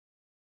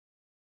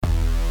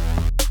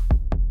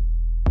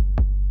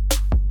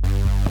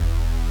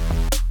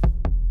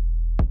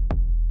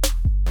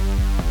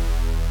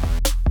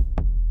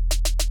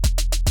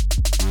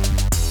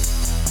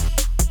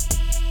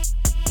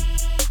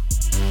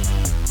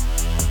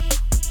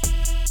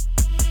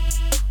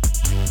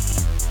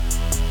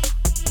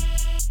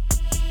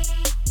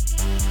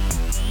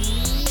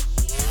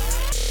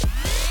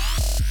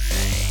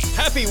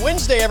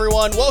Wednesday,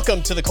 everyone.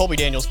 Welcome to the Colby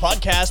Daniels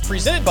podcast,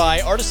 presented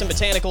by Artisan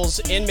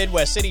Botanicals in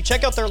Midwest City.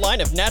 Check out their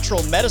line of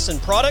natural medicine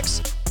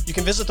products. You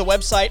can visit the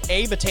website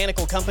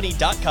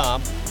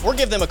abotanicalcompany.com or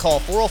give them a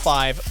call,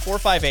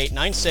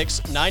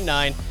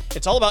 405-458-9699.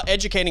 It's all about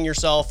educating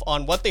yourself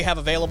on what they have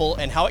available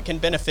and how it can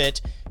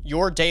benefit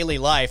your daily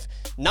life.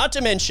 Not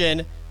to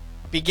mention,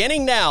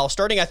 beginning now,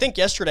 starting I think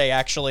yesterday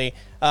actually,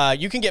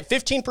 you can get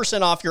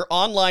 15% off your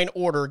online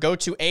order. Go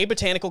to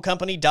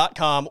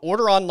abotanicalcompany.com,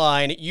 order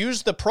online,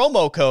 use the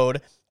promo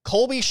code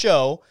Colby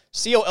Show,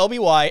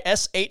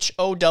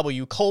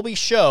 COLBYSHOW, Colby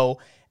Show,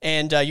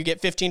 and you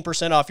get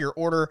 15% off your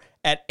order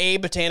at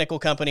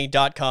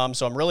abotanicalcompany.com.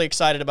 So I'm really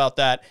excited about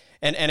that.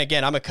 And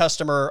again, I'm a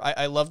customer.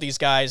 I love these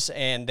guys,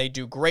 and they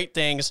do great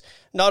things,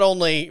 not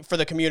only for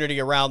the community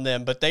around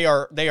them, but they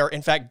are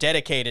in fact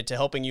dedicated to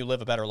helping you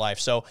live a better life.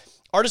 So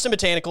Artisan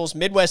Botanicals,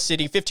 Midwest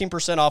City,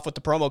 15% off with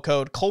the promo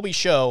code Colby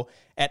Show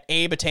at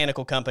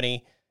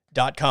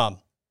abotanicalcompany.com.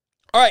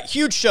 All right,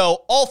 huge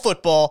show, all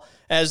football,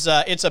 as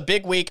it's a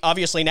big week.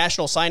 Obviously,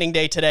 National Signing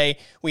Day today.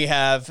 We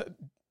have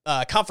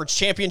conference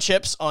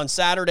championships on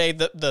Saturday.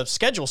 The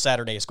schedule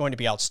Saturday is going to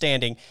be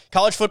outstanding.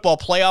 College football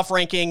playoff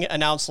ranking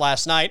announced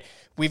last night.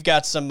 We've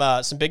got some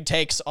big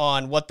takes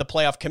on what the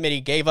playoff committee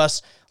gave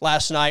us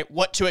last night,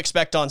 what to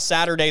expect on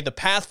Saturday, the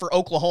path for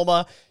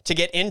Oklahoma to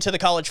get into the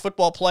college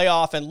football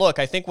playoff. And look,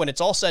 I think when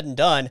it's all said and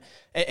done,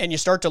 and you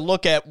start to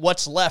look at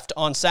what's left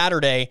on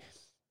Saturday,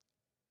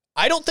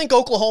 I don't think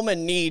Oklahoma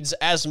needs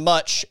as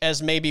much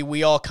as maybe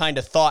we all kind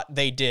of thought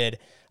they did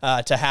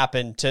to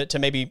happen to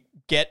maybe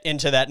get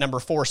into that number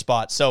 4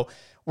 spot. So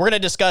we're going to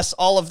discuss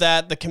all of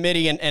that, the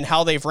committee and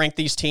how they've ranked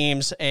these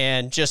teams,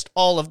 and just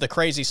all of the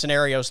crazy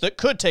scenarios that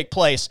could take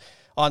place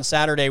on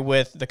Saturday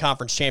with the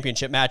conference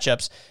championship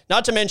matchups.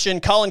 Not to mention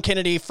Collin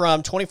Kennedy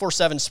from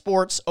 24/7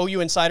 Sports,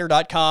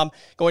 OUinsider.com,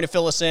 going to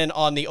fill us in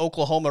on the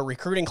Oklahoma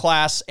recruiting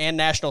class and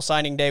National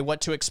Signing Day, what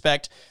to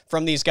expect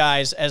from these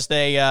guys as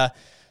they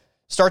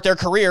start their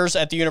careers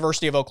at the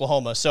University of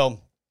Oklahoma. So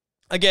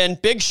again,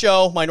 big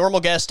show. My normal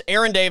guest,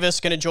 Aaron Davis,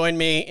 going to join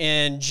me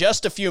in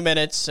just a few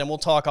minutes, and we'll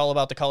talk all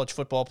about the college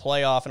football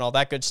playoff and all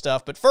that good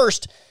stuff. But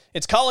first,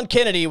 it's Collin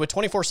Kennedy with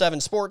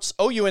 24/7 Sports,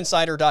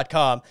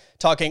 OUinsider.com,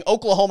 talking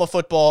Oklahoma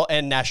football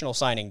and National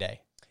Signing Day.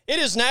 It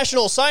is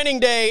National Signing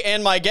Day,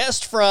 and my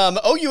guest from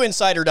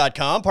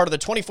OUinsider.com, part of the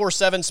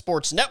 24/7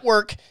 Sports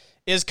Network,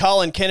 is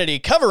Collin Kennedy,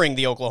 covering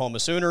the Oklahoma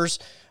Sooners.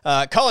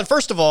 Collin,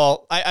 first of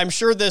all, I'm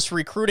sure this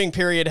recruiting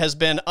period has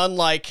been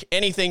unlike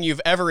anything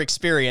you've ever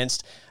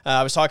experienced.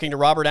 I was talking to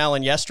Robert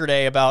Allen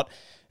yesterday about,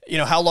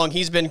 how long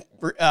he's been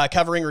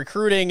covering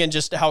recruiting and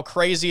just how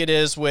crazy it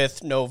is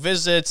with no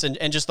visits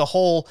and just the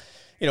whole,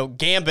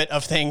 gambit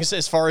of things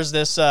as far as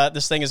this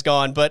thing has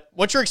gone. But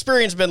what's your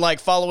experience been like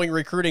following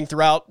recruiting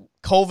throughout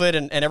COVID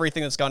and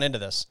everything that's gone into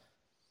this?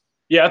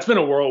 Yeah, it's been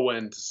a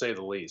whirlwind, to say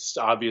the least.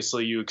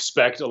 Obviously, you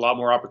expect a lot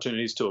more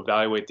opportunities to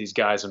evaluate these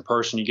guys in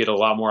person. You get a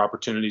lot more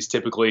opportunities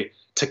typically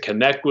to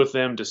connect with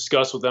them,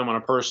 discuss with them on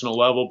a personal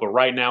level. But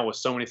right now, with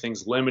so many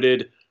things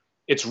limited,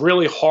 it's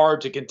really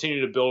hard to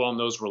continue to build on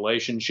those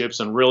relationships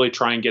and really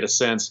try and get a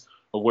sense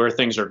of where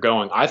things are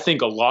going. I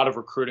think a lot of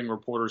recruiting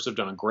reporters have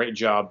done a great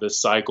job this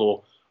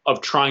cycle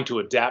of trying to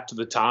adapt to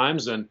the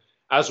times. And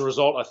as a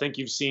result, I think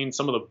you've seen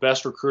some of the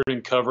best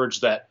recruiting coverage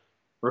that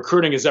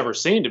recruiting has ever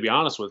seen, to be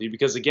honest with you,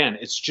 because again,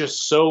 it's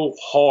just so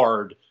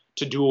hard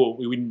to do what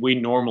we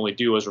normally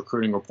do as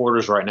recruiting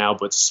reporters right now.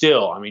 But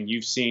still, I mean,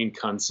 you've seen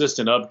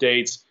consistent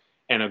updates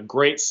and a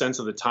great sense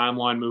of the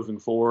timeline moving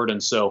forward.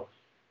 And so,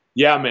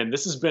 yeah, man,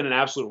 this has been an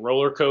absolute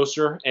roller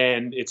coaster,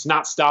 and it's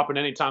not stopping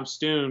anytime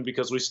soon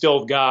because we still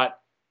have got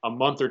a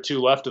month or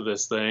two left of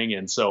this thing.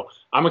 And so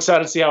I'm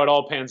excited to see how it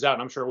all pans out,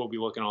 and I'm sure we'll be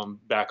looking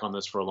back on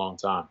this for a long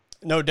time.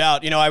 No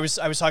doubt. I was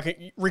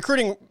talking,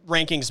 recruiting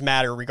rankings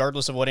matter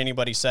regardless of what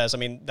anybody says. I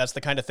mean, that's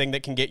the kind of thing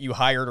that can get you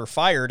hired or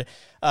fired.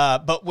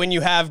 But when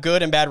you have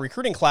good and bad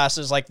recruiting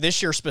classes, like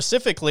this year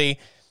specifically,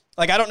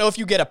 like, I don't know if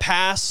you get a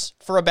pass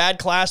for a bad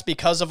class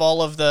because of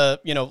all of the,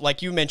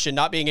 like you mentioned,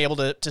 not being able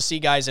to see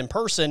guys in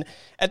person.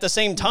 At the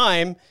same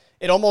time,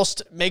 it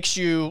almost makes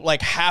you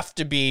have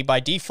to be by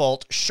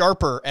default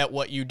sharper at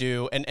what you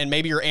do. And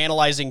maybe you're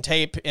analyzing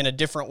tape in a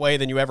different way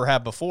than you ever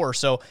have before.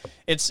 So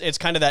it's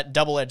kind of that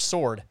double-edged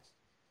sword.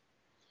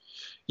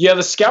 Yeah,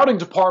 the scouting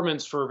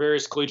departments for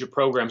various collegiate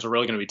programs are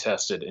really going to be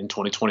tested in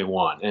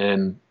 2021.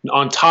 And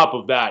on top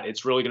of that,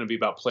 it's really going to be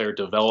about player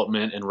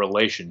development and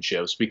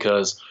relationships,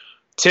 because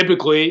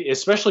typically,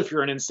 especially if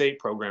you're an in-state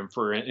program,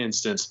 for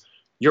instance,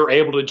 you're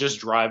able to just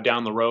drive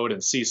down the road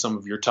and see some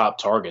of your top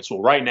targets.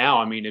 Well, right now,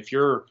 I mean, if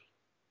you're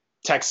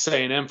Texas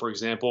A&M, for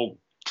example,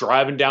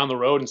 driving down the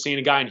road and seeing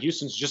a guy in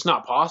Houston is just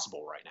not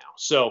possible right now.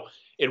 So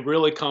it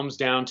really comes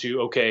down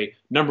to, okay,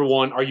 number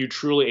one, are you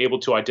truly able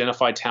to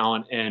identify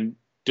talent and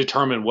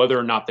determine whether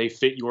or not they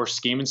fit your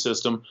scheme and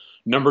system?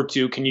 Number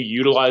two, can you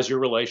utilize your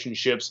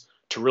relationships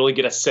to really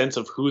get a sense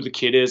of who the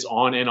kid is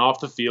on and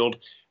off the field?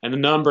 And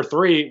then number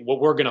three, what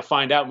we're going to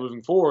find out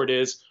moving forward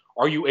is,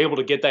 are you able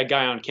to get that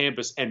guy on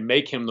campus and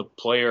make him the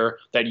player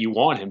that you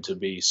want him to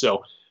be?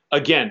 So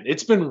again,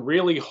 it's been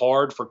really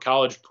hard for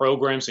college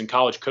programs and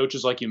college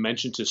coaches, like you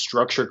mentioned, to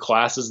structure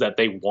classes that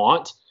they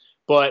want.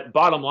 But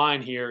bottom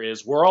line here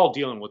is we're all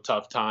dealing with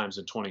tough times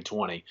in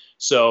 2020.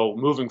 So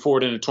moving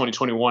forward into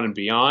 2021 and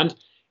beyond,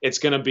 it's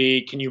going to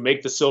be, can you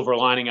make the silver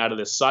lining out of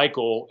this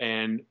cycle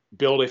and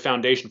build a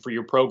foundation for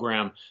your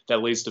program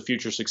that leads to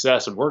future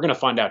success? And we're going to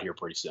find out here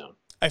pretty soon.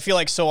 I feel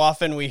like so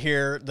often we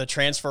hear the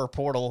transfer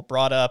portal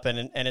brought up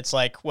and it's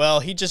like,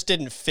 well, he just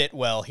didn't fit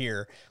well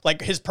here.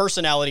 Like his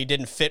personality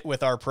didn't fit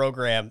with our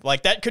program.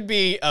 Like that could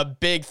be a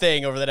big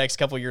thing over the next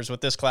couple of years with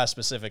this class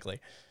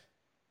specifically.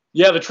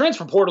 Yeah, the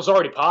transfer portal's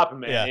already popping,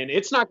 man. Yeah. And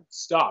it's not going to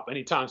stop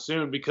anytime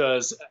soon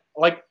because,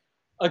 like,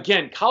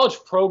 again, college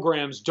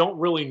programs don't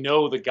really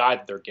know the guy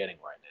that they're getting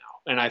right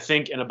now. And I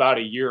think in about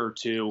a year or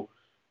two,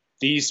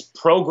 these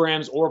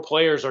programs or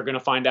players are going to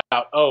find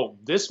out, oh,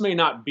 this may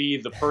not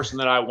be the person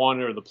that I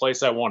wanted or the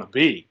place I want to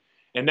be.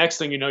 And next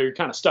thing you know, you're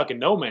kind of stuck in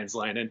no man's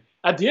land. And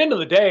at the end of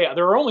the day,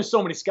 there are only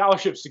so many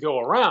scholarships to go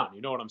around.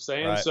 You know what I'm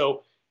saying? Right.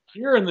 So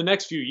here in the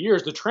next few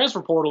years, the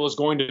transfer portal is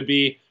going to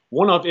be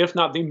one of, if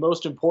not the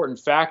most important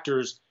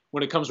factors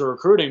when it comes to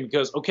recruiting,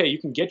 because, okay, you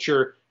can get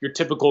your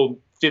typical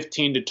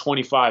 15 to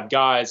 25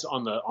 guys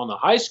on the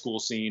high school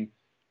scene.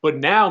 But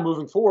now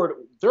moving forward,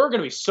 there are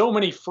going to be so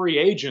many free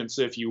agents,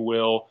 if you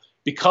will,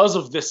 because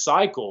of this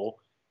cycle.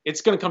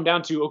 It's going to come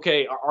down to,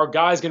 okay, are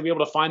guys going to be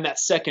able to find that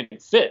second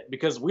fit?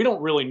 Because we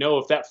don't really know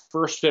if that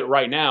first fit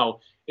right now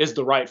is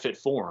the right fit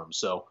for them.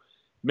 So,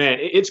 man,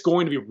 it's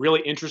going to be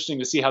really interesting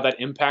to see how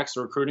that impacts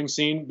the recruiting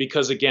scene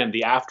because, again,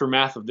 the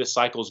aftermath of this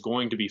cycle is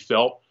going to be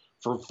felt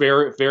for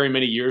very, very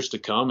many years to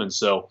come. And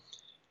so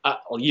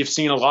you've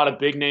seen a lot of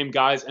big-name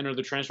guys enter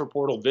the transfer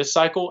portal this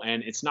cycle,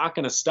 and it's not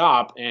going to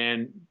stop.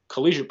 And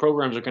collegiate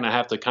programs are going to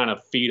have to kind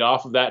of feed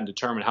off of that and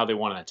determine how they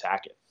want to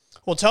attack it.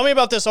 Well, tell me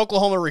about this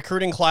Oklahoma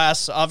recruiting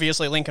class.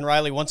 Obviously, Lincoln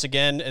Riley, once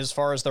again, as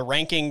far as the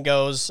ranking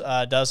goes,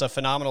 does a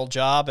phenomenal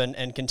job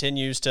and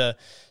continues to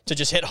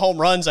just hit home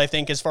runs, I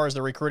think, as far as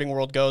the recruiting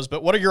world goes.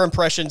 But what are your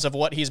impressions of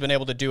what he's been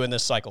able to do in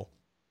this cycle?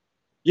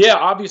 Yeah,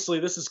 obviously,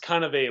 this is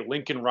kind of a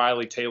Lincoln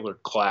Riley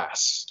tailored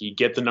class. You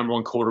get the number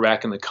one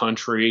quarterback in the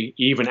country,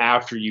 even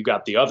after you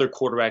got the other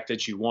quarterback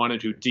that you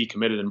wanted who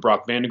decommitted in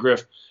Brock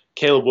Vandegrift.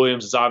 Caleb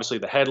Williams is obviously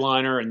the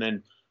headliner, and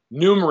then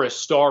numerous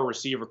star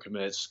receiver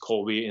commits,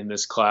 Colby, in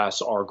this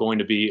class are going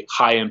to be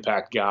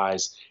high-impact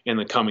guys in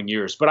the coming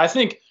years. But I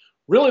think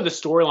really the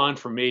storyline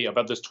for me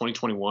about this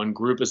 2021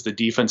 group is the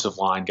defensive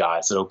line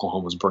guys that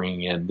Oklahoma's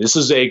bringing in. This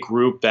is a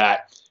group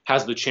that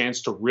has the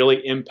chance to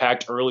really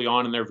impact early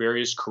on in their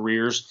various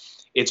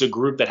careers. It's a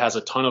group that has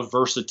a ton of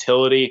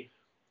versatility,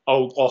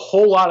 a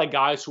whole lot of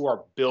guys who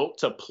are built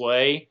to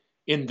play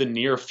in the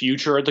near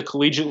future at the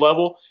collegiate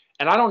level.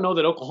 And I don't know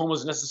that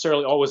Oklahoma's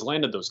necessarily always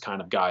landed those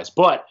kind of guys,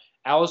 but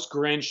Alex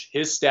Grinch,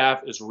 his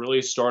staff is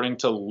really starting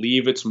to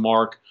leave its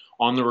mark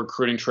on the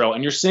recruiting trail,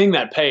 and you're seeing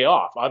that pay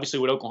off. Obviously,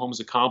 what Oklahoma's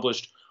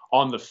accomplished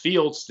on the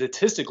field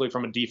statistically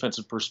from a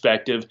defensive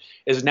perspective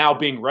is now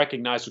being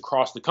recognized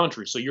across the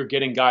country. So you're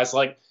getting guys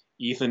like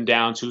Ethan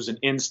Downs, who's an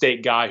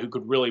in-state guy who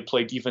could really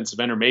play defensive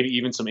end or maybe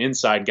even some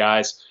inside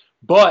guys.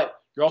 But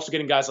you're also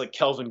getting guys like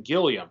Kelvin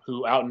Gilliam,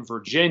 who out in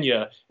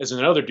Virginia is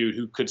another dude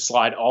who could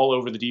slide all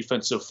over the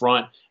defensive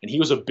front, and he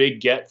was a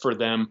big get for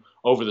them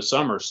over the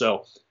summer.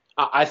 So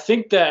I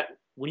think that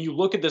when you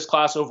look at this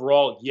class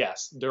overall,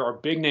 yes, there are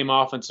big-name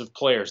offensive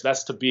players.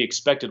 That's to be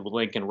expected with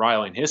Lincoln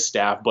Riley and his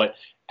staff. But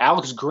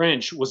Alex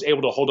Grinch was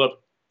able to hold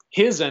up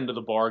his end of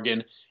the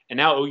bargain, and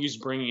now OU's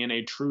bringing in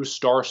a true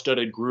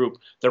star-studded group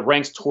that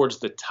ranks towards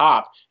the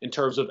top in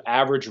terms of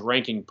average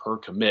ranking per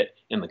commit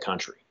in the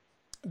country.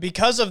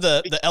 Because of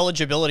the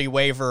eligibility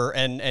waiver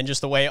and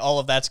just the way all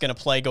of that's going to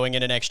play going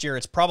into next year,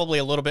 it's probably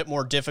a little bit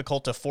more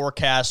difficult to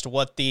forecast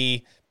what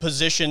the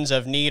positions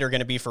of need are going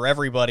to be for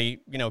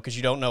everybody, because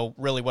you don't know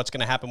really what's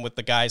going to happen with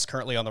the guys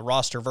currently on the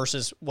roster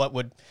versus what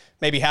would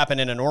maybe happen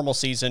in a normal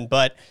season.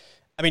 But,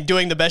 I mean,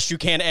 doing the best you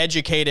can,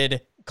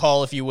 educated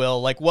call, if you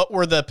will, like what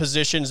were the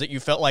positions that you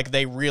felt like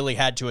they really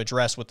had to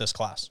address with this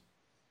class?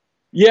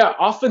 Yeah,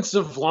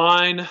 offensive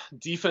line,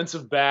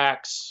 defensive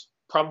backs,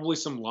 probably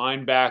some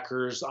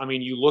linebackers. I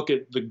mean, you look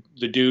at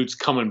the dudes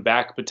coming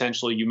back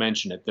potentially. You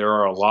mentioned it. There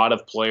are a lot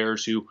of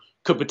players who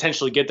could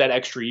potentially get that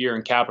extra year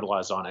and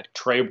capitalize on it.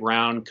 Trey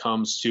Brown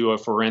comes to,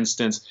 for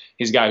instance,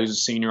 he's a guy who's a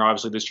senior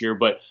obviously this year,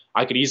 but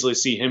I could easily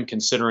see him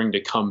considering to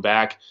come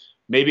back.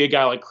 Maybe a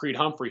guy like Creed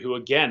Humphrey, who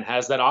again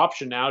has that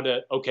option now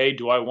to, okay,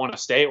 do I want to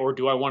stay or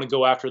do I want to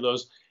go after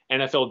those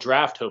NFL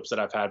draft hopes that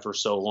I've had for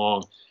so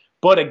long?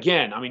 But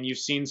again, I mean, you've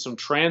seen some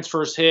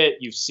transfers hit.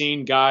 You've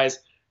seen guys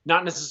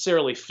not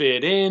necessarily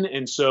fit in.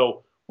 And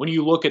so when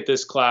you look at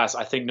this class,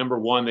 I think, number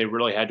one, they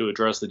really had to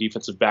address the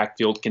defensive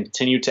backfield,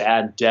 continue to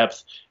add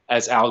depth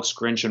as Alex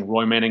Grinch and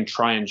Roy Manning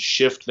try and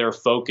shift their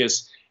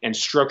focus and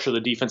structure the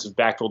defensive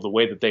backfield the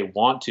way that they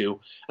want to.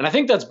 And I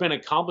think that's been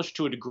accomplished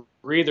to a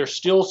degree. There's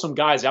still some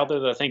guys out there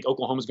that I think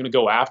Oklahoma's going to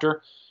go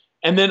after.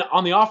 And then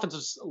on the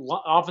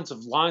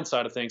offensive line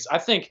side of things, I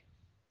think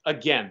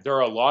again, there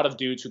are a lot of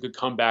dudes who could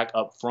come back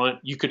up front.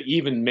 You could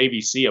even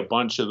maybe see a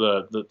bunch of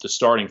the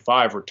starting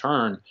five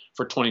return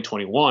for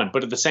 2021.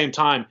 But at the same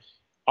time,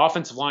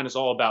 offensive line is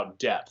all about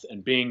depth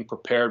and being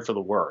prepared for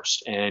the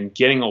worst. And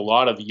getting a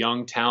lot of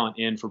young talent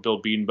in for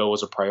Bill Bedenbaugh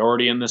was a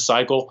priority in this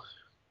cycle.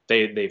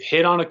 They've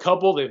hit on a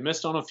couple. They've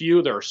missed on a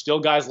few. There are still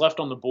guys left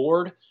on the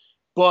board.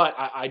 But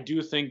I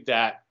do think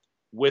that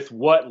with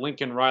what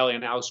Lincoln Riley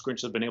and Alex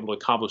Grinch have been able to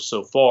accomplish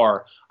so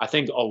far, I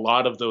think a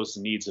lot of those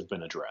needs have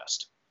been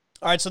addressed.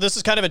 All right, so this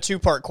is kind of a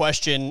two-part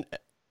question.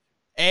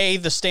 A,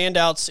 the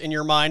standouts in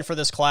your mind for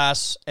this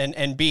class,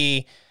 and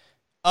B,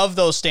 of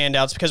those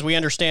standouts, because we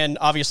understand,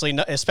 obviously,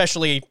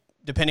 especially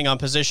depending on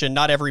position,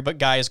 not every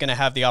guy is going to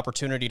have the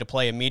opportunity to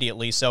play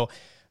immediately. So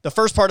the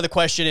first part of the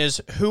question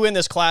is, who in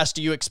this class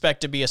do you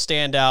expect to be a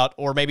standout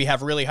or maybe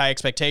have really high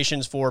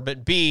expectations for?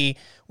 But B,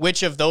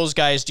 which of those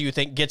guys do you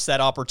think gets that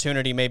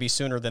opportunity maybe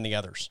sooner than the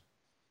others?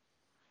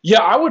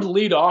 Yeah, I would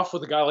lead off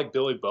with a guy like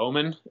Billy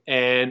Bowman,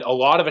 and a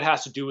lot of it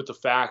has to do with the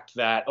fact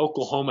that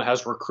Oklahoma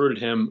has recruited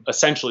him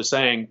essentially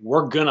saying,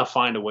 we're going to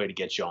find a way to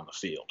get you on the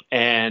field,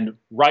 and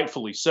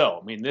rightfully so.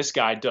 I mean, this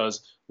guy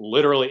does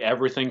literally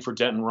everything for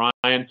Denton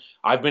Ryan.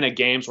 I've been at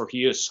games where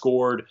he has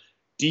scored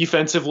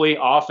defensively,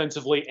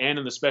 offensively, and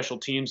in the special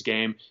teams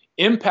game.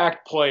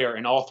 Impact player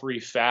in all three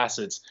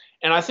facets.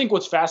 And I think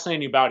what's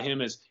fascinating about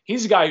him is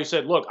he's a guy who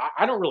said, look,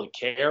 I don't really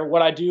care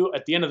what I do.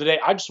 At the end of the day,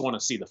 I just want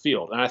to see the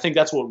field. And I think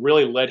that's what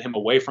really led him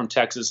away from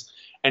Texas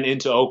and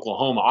into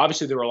Oklahoma.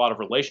 Obviously, there were a lot of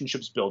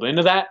relationships built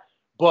into that,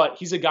 but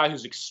he's a guy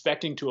who's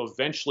expecting to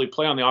eventually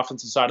play on the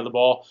offensive side of the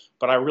ball.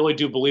 But I really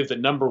do believe that,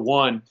 number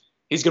one,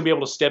 he's going to be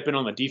able to step in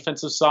on the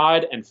defensive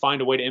side and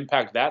find a way to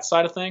impact that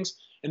side of things.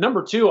 And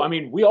number two, I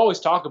mean, we always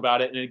talk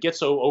about it, and it gets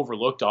so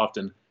overlooked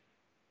often.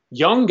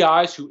 Young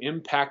guys who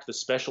impact the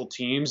special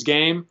teams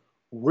game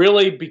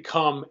really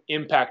become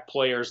impact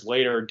players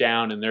later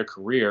down in their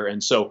career.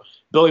 And so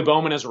Billy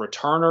Bowman as a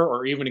returner,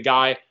 or even a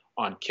guy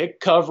on kick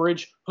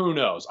coverage, who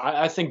knows?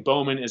 I think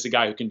Bowman is a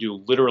guy who can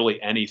do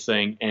literally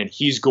anything, and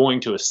he's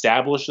going to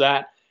establish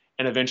that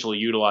and eventually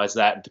utilize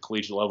that at the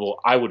collegiate level,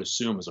 I would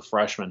assume, as a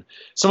freshman.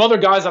 Some other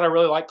guys that I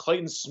really like,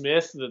 Clayton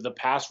Smith, the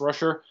pass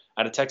rusher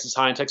out of Texas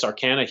High and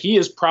Texarkana. He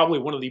is probably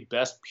one of the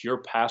best pure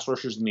pass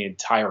rushers in the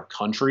entire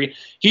country.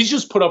 He's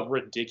just put up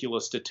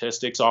ridiculous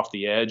statistics off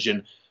the edge,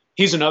 and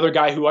he's another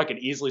guy who I could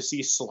easily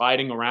see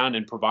sliding around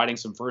and providing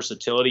some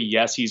versatility.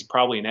 Yes, he's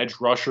probably an edge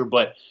rusher,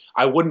 but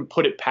I wouldn't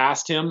put it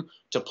past him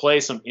to play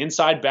some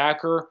inside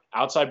backer,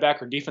 outside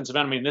backer, defensive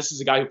end. I mean, this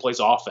is a guy who plays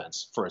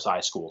offense for his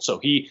high school, so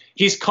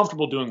he's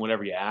comfortable doing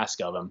whatever you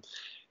ask of him.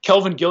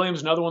 Kelvin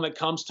Gilliam's another one that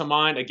comes to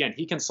mind. Again,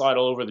 he can slide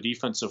all over the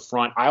defensive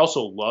front. I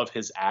also love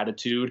his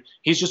attitude.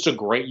 He's just a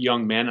great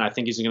young man, and I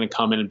think he's going to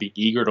come in and be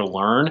eager to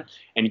learn.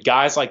 And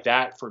guys like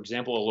that, for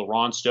example,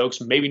 LaRon Stokes,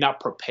 maybe not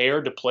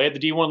prepared to play at the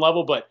D1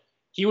 level, but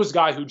he was a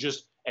guy who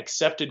just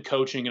accepted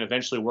coaching and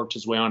eventually worked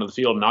his way onto the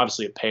field, and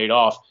obviously it paid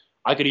off.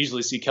 I could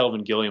easily see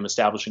Kelvin Gilliam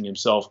establishing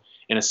himself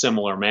in a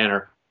similar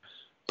manner.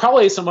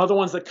 Probably some other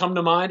ones that come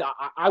to mind,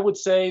 I would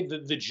say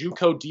the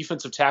JUCO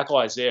defensive tackle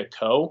Isaiah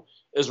Coe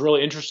is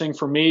really interesting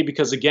for me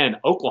because, again,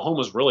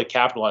 Oklahoma's really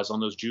capitalized on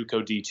those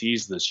JUCO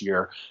DTs this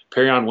year.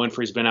 Perion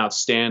Winfrey's been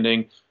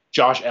outstanding.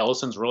 Josh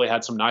Ellison's really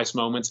had some nice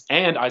moments.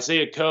 And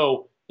Isaiah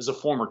Coe is a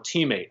former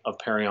teammate of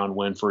Perion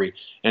Winfrey.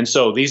 And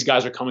so these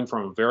guys are coming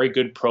from a very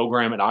good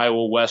program at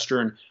Iowa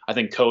Western. I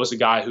think Coe is a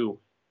guy who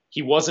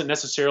he wasn't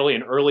necessarily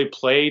an early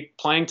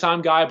playing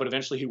time guy, but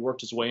eventually he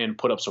worked his way in and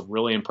put up some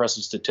really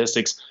impressive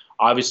statistics.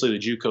 Obviously, the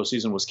JUCO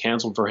season was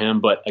canceled for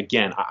him. But,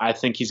 again, I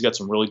think he's got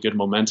some really good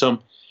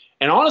momentum.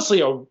 And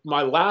honestly,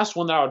 my last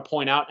one that I would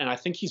point out, and I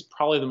think he's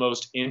probably the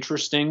most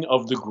interesting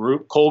of the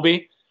group,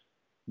 Colby,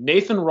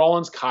 Nathan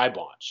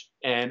Rollins-Kaibonch.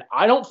 And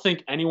I don't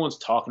think anyone's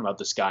talking about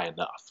this guy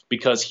enough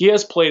because he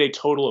has played a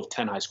total of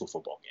 10 high school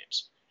football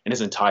games in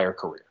his entire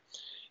career.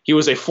 He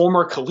was a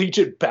former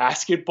collegiate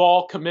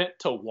basketball commit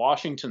to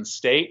Washington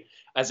State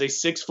as a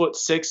 6'6",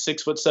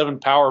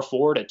 6'7" power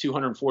forward at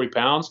 240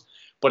 pounds.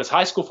 But his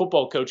high school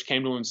football coach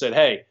came to him and said,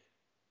 hey,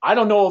 I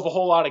don't know of a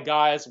whole lot of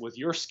guys with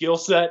your skill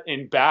set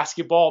in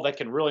basketball that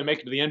can really make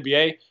it to the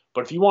NBA,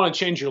 but if you want to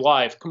change your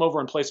life, come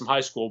over and play some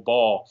high school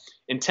ball.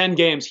 In 10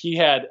 games, he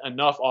had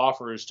enough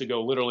offers to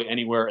go literally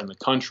anywhere in the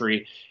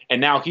country,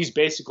 and now he's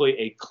basically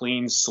a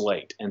clean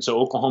slate. And so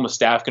Oklahoma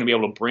staff going to be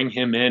able to bring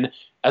him in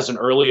as an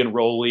early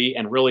enrollee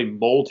and really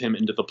mold him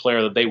into the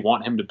player that they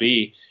want him to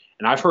be.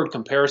 And I've heard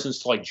comparisons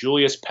to like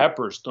Julius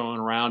Peppers thrown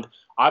around.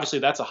 Obviously,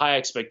 that's a high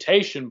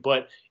expectation,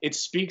 but it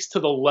speaks to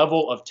the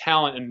level of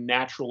talent and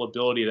natural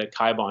ability that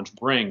Kaibonch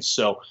brings.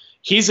 So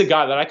he's a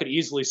guy that I could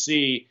easily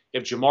see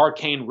if Jamar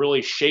Cain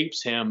really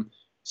shapes him,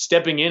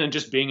 stepping in and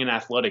just being an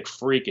athletic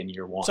freak in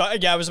year one. So,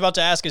 yeah, I was about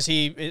to ask,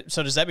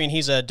 so does that mean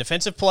he's a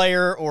defensive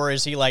player, or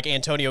is he like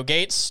Antonio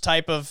Gates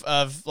type of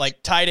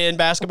like tight end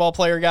basketball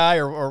player guy,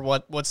 or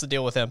what's the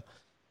deal with him?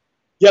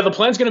 Yeah, the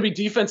plan's going to be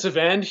defensive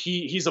end.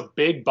 He's a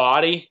big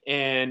body.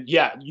 And,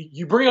 yeah,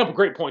 you bring up a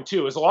great point,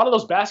 too, is a lot of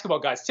those basketball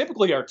guys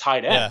typically are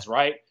tight ends,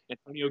 right?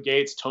 Antonio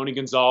Gates, Tony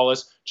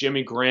Gonzalez,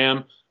 Jimmy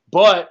Graham.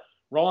 But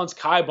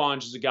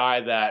Rollins-Kaibonch is a guy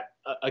that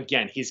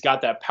again, he's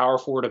got that power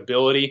forward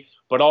ability,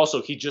 but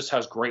also he just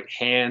has great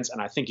hands,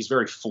 and I think he's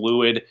very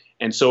fluid,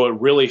 and so it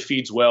really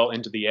feeds well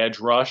into the edge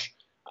rush.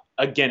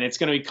 Again, it's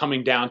going to be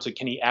coming down to,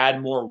 can he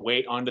add more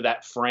weight onto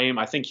that frame?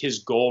 I think his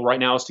goal right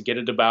now is to get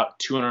it about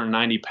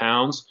 290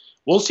 pounds.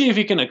 We'll see if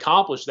he can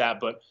accomplish that,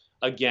 but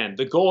again,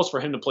 the goal is for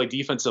him to play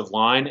defensive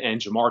line,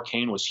 and Jamar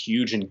Cain was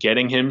huge in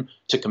getting him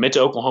to commit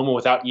to Oklahoma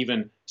without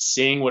even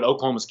seeing what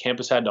Oklahoma's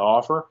campus had to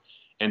offer.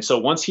 And so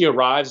once he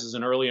arrives as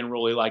an early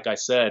enrollee, like I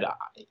said,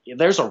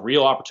 there's a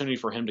real opportunity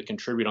for him to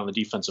contribute on the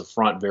defensive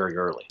front very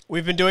early.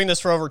 We've been doing this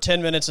for over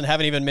 10 minutes and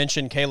haven't even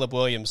mentioned Caleb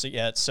Williams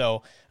yet.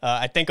 So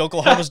I think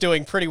Oklahoma's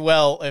doing pretty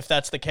well if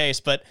that's the case.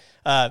 But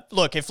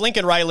look, if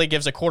Lincoln Riley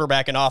gives a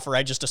quarterback an offer,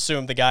 I just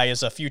assume the guy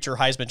is a future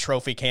Heisman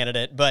Trophy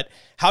candidate. But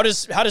how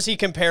does he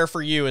compare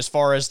for you as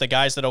far as the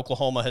guys that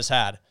Oklahoma has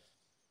had?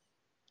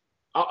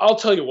 I'll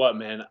tell you what,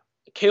 man.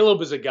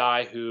 Caleb is a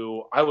guy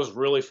who I was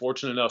really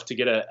fortunate enough to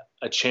get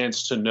a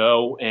chance to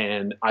know,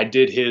 and I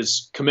did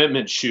his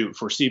commitment shoot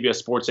for CBS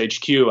Sports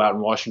HQ out in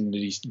Washington,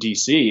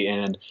 D.C.,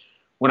 and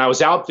when I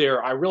was out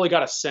there, I really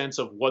got a sense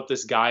of what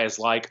this guy is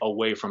like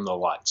away from the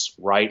lights,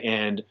 right?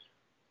 And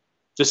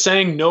the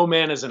saying, no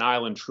man is an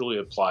island, truly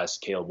applies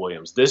to Caleb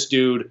Williams. This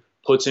dude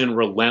puts in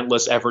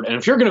relentless effort, and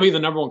if you're going to be the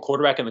number one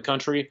quarterback in the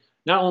country,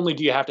 not only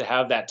do you have to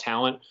have that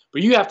talent,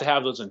 but you have to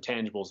have those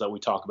intangibles that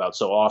we talk about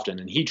so often.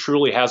 And he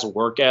truly has a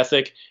work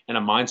ethic and a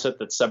mindset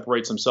that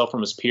separates himself from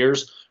his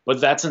peers, but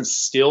that's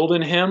instilled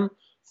in him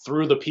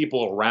through the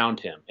people around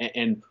him.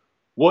 And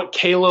what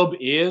Caleb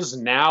is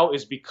now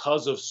is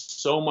because of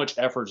so much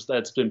effort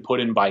that's been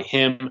put in by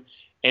him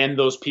and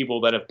those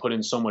people that have put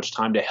in so much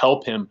time to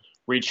help him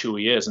reach who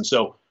he is. And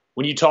so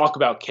when you talk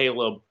about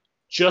Caleb,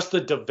 just the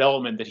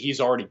development that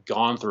he's already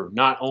gone through,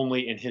 not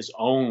only in his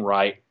own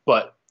right,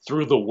 but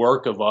through the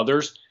work of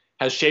others,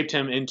 has shaped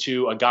him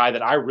into a guy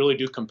that I really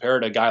do compare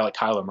to a guy like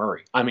Kyler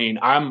Murray. I mean,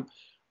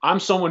 I'm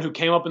someone who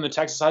came up in the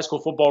Texas high school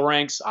football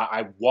ranks.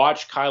 I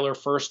watched Kyler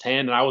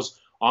firsthand, and I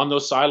was on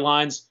those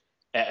sidelines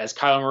as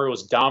Kyler Murray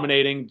was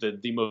dominating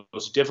the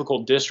most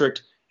difficult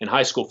district in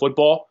high school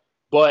football.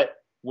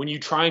 But when you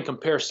try and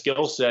compare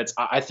skill sets,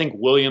 I think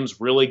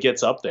Williams really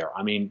gets up there.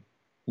 I mean,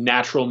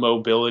 natural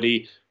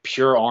mobility,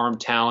 pure arm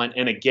talent,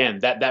 and again,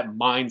 that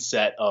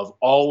mindset of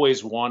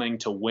always wanting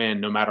to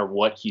win no matter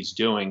what he's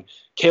doing.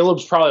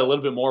 Caleb's probably a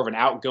little bit more of an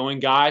outgoing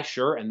guy,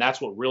 sure, and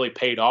that's what really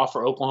paid off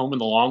for Oklahoma in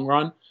the long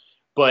run.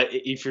 But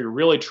if you're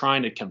really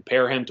trying to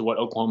compare him to what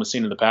Oklahoma's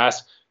seen in the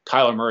past,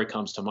 Kyler Murray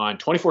comes to mind.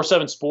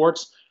 24/7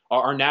 Sports,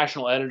 our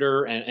national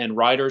editor and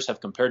writers have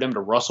compared him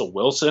to Russell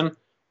Wilson,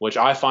 which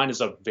I find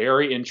is a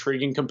very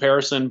intriguing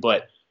comparison.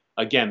 But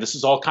again, this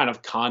is all kind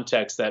of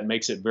context that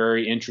makes it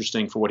very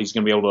interesting for what he's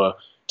going to be able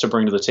to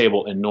bring to the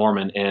table in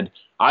Norman. And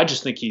I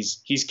just think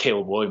he's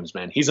Caleb Williams,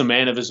 man. He's a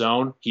man of his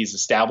own. He's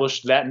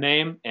established that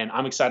name, and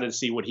I'm excited to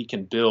see what he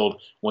can build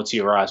once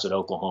he arrives at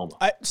Oklahoma.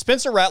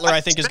 Spencer Rattler,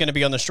 I think, is going to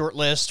be on the short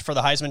list for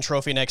the Heisman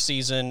Trophy next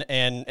season.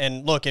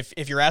 And look,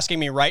 if you're asking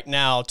me right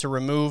now to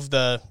remove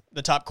the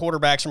top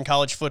quarterbacks from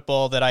college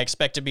football that I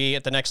expect to be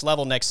at the next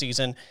level next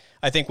season,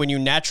 I think when you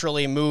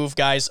naturally move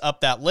guys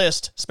up that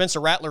list, Spencer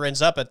Rattler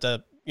ends up at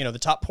the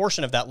top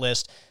portion of that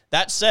list.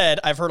 That said,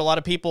 I've heard a lot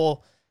of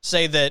people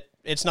say that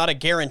it's not a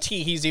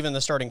guarantee he's even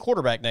the starting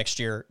quarterback next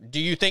year. Do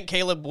you think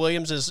Caleb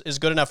Williams is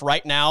good enough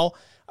right now,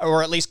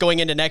 or at least going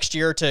into next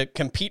year, to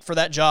compete for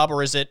that job,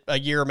 or is it a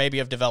year maybe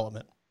of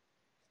development?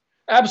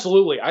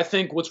 Absolutely. I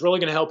think what's really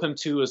going to help him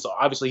too is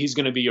obviously he's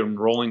going to be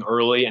enrolling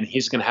early, and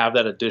he's going to have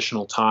that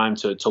additional time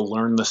to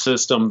learn the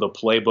system, the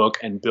playbook,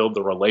 and build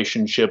the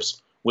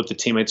relationships with the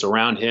teammates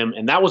around him.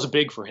 And that was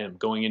big for him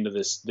going into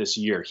this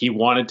year. He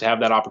wanted to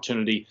have that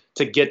opportunity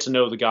to get to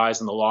know the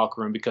guys in the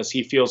locker room because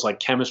he feels like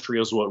chemistry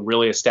is what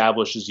really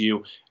establishes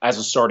you as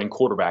a starting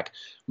quarterback.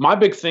 My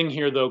big thing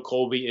here, though,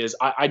 Colby, is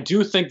I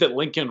do think that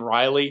Lincoln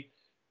Riley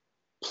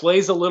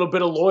plays a little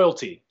bit of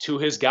loyalty to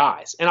his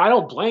guys. And I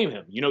don't blame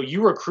him. You know,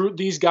 you recruit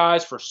these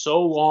guys for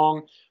so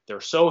long,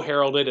 they're so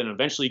heralded, and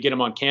eventually you get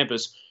them on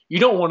campus. You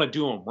don't want to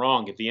do them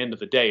wrong at the end of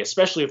the day,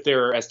 especially if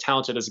they're as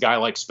talented as a guy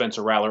like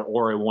Spencer Rattler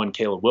or a one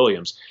Caleb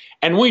Williams.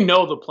 And we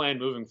know the plan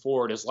moving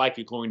forward is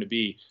likely going to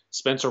be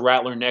Spencer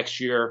Rattler next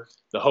year.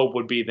 The hope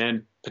would be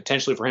then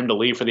potentially for him to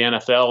leave for the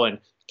NFL and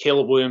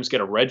Caleb Williams get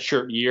a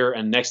redshirt year.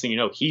 And next thing you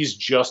know, he's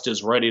just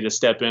as ready to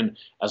step in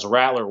as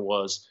Rattler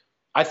was.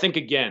 I think,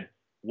 again,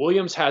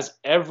 Williams has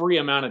every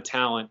amount of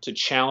talent to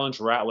challenge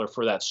Rattler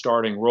for that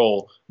starting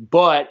role,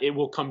 but it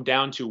will come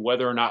down to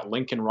whether or not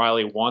Lincoln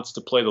Riley wants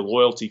to play the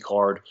loyalty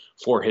card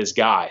for his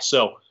guy.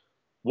 So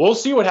we'll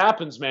see what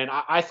happens, man.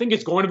 I think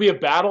it's going to be a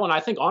battle, and I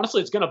think,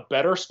 honestly, it's going to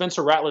better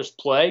Spencer Rattler's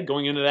play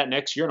going into that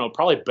next year, and it'll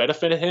probably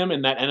benefit him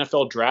in that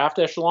NFL draft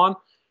echelon.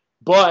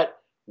 But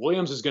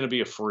Williams is going to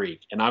be a freak,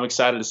 and I'm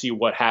excited to see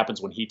what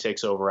happens when he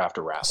takes over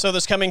after Rattler. So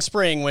this coming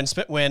spring,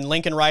 when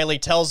Lincoln Riley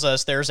tells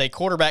us there's a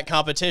quarterback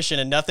competition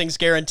and nothing's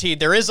guaranteed,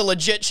 there is a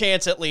legit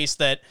chance, at least,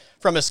 that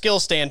from a skill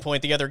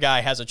standpoint, the other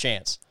guy has a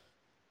chance.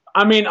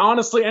 I mean,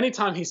 honestly,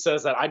 anytime he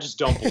says that, I just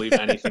don't believe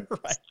anything.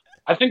 Right.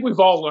 I think we've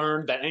all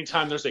learned that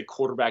anytime there's a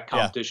quarterback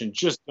competition,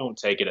 just don't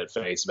take it at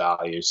face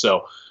value.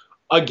 So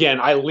Again,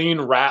 I lean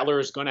Rattler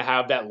is going to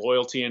have that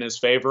loyalty in his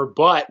favor,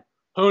 but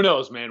who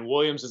knows, man?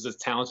 Williams is as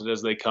talented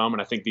as they come,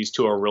 and I think these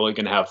two are really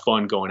going to have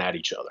fun going at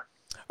each other.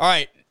 All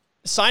right.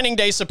 Signing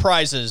day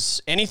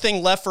surprises.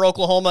 Anything left for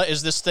Oklahoma?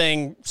 Is this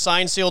thing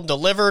signed, sealed,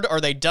 delivered? Are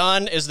they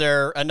done? Is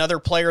there another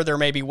player they're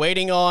maybe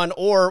waiting on?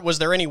 Or was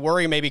there any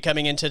worry maybe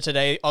coming into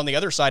today on the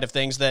other side of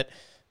things that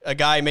a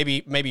guy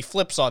maybe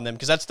flips on them?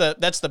 Because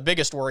that's the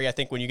biggest worry, I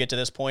think, when you get to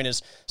this point,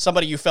 is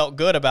somebody you felt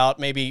good about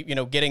maybe,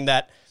 getting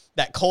that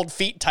cold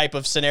feet type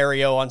of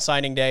scenario on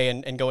signing day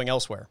and going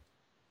elsewhere.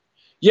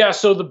 Yeah,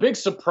 so the big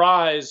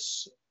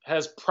surprise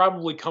has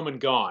probably come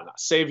and gone.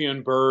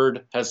 Savion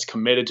Byrd has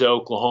committed to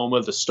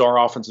Oklahoma, the star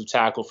offensive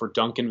tackle for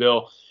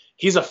Duncanville.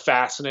 He's a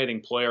fascinating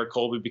player,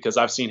 Colby, because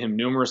I've seen him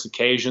numerous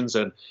occasions.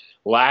 And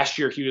last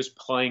year he was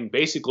playing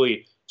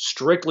basically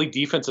strictly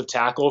defensive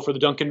tackle for the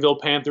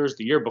Duncanville Panthers.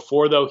 The year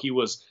before, though, he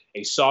was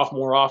a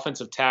sophomore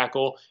offensive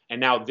tackle.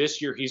 And now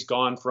this year he's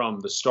gone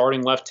from the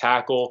starting left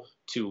tackle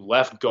to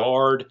left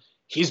guard.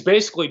 He's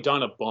basically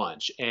done a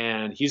bunch.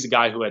 And he's a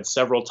guy who had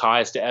several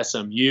ties to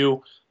SMU.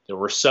 There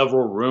were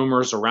several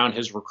rumors around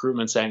his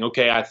recruitment saying,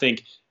 okay, I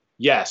think,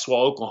 yes,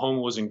 while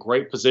Oklahoma was in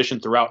great position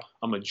throughout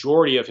a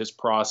majority of his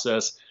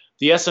process,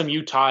 the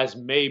SMU ties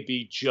may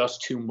be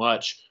just too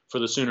much for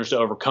the Sooners to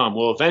overcome.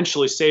 Well,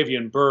 eventually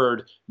Savion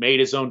Byrd made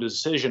his own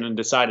decision and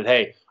decided,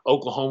 hey,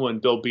 Oklahoma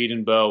and Bill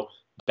Bedenbaugh,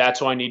 that's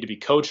who I need to be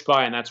coached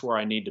by, and that's where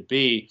I need to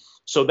be.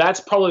 So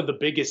that's probably the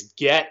biggest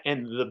get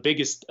and the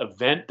biggest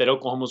event that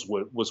Oklahoma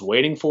was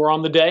waiting for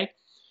on the day.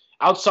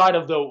 Outside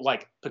of the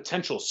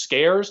potential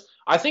scares,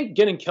 I think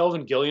getting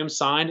Kelvin Gilliam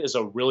signed is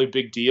a really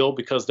big deal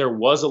because there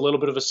was a little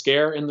bit of a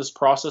scare in this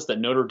process that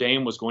Notre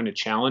Dame was going to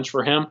challenge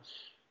for him.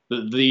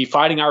 The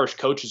Fighting Irish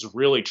coaches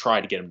really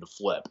tried to get him to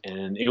flip,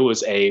 and it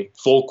was a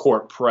full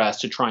court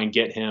press to try and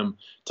get him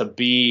to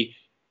be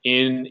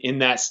in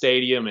that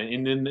stadium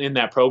and in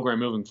that program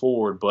moving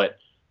forward. But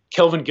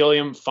Kelvin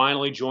Gilliam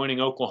finally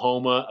joining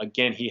Oklahoma.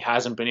 Again, he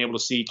hasn't been able to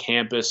see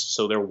campus,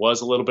 so there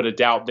was a little bit of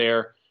doubt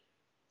there.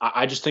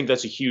 I just think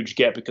that's a huge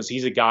get because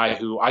he's a guy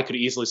who I could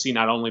easily see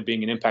not only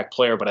being an impact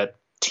player, but a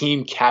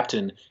team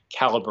captain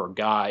caliber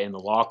guy in the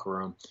locker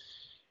room.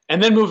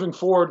 And then moving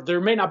forward, there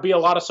may not be a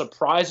lot of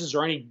surprises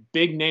or any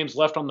big names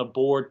left on the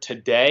board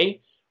today,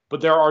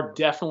 but there are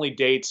definitely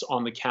dates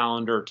on the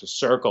calendar to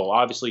circle.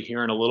 Obviously,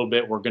 here in a little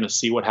bit, we're going to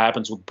see what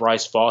happens with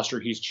Bryce Foster.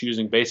 He's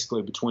choosing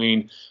basically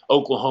between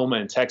Oklahoma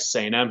and Texas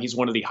A&M. He's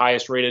one of the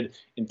highest rated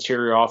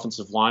interior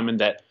offensive linemen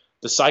that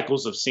the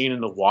cycles have seen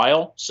in a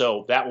while,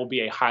 so that will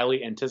be a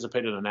highly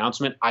anticipated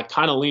announcement. I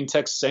kind of lean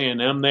Texas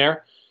A&M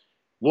there.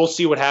 We'll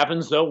see what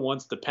happens, though,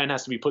 once the pen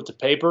has to be put to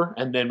paper.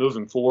 And then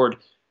moving forward,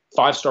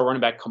 five-star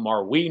running back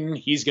Kamar Wheaton,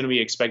 he's going to be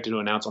expected to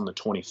announce on the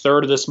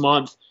 23rd of this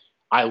month.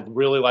 I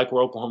really like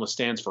where Oklahoma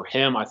stands for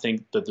him. I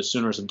think that the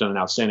Sooners have done an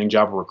outstanding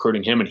job of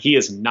recruiting him, and he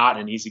is not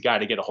an easy guy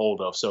to get a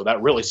hold of. So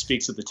that really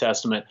speaks to the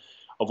testament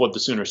of what the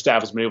Sooner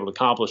staff has been able to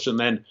accomplish. And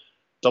then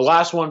the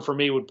last one for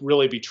me would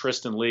really be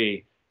Tristan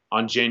Lee.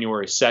 On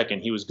January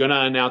 2nd. He was going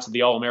to announce at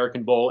the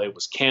All-American Bowl. It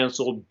was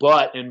canceled,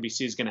 but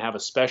NBC is going to have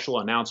a special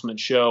announcement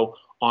show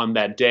on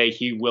that day.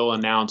 He will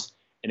announce,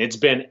 and it's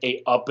been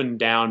a up and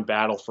down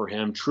battle for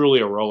him, truly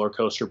a roller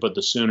coaster, but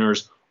the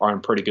Sooners are in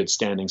pretty good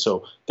standing.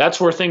 So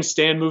that's where things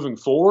stand moving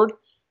forward.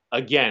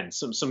 Again,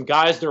 some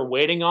guys they're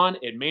waiting on.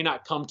 It may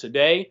not come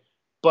today,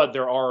 but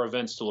there are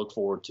events to look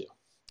forward to.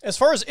 As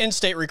far as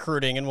in-state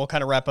recruiting, and we'll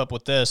kind of wrap up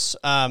with this,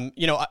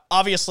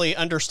 obviously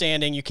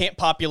understanding you can't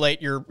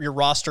populate your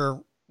roster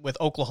with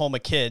Oklahoma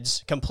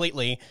kids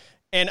completely,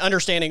 and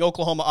understanding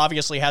Oklahoma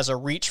obviously has a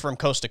reach from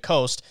coast to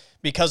coast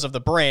because of the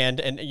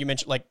brand. And you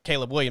mentioned like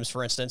Caleb Williams,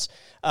 for instance.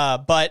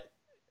 But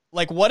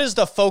what is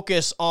the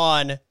focus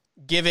on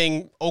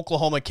giving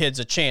Oklahoma kids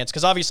a chance?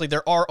 Because obviously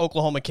there are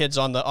Oklahoma kids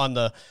on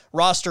the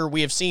roster.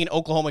 We have seen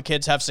Oklahoma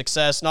kids have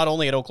success, not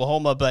only at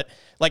Oklahoma, but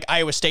like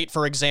Iowa State,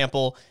 for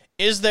example.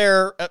 Is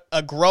there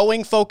a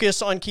growing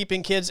focus on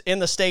keeping kids in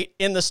the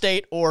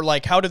state, or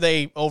how do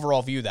they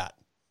overall view that?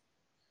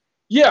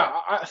 Yeah,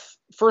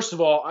 first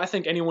of all, I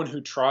think anyone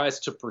who tries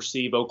to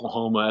perceive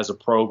Oklahoma as a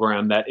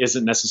program that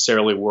isn't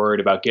necessarily worried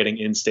about getting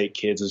in-state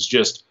kids is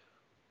just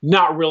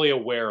not really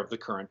aware of the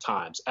current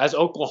times. As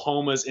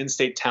Oklahoma's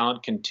in-state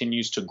talent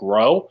continues to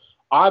grow,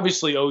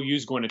 obviously OU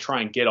is going to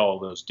try and get all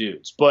of those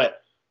dudes.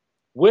 But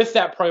with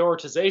that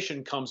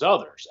prioritization comes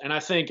others. And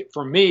I think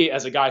for me,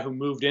 as a guy who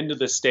moved into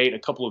this state a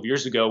couple of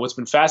years ago, what's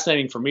been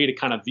fascinating for me to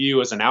kind of view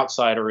as an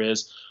outsider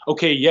is,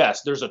 okay,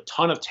 yes, there's a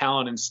ton of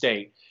talent in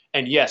state.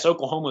 And yes,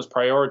 Oklahoma is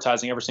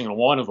prioritizing every single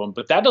one of them,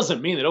 but that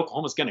doesn't mean that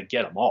Oklahoma's going to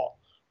get them all,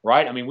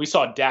 right? I mean, we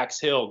saw Dax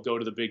Hill go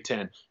to the Big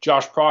Ten,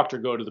 Josh Proctor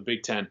go to the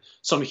Big Ten.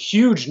 Some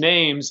huge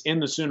names in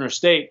the Sooner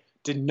State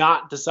did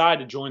not decide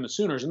to join the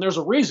Sooners, and there's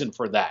a reason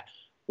for that.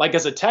 Like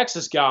as a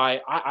Texas guy,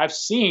 I've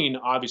seen,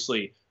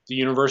 obviously, the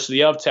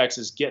University of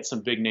Texas get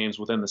some big names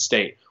within the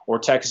state, or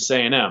Texas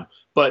A&M,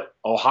 but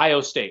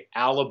Ohio State,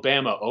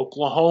 Alabama,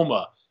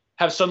 Oklahoma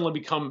have suddenly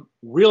become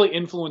really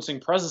influencing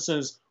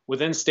presences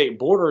within state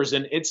borders,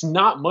 and it's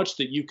not much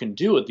that you can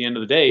do at the end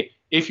of the day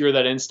if you're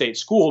that in-state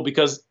school,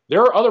 because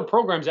there are other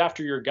programs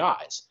after your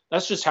guys.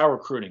 That's just how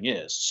recruiting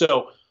is.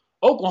 So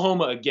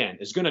Oklahoma, again,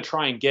 is going to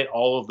try and get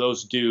all of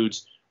those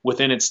dudes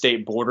within its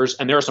state borders,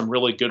 and there are some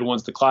really good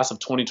ones. The class of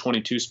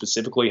 2022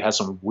 specifically has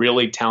some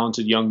really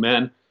talented young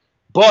men.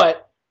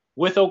 But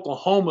with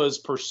Oklahoma's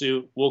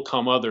pursuit will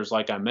come others,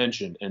 like I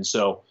mentioned. And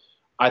so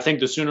I think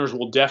the Sooners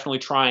will definitely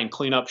try and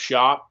clean up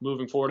shop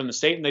moving forward in the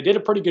state. And they did a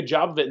pretty good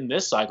job of it in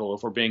this cycle,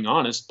 if we're being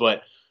honest.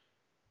 But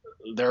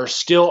there are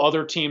still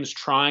other teams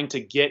trying to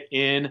get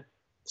in.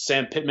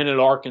 Sam Pittman at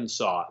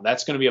Arkansas,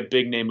 that's going to be a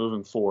big name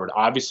moving forward.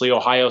 Obviously,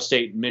 Ohio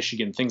State,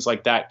 Michigan, things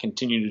like that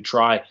continue to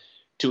try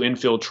to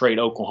infiltrate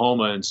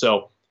Oklahoma. And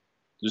so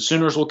the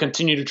Sooners will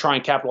continue to try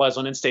and capitalize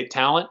on in-state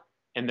talent,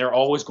 and they're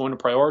always going to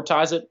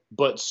prioritize it,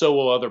 but so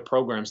will other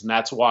programs, and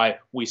that's why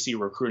we see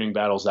recruiting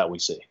battles that we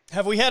see.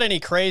 Have we had any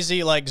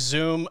crazy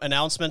Zoom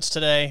announcements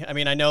today? I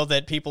mean, I know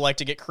that people like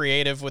to get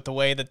creative with the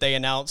way that they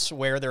announce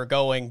where they're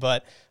going,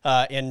 but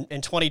in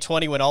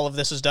 2020, when all of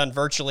this is done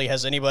virtually,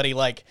 has anybody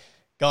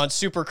gone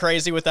super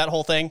crazy with that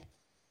whole thing?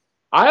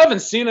 I haven't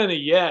seen any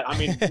yet. I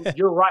mean,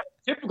 you're right.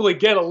 Typically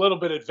get a little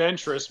bit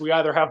adventurous. We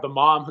either have the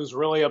mom who's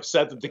really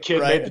upset that the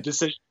kid made the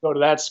decision to go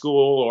to that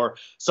school, or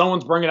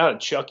someone's bringing out a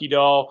Chucky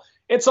doll.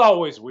 It's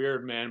always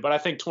weird, man. But I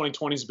think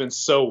 2020 has been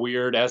so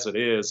weird as it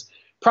is.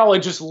 Probably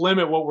just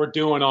limit what we're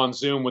doing on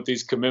Zoom with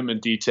these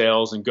commitment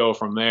details and go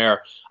from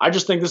there. I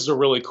just think this is a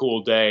really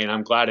cool day, and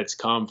I'm glad it's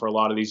come for a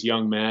lot of these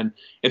young men.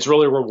 It's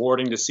really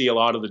rewarding to see a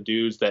lot of the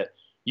dudes that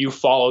you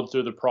followed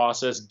through the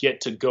process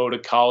get to go to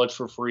college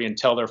for free and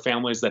tell their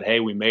families that,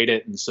 hey, we made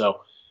it. And so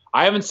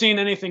I haven't seen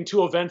anything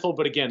too eventful,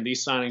 but again,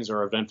 these signings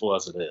are eventful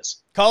as it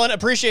is. Collin,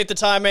 appreciate the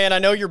time, man. I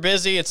know you're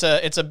busy. It's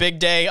a big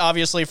day,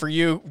 obviously, for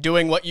you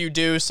doing what you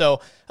do.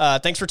 So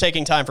thanks for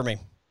taking time for me.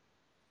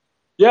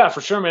 Yeah,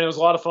 for sure, man. It was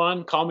a lot of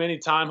fun. Call me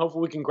anytime.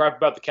 Hopefully we can gripe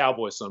about the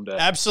Cowboys someday.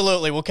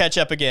 Absolutely. We'll catch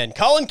up again.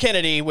 Collin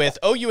Kennedy with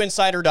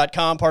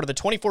OUinsider.com, part of the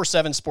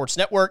 24/7 Sports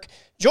Network,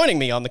 joining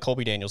me on the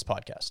Colby Daniels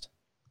podcast.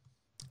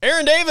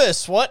 Aaron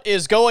Davis, what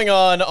is going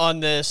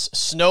on this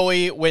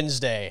snowy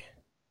Wednesday?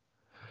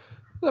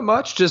 Not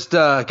much. Just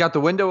got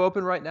the window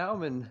open right now.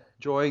 I'm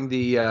enjoying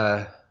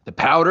the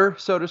powder,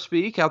 so to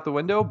speak, out the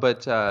window,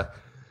 but can't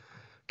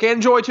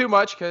enjoy too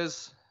much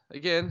because,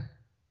 again,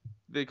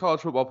 the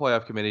College Football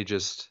Playoff Committee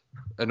just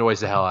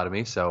annoys the hell out of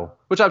me. So,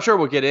 which I'm sure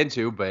we'll get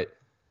into, but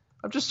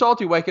I'm just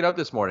salty waking up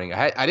this morning.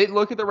 I didn't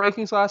look at the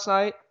rankings last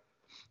night.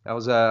 I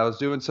was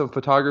doing some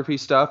photography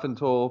stuff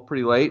until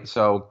pretty late,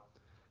 so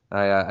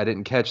I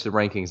didn't catch the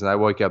rankings, and I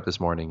woke up this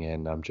morning,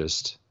 and I'm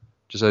just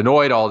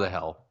annoyed all to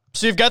hell.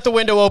 So you've got the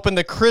window open.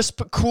 The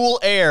crisp, cool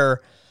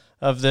air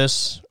of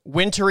this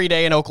wintry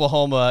day in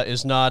Oklahoma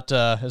is not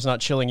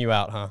chilling you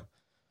out, huh?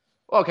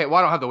 Okay, well,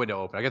 I don't have the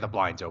window open. I got the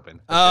blinds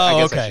open. Oh,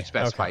 I guess okay. I should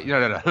specify. Okay.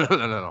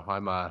 No.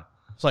 I'm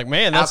It's like,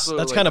 man, that's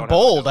kind of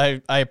bold.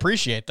 I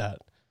appreciate that.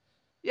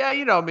 Yeah,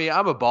 you know me.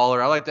 I'm a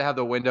baller. I like to have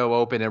the window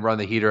open and run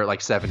the heater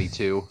at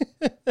 72.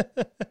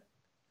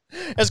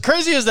 As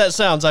crazy as that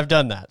sounds, I've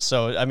done that.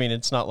 So, I mean,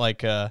 it's not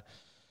like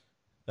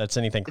that's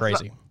anything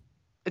crazy.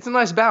 It's a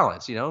nice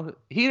balance, you know.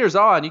 Heater's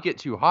on, you get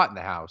too hot in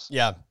the house.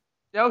 Yeah.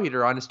 No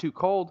heater on, it's too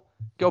cold.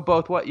 Go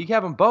both ways. You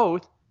have them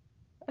both.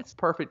 That's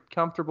perfect,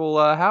 comfortable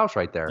house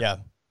right there.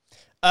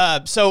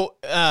 Yeah. So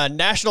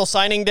National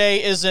Signing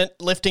Day isn't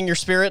lifting your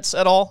spirits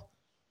at all?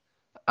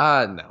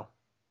 No.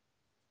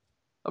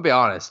 I'll be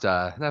honest.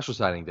 National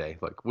Signing Day.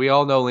 Look, we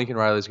all know Lincoln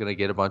Riley's going to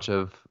get a bunch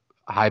of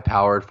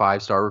high-powered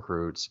 5-star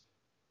recruits.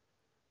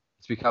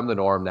 It's become the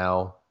norm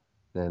now.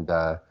 And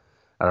I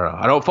don't know.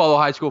 I don't follow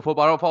high school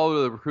football. I don't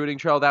follow the recruiting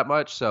trail that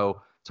much,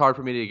 so it's hard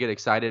for me to get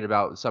excited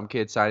about some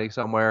kid signing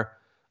somewhere.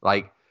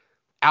 Like,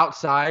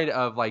 outside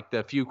of,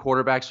 the few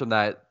quarterbacks from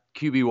that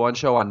QB1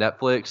 show on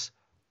Netflix,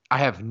 I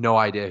have no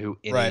idea who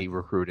any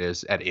recruit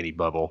is at any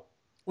bubble.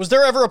 Was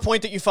there ever a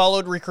point that you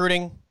followed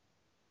recruiting?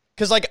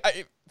 Because,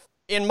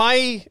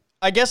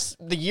 I guess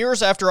the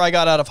years after I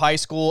got out of high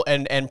school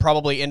and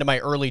probably into my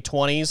early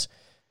 20s,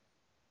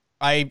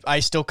 I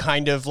still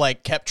kind of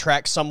kept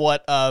track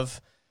somewhat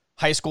of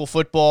high school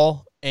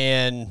football.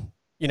 And,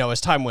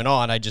 as time went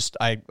on,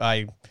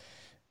 I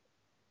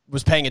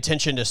was paying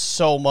attention to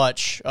so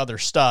much other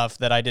stuff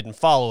that I didn't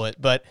follow it.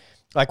 But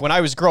when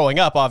I was growing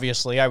up,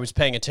 obviously I was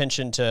paying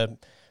attention to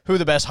who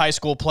the best high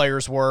school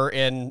players were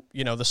in,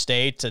 the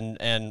state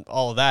and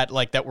all of that,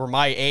 that were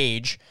my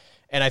age.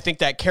 And I think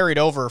that carried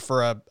over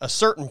for a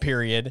certain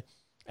period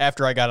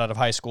after I got out of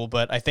high school.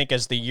 But I think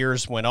as the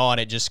years went on,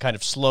 it just kind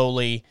of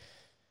slowly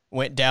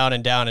went down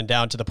and down and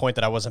down to the point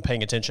that I wasn't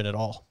paying attention at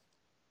all.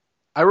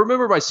 I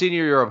remember my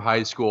senior year of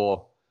high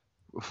school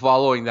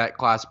following that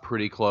class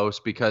pretty close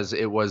because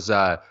it was,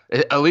 at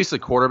least the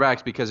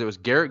quarterbacks, because it was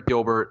Garrett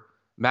Gilbert,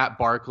 Matt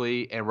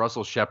Barkley, and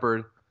Russell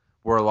Shepard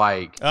were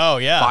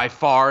by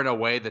far and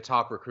away the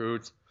top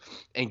recruits.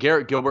 And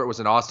Garrett Gilbert was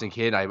an Austin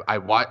kid.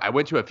 I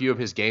went to a few of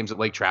his games at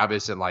Lake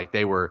Travis, and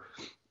they were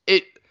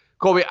it.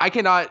 Colby, I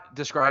cannot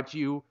describe to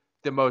you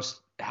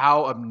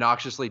how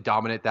obnoxiously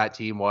dominant that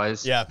team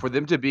was. Yeah. For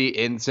them to be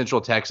in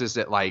Central Texas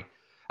at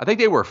I think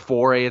they were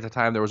 4A at the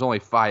time. There was only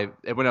 5.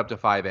 It went up to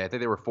 5A. I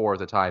think they were 4 at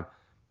the time.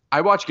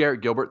 I watched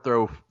Garrett Gilbert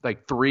throw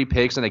like 3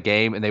 picks in a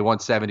game, and they won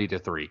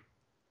 70-3.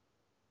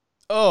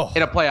 Oh,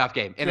 in a playoff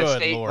game, in a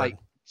state Lord. like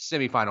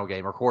semifinal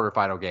game or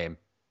quarterfinal game.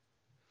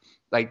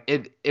 Like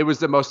it was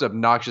the most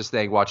obnoxious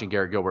thing watching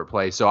Garrett Gilbert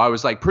play. So I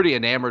was like pretty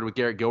enamored with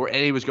Garrett Gilbert, and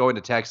he was going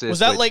to Texas. Was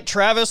that Lake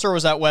Travis or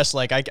was that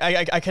Westlake?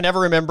 I can never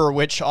remember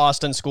which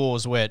Austin school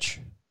was which.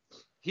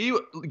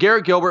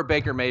 Garrett Gilbert,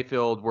 Baker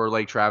Mayfield were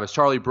Lake Travis.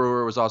 Charlie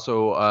Brewer was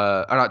also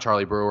not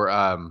Charlie Brewer,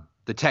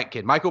 the Tech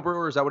kid. Michael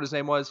Brewer, is that what his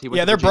name was?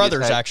 Yeah, they're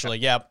brothers Tech. Actually.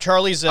 Yeah,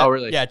 Charlie's oh,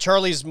 really? Yeah,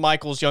 Charlie's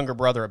Michael's younger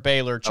brother at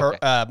Baylor.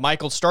 Okay.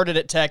 Michael started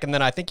at Tech, and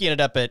then I think he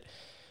ended up at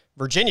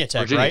Virginia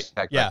Tech, right?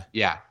 Tech,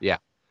 right?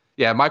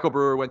 Yeah. Michael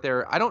Brewer went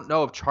there. I don't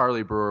know if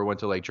Charlie Brewer went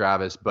to Lake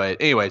Travis,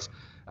 but anyways,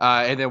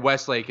 and then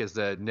Westlake is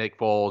the Nick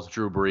Foles,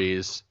 Drew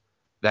Brees,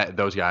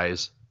 those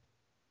guys.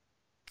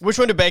 Which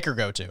one did Baker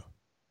go to?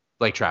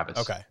 Lake Travis.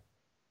 Okay.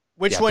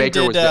 Which one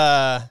Baker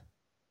did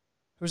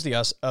who's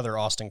the other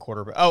Austin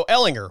quarterback? Oh,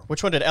 Ellinger.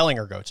 Which one did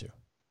Ellinger go to?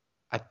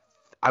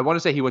 I want to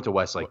say he went to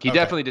Westlake. He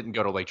definitely didn't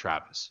go to Lake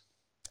Travis.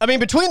 I mean,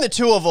 between the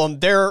two of them,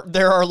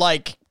 there are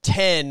like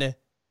 10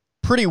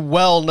 pretty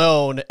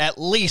well-known, at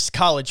least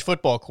college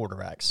football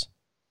quarterbacks.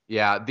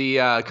 Yeah,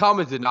 the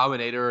common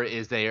denominator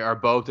is they are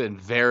both in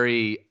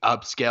very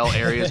upscale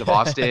areas of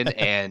Austin,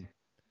 and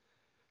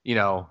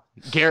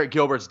Garrett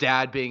Gilbert's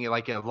dad being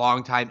like a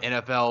longtime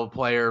NFL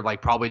player,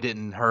 like probably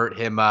didn't hurt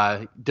him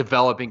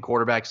developing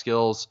quarterback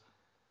skills.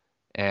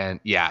 And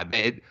yeah,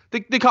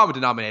 the common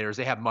denominator is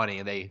they have money,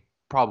 and they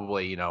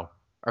probably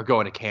are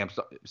going to camps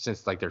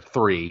since like they're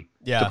 3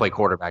 to play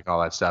quarterback and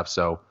all that stuff.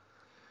 So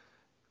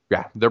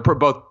yeah, they're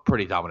both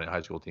pretty dominant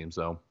high school teams,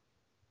 though.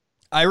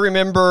 I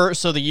remember,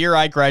 so the year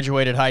I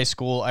graduated high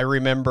school, I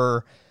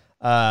remember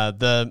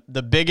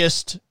the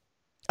biggest.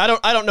 I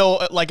don't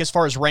know like as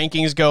far as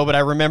rankings go, but I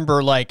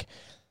remember like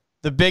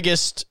the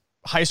biggest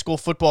high school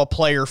football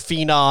player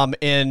phenom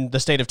in the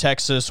state of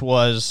Texas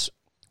was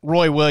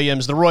Roy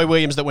Williams, the Roy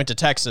Williams that went to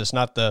Texas,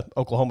 not the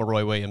Oklahoma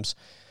Roy Williams.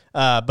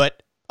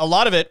 But a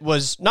lot of it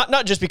was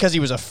not just because he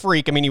was a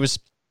freak. I mean, he was.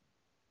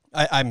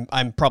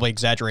 I'm probably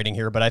exaggerating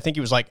here, but I think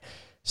he was like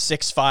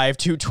 6'5",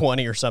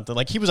 220 or something.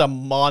 Like he was a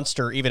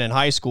monster even in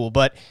high school,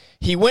 but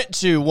he went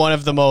to one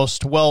of the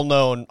most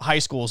well-known high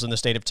schools in the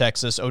state of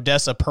Texas,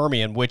 Odessa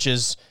Permian, which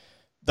is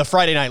the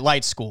Friday Night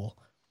Lights school.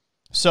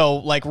 So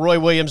like Roy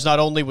Williams not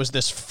only was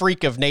this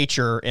freak of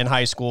nature in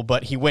high school,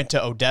 but he went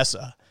to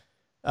Odessa.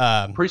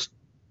 Priest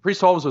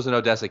Holmes was an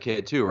Odessa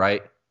kid too,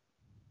 right?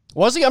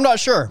 Was he? I'm not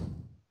sure.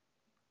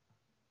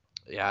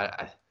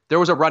 Yeah. There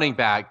was a running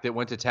back that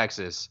went to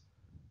Texas.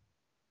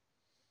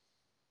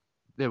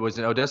 It was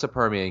an Odessa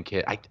Permian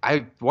kid.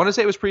 I want to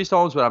say it was Priest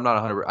Holmes, but I'm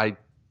not 100%.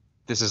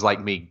 This is like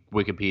me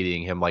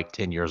Wikipediaing him like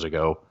 10 years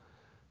ago,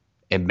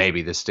 and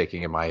maybe this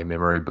sticking in my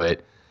memory.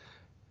 But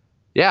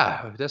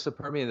yeah, Odessa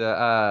Permian.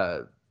 I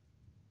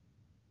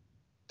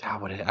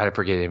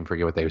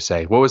forget what they would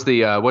say. What was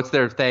the what's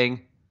their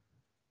thing?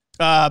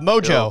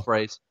 Mojo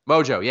phrase.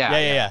 Mojo.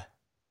 Yeah.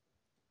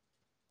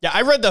 Yeah,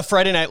 I read the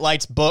Friday Night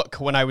Lights book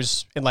when I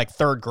was in like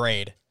 3rd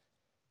grade.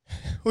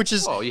 Which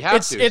is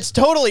it's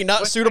totally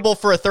not suitable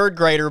for a 3rd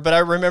grader, but I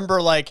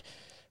remember like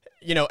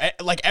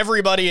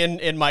everybody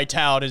in my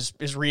town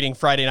is reading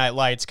Friday Night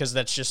Lights because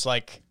that's just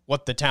like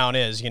what the town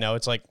is.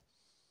 It's like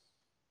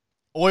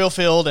oil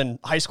field and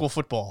high school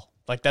football.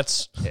 Like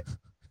that's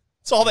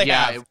all they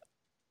have.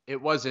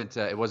 It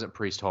wasn't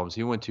Priest Holmes.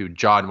 He went to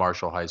John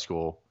Marshall High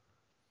School.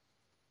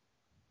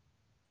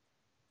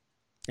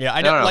 Yeah,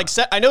 I know.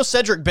 I know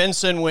Cedric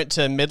Benson went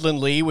to Midland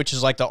Lee, which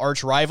is like the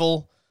arch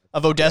rival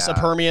of Odessa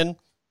Permian.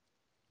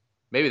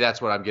 Maybe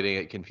that's what I'm getting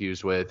it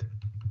confused with.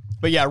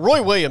 But yeah,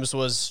 Roy Williams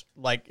was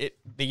like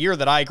the year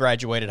that I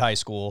graduated high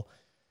school.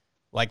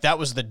 Like that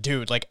was the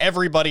dude. Like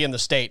everybody in the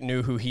state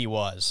knew who he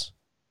was.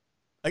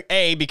 Like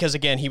A, because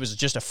again, he was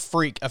just a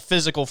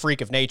physical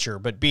freak of nature.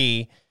 But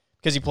B,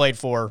 because he played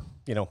for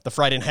the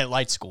Friday Night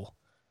Lights school.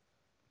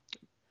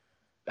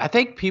 I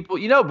think people,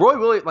 Roy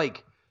Williams,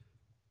 like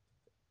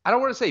I don't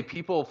want to say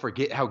people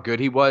forget how good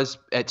he was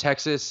at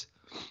Texas,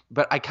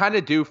 but I kind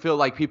of do feel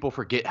like people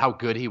forget how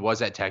good he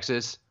was at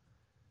Texas.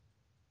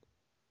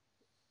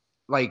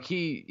 Like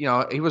he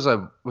was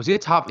a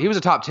top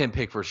 10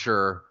 pick for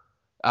sure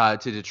to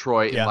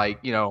Detroit. Yeah.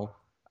 And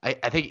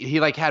I think he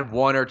like had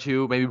 1 or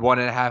 2, maybe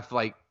 1.5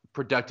 like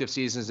productive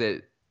seasons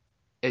at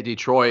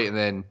Detroit. And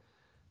then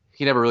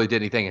he never really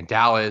did anything in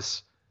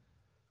Dallas,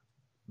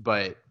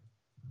 but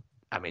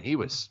I mean, he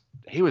was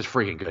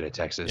freaking good at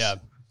Texas. Yeah.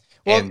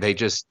 Well, and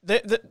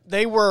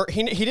they were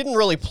he didn't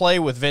really play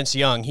with Vince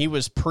Young. He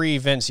was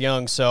pre-Vince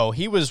Young, so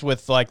he was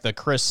with like the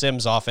Chris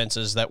Sims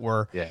offenses that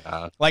were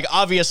like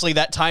obviously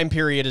that time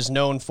period is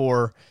known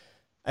for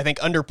I think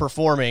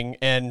underperforming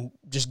and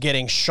just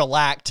getting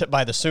shellacked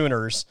by the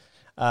Sooners.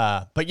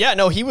 But yeah,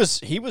 no, he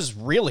was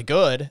really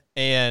good,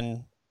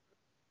 and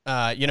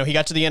he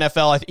got to the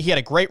NFL. He had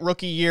a great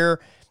rookie year.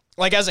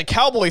 Like as a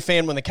Cowboy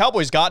fan, when the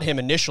Cowboys got him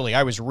initially,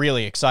 I was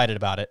really excited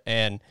about it,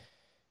 and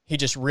he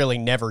just really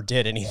never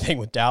did anything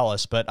with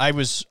Dallas. But I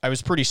was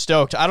pretty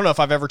stoked. I don't know if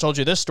I've ever told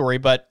you this story,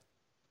 but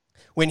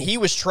when he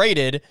was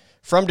traded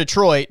from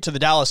Detroit to the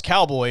Dallas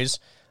Cowboys,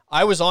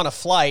 I was on a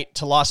flight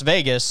to Las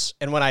Vegas,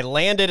 and when I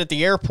landed at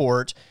the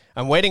airport,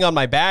 I'm waiting on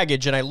my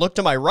baggage, and I look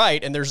to my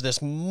right, and there's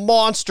this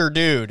monster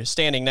dude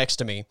standing next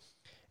to me,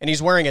 and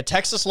he's wearing a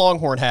Texas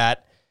Longhorn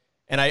hat,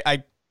 and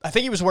I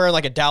think he was wearing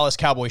like a Dallas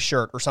Cowboys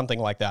shirt or something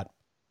like that.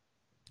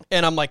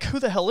 And I'm like, who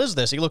the hell is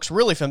this? He looks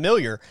really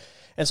familiar.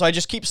 And so I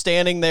just keep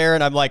standing there,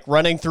 and I'm like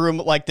running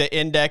through like the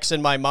index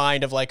in my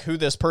mind of like who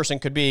this person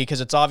could be, because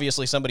it's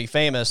obviously somebody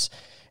famous.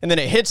 And then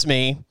it hits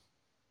me.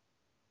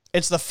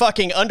 It's the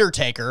fucking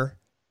Undertaker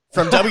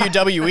from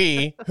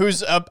WWE,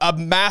 who's a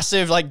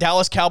massive like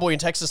Dallas Cowboy and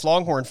Texas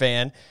Longhorn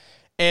fan.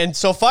 And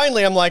so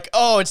finally I'm like,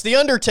 oh, it's the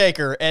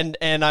Undertaker. And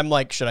I'm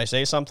like, should I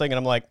say something? And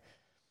I'm like,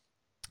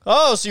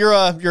 oh, so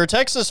you're a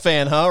Texas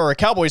fan, huh? Or a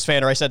Cowboys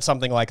fan? Or I said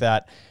something like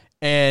that.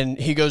 And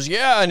he goes,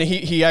 yeah. And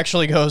he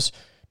actually goes,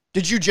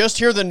 did you just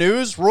hear the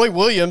news? Roy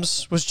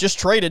Williams was just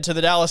traded to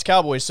the Dallas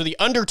Cowboys. So the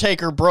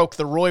Undertaker broke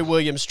the Roy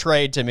Williams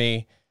trade to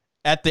me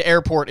at the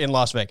airport in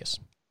Las Vegas.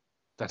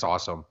 That's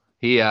awesome.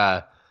 He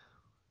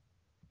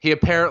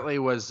apparently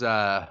was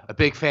a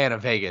big fan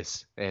of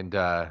Vegas, and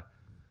I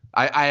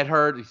had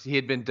heard he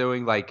had been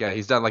doing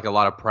he's done like a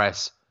lot of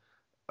press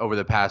over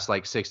the past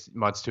like 6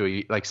 months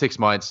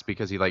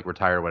because he like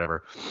retired or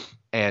whatever,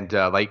 and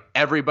like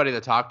everybody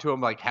that talked to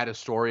him like had a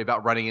story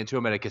about running into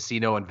him at a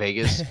casino in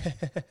Vegas.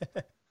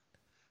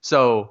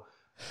 So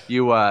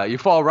you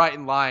fall right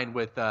in line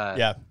with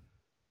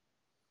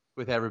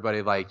with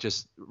everybody, like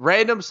just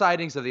random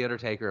sightings of the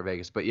Undertaker in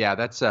Vegas. But yeah,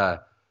 that's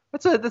a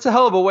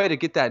hell of a way to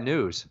get that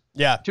news.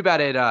 Yeah. Too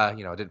bad it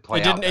didn't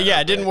play out.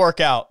 It didn't work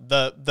out.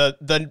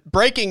 The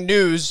breaking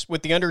news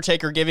with the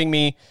Undertaker giving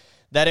me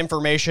that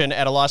information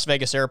at a Las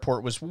Vegas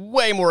airport was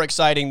way more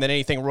exciting than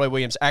anything Roy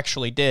Williams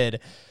actually did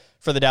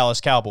for the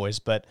Dallas Cowboys.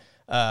 But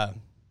the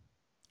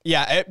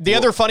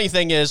other funny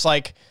thing is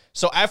like,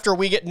 so after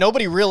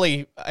nobody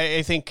really,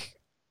 I think,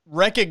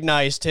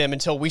 recognized him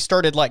until we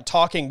started like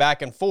talking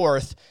back and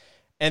forth.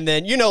 And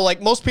then,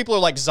 like most people are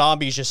like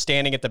zombies just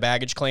standing at the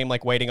baggage claim,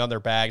 like waiting on their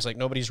bags. Like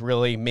nobody's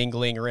really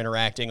mingling or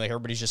interacting. Like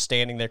everybody's just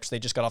standing there because they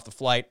just got off the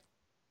flight.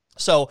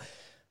 So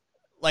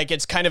like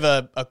it's kind of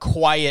a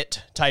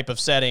quiet type of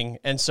setting.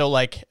 And so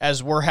like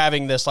as we're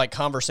having this like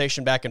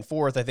conversation back and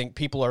forth, I think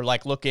people are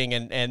like looking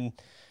and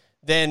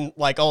then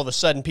like all of a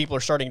sudden people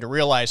are starting to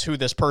realize who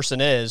this person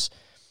is.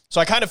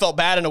 So I kind of felt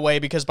bad in a way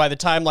because by the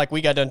time like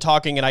we got done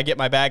talking and I get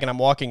my bag and I'm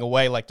walking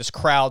away, like this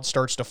crowd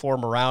starts to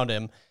form around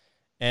him.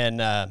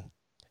 And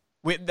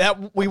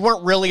we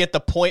weren't really at the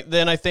point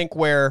then, I think,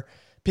 where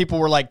people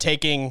were like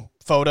taking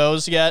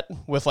photos yet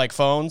with like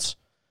phones.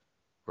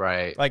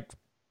 Right. Like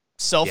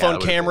cell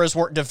phone cameras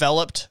weren't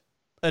developed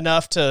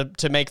enough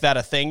to make that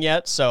a thing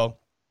yet. So,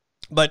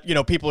 but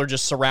people are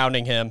just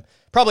surrounding him,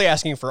 probably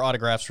asking for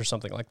autographs or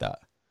something like that.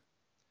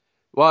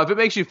 Well, if it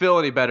makes you feel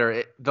any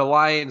better, the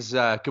Lions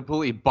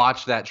completely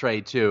botched that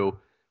trade too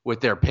with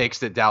their picks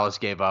that Dallas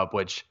gave up,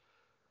 which,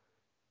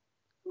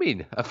 I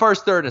mean, a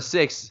first, third, and a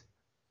sixth.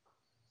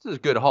 This is a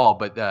good haul,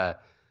 but the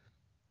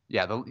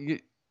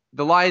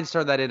Lions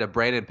turned that into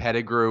Brandon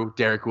Pettigrew,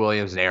 Derek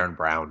Williams, and Aaron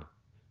Brown.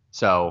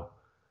 So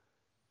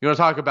you want to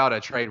talk about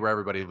a trade where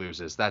everybody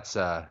loses? That's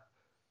the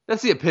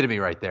epitome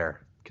right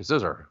there, because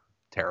those are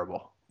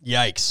terrible.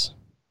 Yikes.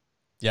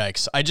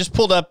 I just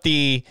pulled up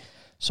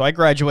so I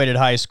graduated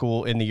high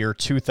school in the year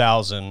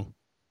 2000.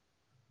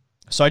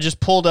 So I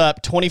just pulled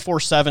up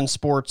 24/7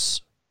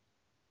 Sports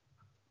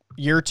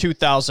year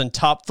 2000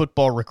 top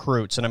football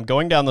recruits, and I'm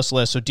going down this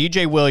list. So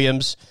DJ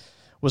Williams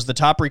was the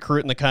top recruit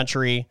in the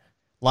country,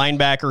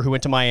 linebacker who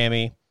went to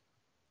Miami,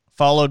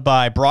 followed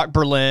by Brock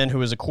Berlin, who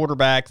was a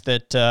quarterback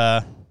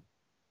that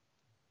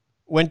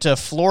went to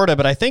Florida,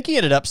 but I think he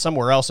ended up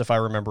somewhere else if I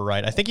remember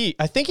right. I think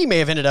he may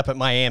have ended up at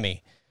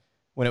Miami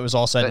when it was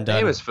all said and done.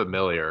 That name is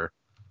familiar.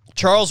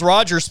 Charles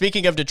Rogers,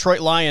 speaking of Detroit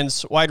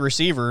Lions wide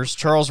receivers,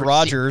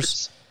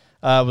 Rogers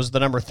was the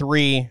number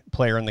 3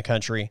 player in the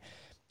country.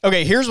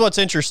 Okay, here's what's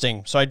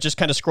interesting. So I just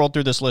kind of scrolled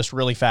through this list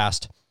really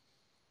fast.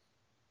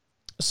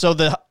 So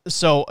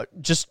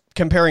just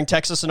comparing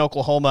Texas and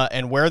Oklahoma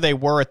and where they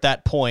were at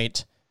that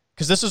point,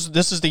 because this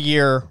is the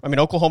year. I mean,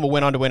 Oklahoma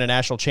went on to win a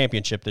national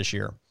championship this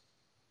year,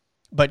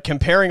 but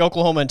comparing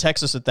Oklahoma and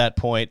Texas at that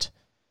point.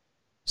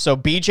 So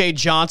B.J.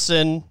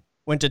 Johnson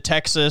went to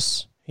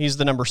Texas. He's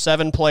the number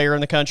 7 player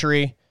in the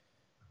country.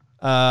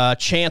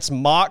 Chance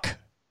Mock,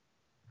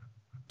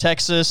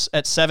 Texas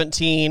at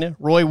 17.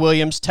 Roy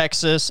Williams,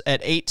 Texas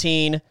at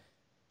 18.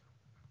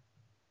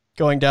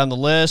 Going down the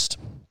list.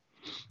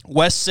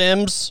 Wes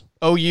Sims,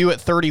 OU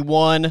at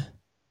 31.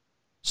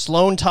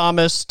 Sloan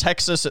Thomas,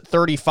 Texas at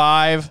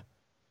 35.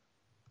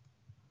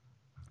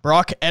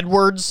 Brock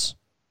Edwards,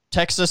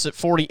 Texas at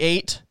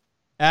 48.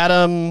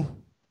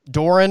 Adam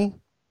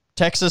Doran,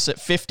 Texas at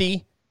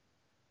 50.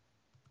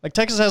 Like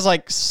Texas has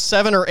like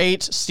 7 or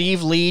 8.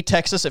 Steve Lee,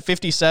 Texas at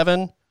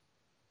 57.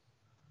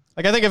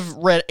 Like, I think I've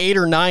read 8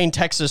 or 9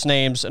 Texas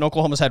names, and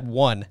Oklahoma's had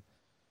 1.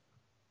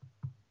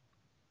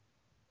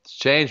 It's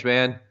changed,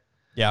 man.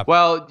 Yeah.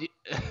 Well,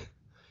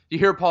 you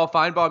hear Paul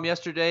Feinbaum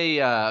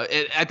yesterday.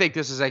 I think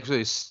this is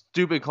actually a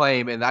stupid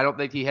claim, and I don't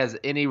think he has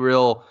any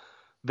real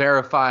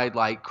verified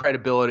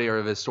credibility or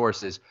of his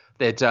sources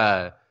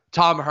that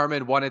Tom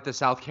Herman wanted the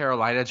South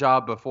Carolina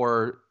job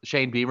before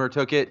Shane Beamer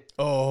took it.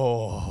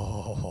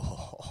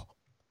 Oh.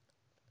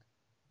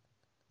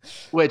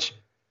 Which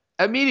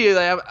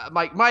immediately,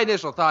 my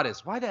initial thought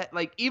is, why that?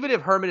 Even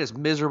if Herman is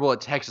miserable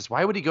at Texas,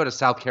 why would he go to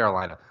South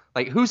Carolina?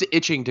 Who's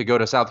itching to go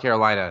to South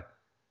Carolina?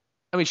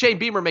 I mean, Shane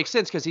Beamer makes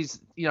sense because he's,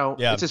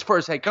 it's his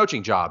first head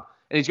coaching job,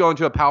 and he's going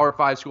to a Power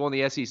 5 school in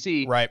the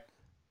SEC. Right.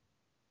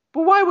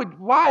 But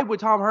why would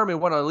Tom Herman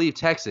want to leave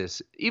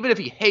Texas? Even if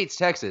he hates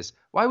Texas,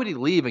 why would he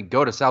leave and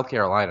go to South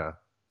Carolina?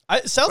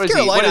 South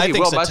Carolina, I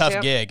think, is a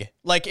tough gig.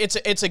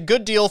 It's a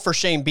good deal for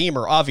Shane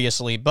Beamer,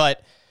 obviously,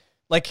 but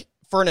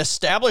for an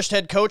established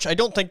head coach, I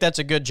don't think that's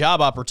a good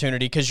job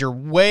opportunity because you're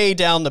way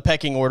down the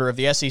pecking order of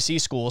the SEC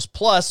schools.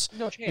 Plus,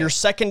 you're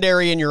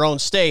secondary in your own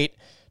state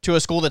to a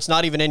school that's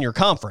not even in your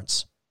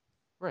conference.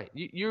 Right.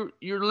 You're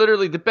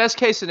literally, the best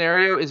case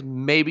scenario is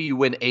maybe you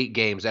win 8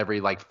 games every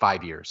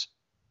 5 years.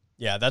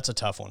 Yeah, that's a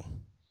tough one.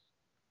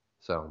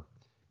 So,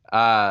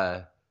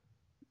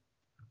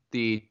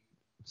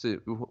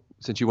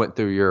 since you went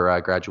through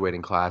your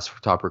graduating class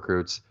for top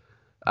recruits,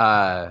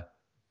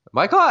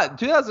 my class,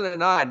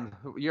 2009,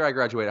 year I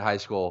graduated high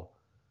school,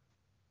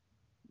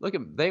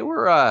 they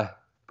were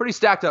pretty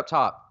stacked up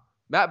top.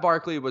 Matt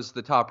Barkley was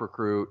the top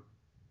recruit.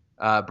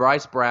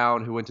 Bryce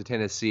Brown, who went to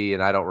Tennessee,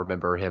 and I don't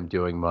remember him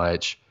doing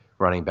much,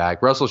 running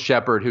back. Russell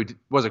Shepard, who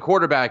was a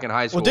quarterback in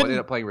high school, ended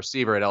up playing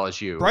receiver at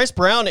LSU. Bryce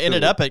Brown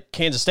ended up at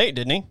Kansas State,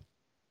 didn't he?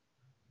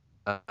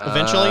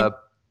 Eventually?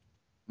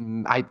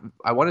 I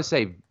want to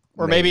say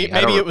or maybe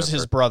it was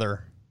his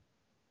brother.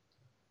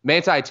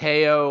 Manti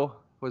Te'o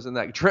was in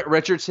that. Trent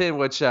Richardson,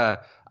 which I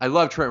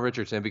love Trent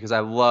Richardson because I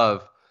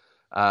love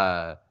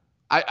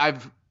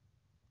I've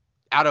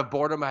out of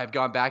boredom, I've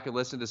gone back and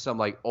listened to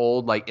some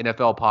old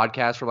NFL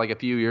podcasts from a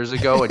few years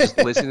ago and just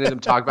listening to them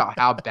talk about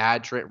how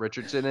bad Trent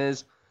Richardson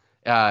is.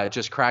 It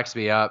just cracks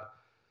me up.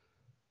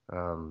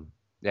 Vontaze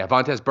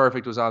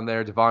Burfict was on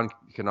there. Devon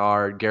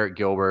Kennard, Garrett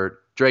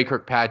Gilbert, Dre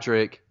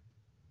Kirkpatrick.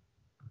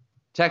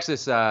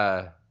 Texas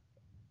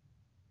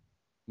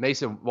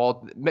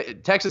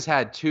Texas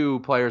had 2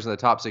 players in the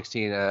top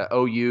 16.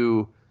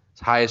 OU's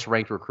highest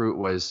ranked recruit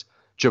was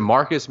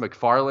Jamarcus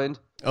McFarland.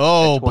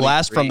 Oh,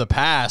 blast from the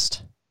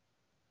past.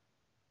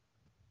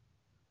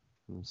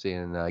 I'm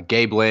seeing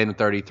Gabe Lynn,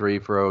 33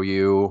 for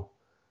OU.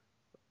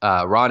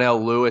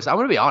 Ronell Lewis. I'm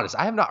going to be honest.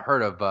 I have not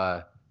heard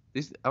of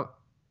these.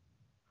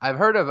 I've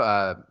heard of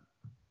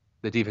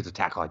the defensive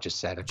tackle I just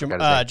said.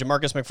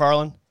 Jamarcus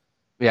McFarland?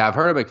 Yeah, I've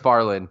heard of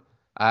McFarland.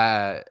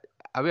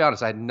 I'll be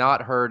honest. I had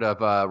not heard of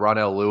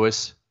Ronell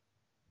Lewis,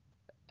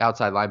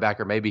 outside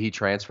linebacker. Maybe he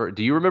transferred.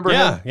 Do you remember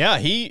him? Yeah.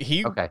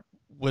 He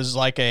was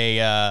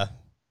I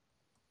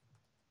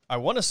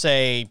want to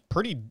say,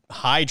 pretty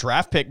high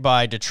draft pick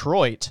by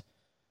Detroit.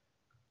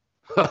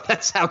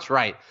 That sounds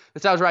right.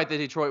 That sounds right that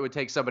Detroit would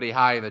take somebody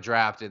high in the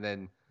draft and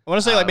then I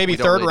want to say maybe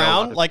third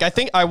round.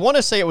 I want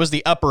to say it was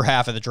the upper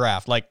half of the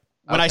draft. When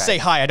I say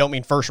high, I don't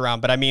mean first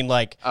round, but I mean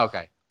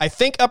okay. I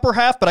think upper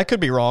half, but I could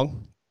be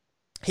wrong.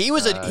 He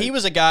was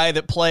a guy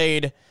that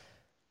played.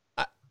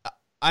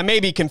 I may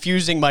be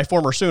confusing my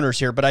former Sooners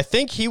here, but I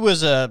think he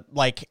was a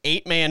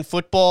 8-man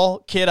football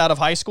kid out of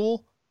high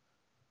school.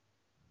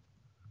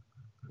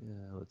 Yeah,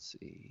 let's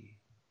see.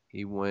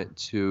 He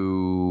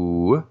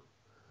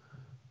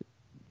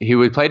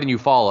played in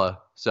Eufaula,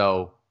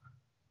 so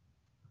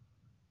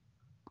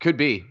could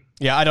be.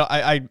 Yeah,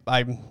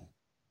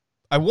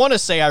 I want to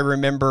say I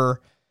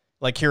remember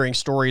hearing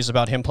stories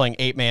about him playing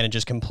 8-man and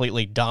just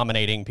completely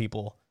dominating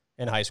people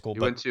in high school. He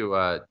went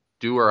to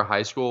Dewar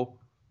High School.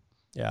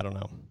 Yeah, I don't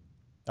know.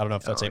 I don't know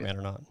if that's 8-man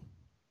or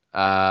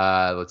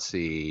not. Let's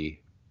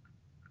see.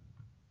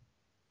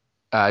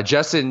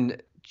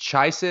 Justin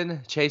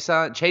Chasen.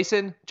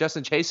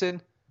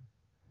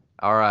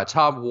 Or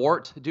Tom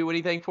Wart do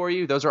anything for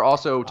you? Those are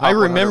also top. I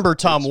remember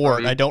Tom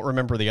Wart. I don't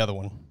remember the other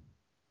one.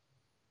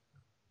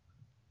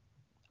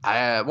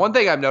 One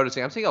thing I'm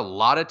noticing, I'm seeing a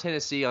lot of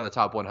Tennessee on the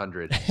top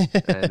 100.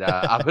 And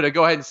I'm going to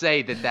go ahead and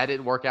say that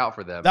didn't work out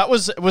for them.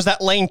 Was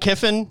that Lane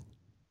Kiffin?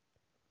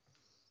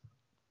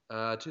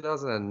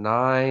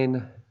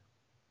 2009.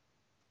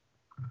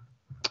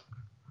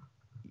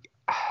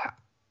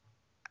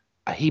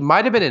 He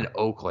might have been in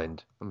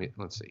Oakland.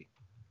 Let's see.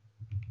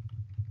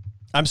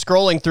 I'm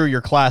scrolling through your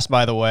class,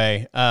 by the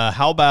way.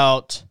 How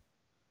about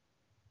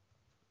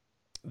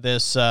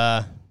this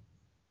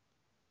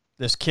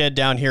kid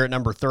down here at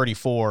number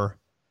 34?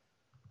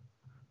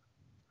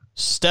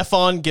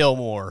 Stephon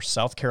Gilmore,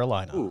 South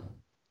Carolina. Ooh,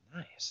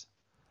 nice.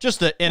 Just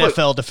the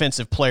NFL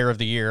Defensive Player of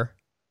the Year.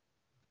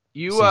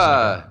 We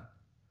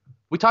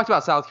talked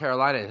about South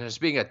Carolina as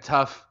being a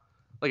tough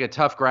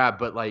grab,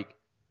 but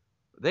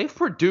they've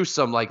produced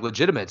some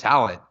legitimate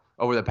talent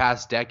over the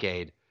past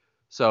decade.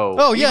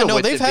 So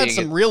they've had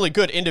some really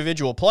good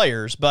individual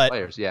players,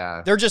 but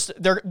yeah.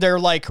 they're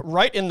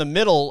right in the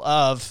middle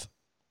of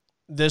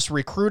this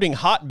recruiting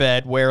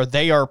hotbed where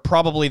they are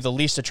probably the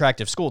least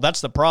attractive school.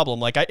 That's the problem.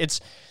 Like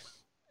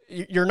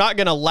you're not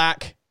going to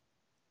lack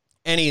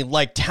any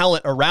like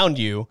talent around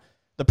you.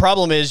 The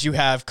problem is you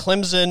have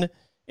Clemson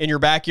in your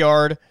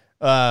backyard,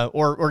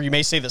 or you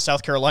may say that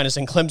South Carolina's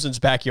in Clemson's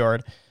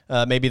backyard.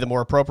 Maybe the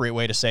more appropriate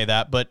way to say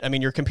that. But I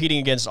mean, you're competing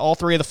against all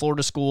three of the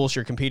Florida schools.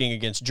 You're competing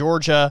against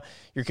Georgia.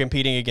 You're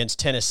competing against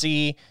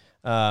Tennessee.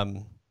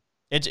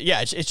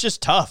 It's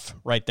just tough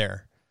right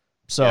there.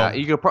 So yeah,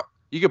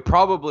 you could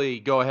probably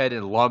go ahead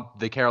and lump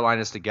the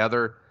Carolinas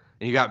together,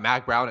 and you got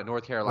Mac Brown at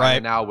North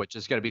Carolina now, which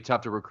is going to be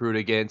tough to recruit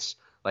against.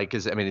 Like,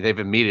 because I mean, they've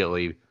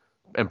immediately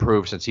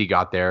improved since he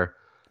got there.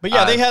 But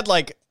yeah, they had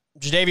like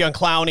Jadeveon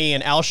Clowney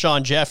and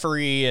Alshon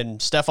Jeffrey and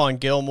Stephon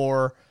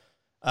Gilmore.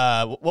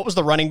 What was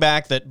the running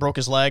back that broke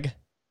his leg?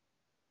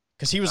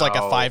 Because he was like a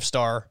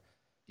 5-star.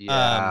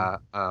 Yeah,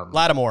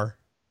 Lattimore.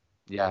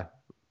 Yeah,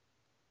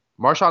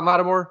 Marshawn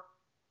Lattimore.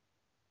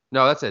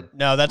 No, that's it.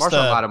 No, that's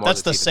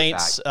the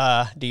Saints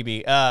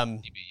DB.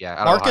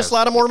 Marcus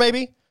Lattimore,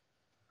 maybe.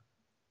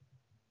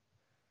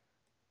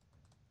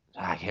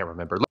 I can't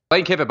remember.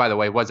 Lane Kiffin, by the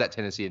way, was at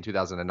Tennessee in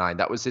 2009.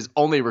 That was his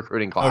only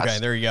recruiting class. Okay,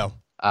 there you go.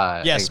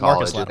 Yes,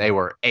 Marcus Lattimore. They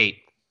were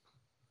 8th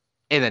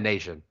in the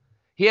nation.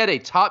 He had a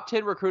top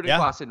 10 recruiting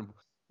class in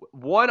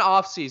one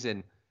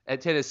offseason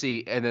at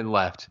Tennessee and then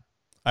left.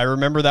 I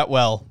remember that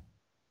well.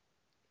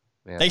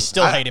 Man, they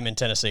still hate him in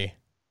Tennessee.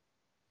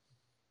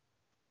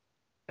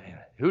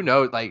 Who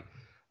knows? Like,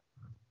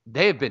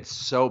 they have been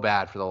so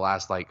bad for the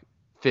last,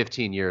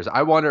 15 years.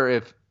 I wonder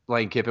if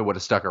Lane Kiffin would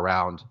have stuck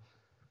around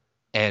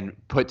and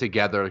put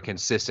together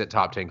consistent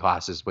top 10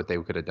 classes, what they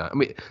could have done. I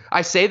mean,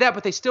 I say that,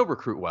 but they still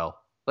recruit well.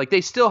 Like,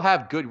 they still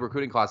have good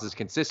recruiting classes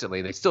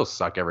consistently. They still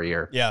suck every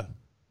year. Yeah.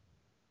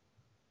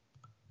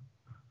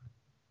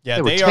 Yeah,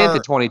 they were 10th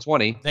in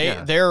 2020.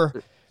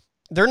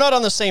 They're not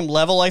on the same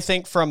level, I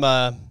think, from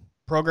a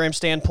program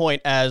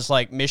standpoint as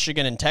like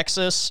Michigan and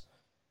Texas.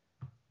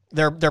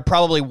 They're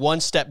probably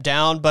one step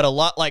down, but a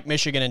lot like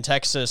Michigan and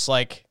Texas,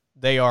 like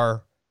they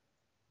are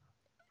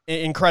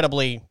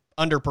incredibly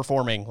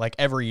underperforming like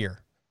every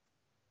year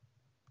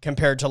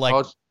compared to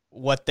like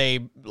what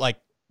they like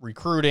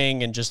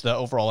recruiting and just the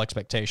overall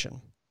expectation.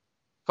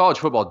 College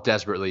football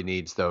desperately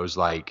needs those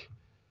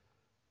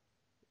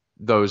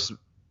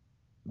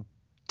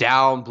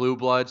down blue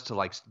bloods to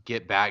like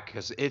get back,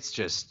 because it's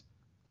just,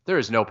 there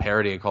is no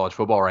parity in college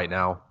football right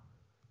now.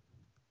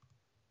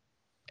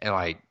 And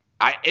like,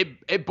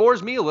 it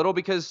bores me a little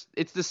because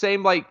it's the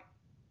same like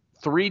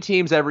 3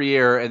 teams every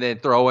year and then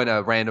throw in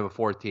a random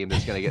 4th team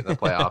that's going to get in the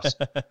playoffs.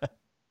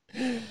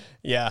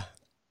 Yeah.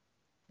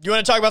 You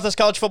want to talk about this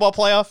college football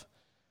playoff?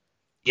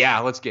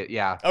 Yeah,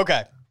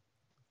 Okay.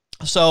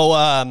 So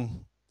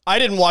I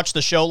didn't watch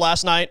the show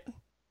last night,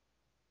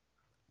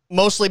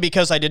 mostly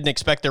because I didn't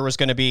expect there was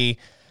going to be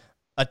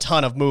a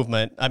ton of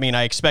movement. I mean,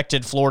 I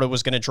expected Florida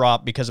was going to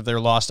drop because of their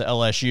loss to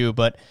LSU,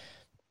 but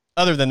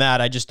other than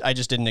that, I just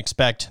didn't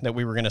expect that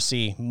we were going to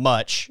see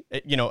much,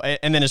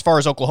 and then as far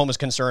as Oklahoma's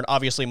concerned,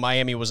 obviously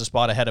Miami was a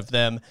spot ahead of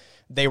them.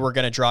 They were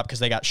going to drop because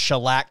they got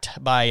shellacked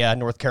by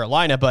North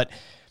Carolina. But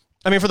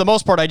I mean, for the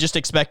most part, I just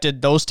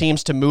expected those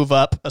teams to move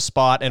up a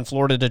spot and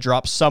Florida to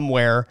drop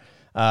somewhere,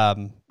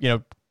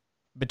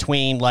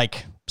 between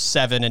like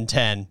 7 and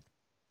 10.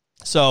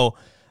 So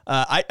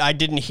I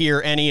didn't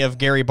hear any of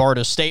Gary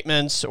Barta's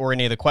statements or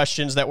any of the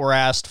questions that were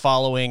asked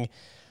following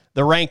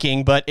the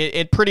ranking, but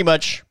it pretty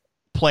much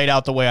played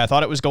out the way I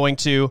thought it was going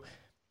to.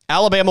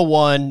 Alabama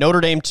 1, Notre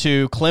Dame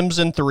 2,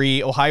 Clemson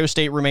 3, Ohio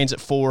State remains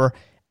at 4,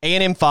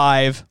 A&M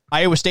 5,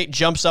 Iowa State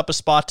jumps up a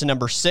spot to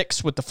number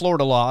 6 with the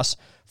Florida loss.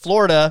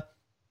 Florida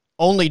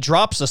only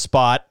drops a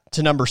spot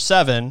to number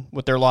 7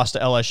 with their loss to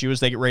LSU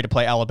as they get ready to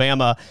play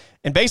Alabama.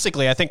 And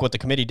basically, I think what the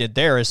committee did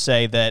there is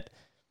say that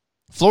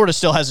Florida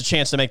still has a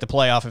chance to make the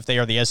playoff if they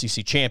are the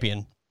SEC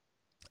champion.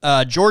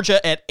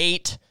 Georgia at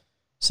 8,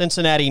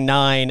 Cincinnati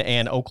 9,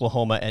 and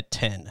Oklahoma at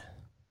 10.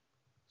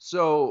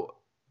 So,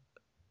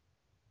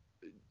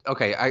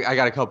 okay, I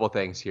got a couple of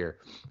things here.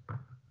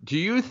 Do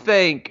you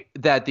think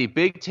that the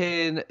Big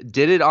Ten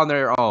did it on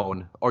their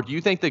own, or do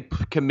you think the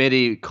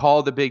committee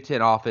called the Big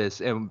Ten office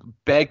and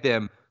begged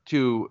them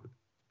to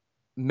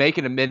make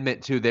an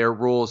amendment to their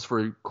rules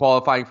for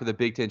qualifying for the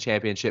Big Ten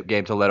championship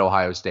game to let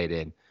Ohio State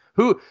in?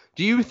 Who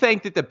do you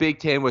think that the Big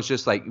Ten was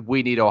just like,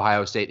 we need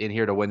Ohio State in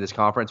here to win this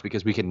conference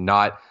because we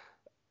cannot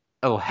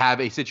have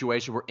a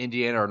situation where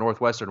Indiana or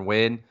Northwestern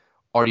win?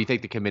 Or do you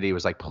think the committee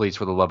was like, please,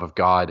 for the love of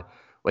God,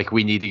 like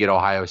we need to get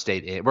Ohio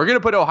State in. We're going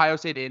to put Ohio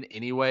State in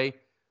anyway.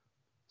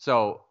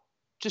 So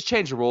just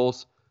change the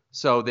rules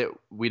so that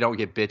we don't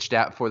get bitched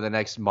at for the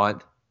next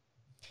month.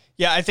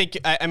 Yeah, I think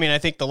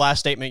the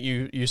last statement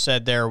you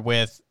said there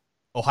with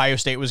Ohio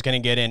State was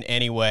going to get in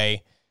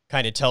anyway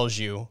kind of tells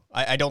you.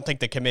 I don't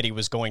think the committee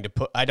was going to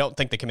I don't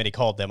think the committee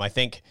called them. I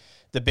think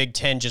the Big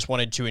Ten just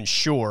wanted to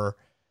ensure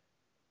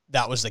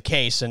that was the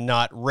case and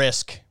not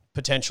risk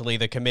potentially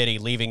the committee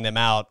leaving them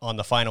out on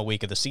the final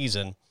week of the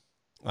season.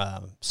 Yeah.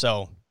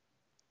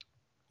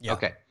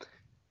 Okay.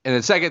 And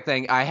the second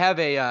thing, I have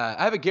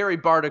a Gary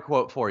Barta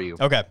quote for you.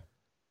 Okay.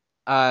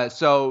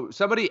 So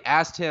somebody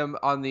asked him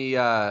on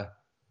the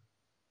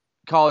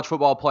college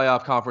football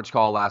playoff conference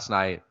call last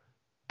night,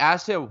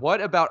 asked him,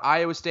 what about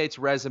Iowa State's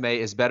resume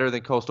is better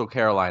than Coastal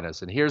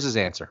Carolina's? And here's his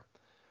answer.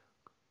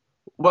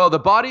 Well, the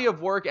body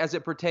of work as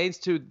it pertains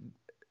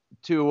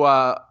to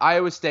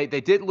Iowa State,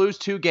 they did lose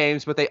 2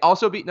 games, but they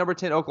also beat number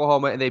 10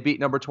 Oklahoma and they beat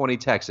number 20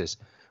 Texas.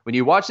 When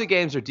you watch the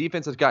games, their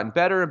defense has gotten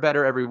better and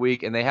better every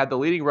week, and they had the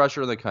leading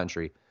rusher in the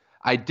country.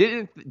 I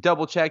didn't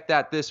double check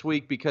that this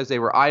week because they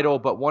were idle,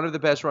 but one of the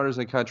best runners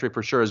in the country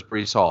for sure is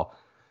Breece Hall.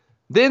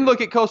 Then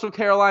look at Coastal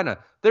Carolina.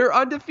 They're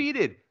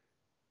undefeated.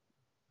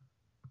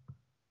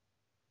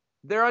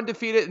 They're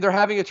undefeated, and they're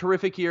having a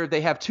terrific year.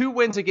 They have 2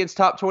 wins against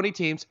top 20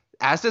 teams,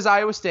 as does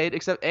Iowa State,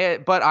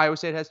 but Iowa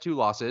State has 2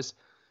 losses.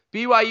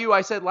 BYU,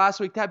 I said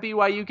last week, that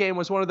BYU game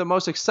was one of the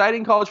most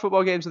exciting college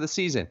football games of the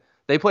season.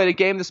 They played a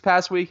game this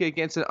past week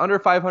against an under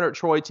 500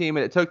 Troy team,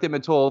 and it took them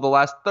until the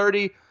last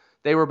 30.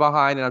 They were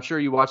behind, and I'm sure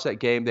you watched that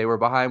game. They were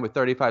behind with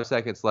 35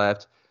 seconds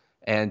left,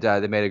 and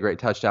they made a great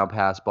touchdown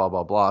pass, blah,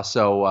 blah, blah.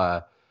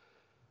 So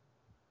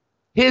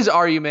his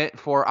argument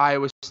for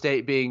Iowa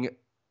State being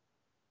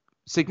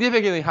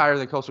significantly higher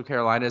than Coastal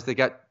Carolina is they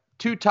got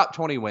 2 top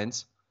 20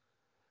 wins,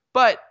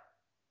 but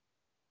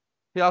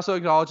he also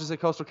acknowledges that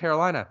Coastal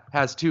Carolina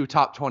has 2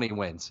 top 20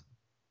 wins.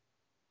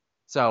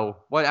 So,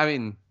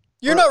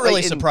 you're not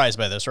really surprised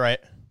by this, right?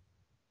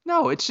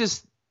 No, it's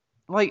just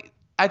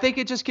I think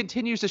it just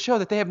continues to show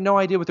that they have no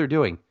idea what they're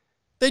doing.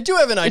 They do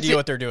have an idea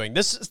what they're doing.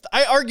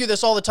 I argue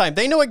this all the time.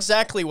 They know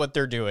exactly what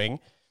they're doing.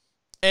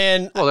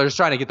 And they're just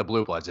trying to get the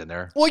blue bloods in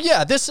there. Well,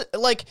 yeah,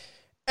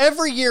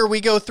 every year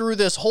we go through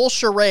this whole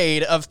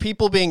charade of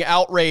people being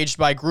outraged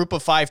by group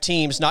of 5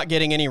 teams not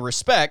getting any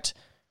respect.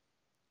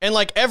 And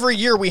every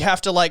year we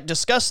have to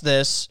discuss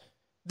this.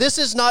 This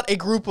is not a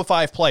group of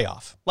 5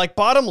 playoff.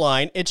 Bottom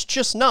line, it's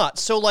just not.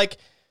 So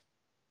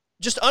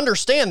just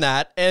understand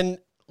that. And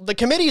the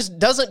committee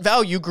doesn't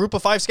value group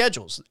of 5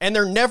 schedules, and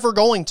they're never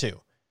going to.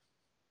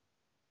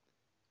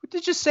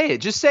 Just say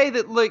it. Just say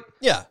that,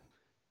 yeah,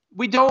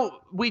 we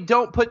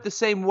don't put the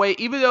same weight.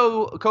 Even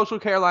though Coastal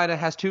Carolina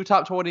has 2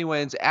 top 20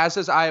 wins, as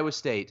does Iowa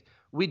State,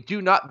 we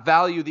do not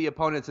value the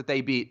opponents that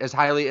they beat as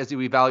highly as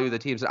we value the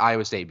teams that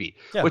Iowa State beat,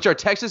 which are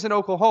Texas and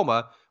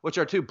Oklahoma, which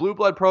are 2 blue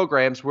blood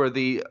programs where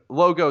the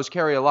logos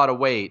carry a lot of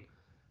weight.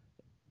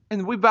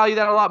 And we value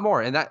that a lot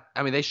more. And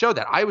they showed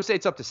that. Iowa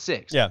State's up to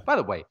 6. Yeah. By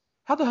the way,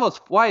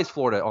 why is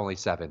Florida only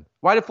 7?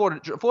 Why did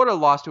Florida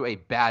lost to a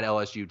bad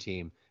LSU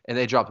team and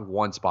they dropped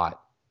 1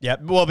 spot? Yeah,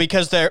 well,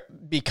 because they're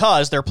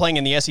playing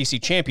in the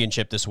SEC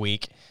championship this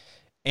week,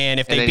 and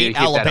if they beat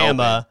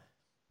Alabama,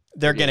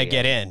 they're going to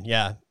get in.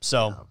 Yeah,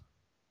 so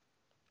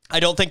I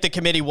don't think the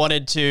committee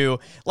wanted to,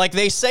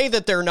 they say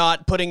that they're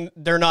not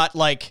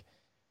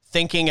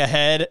thinking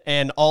ahead,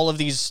 and all of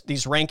these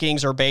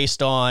rankings are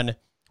based on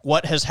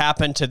what has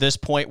happened to this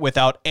point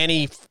without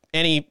any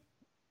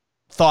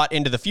thought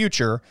into the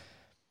future.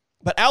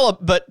 But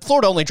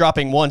Florida only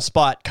dropping 1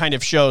 spot kind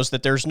of shows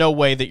that there's no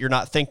way that you're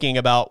not thinking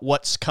about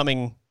what's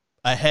coming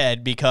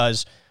ahead,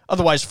 because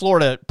otherwise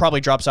Florida probably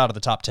drops out of the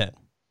top 10.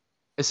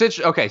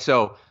 Essentially, okay,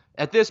 so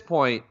at this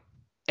point,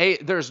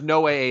 there's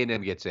no way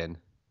A&M gets in.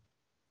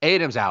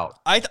 A&M's out.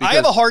 I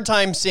have a hard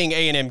time seeing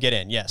A&M get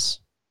in, yes.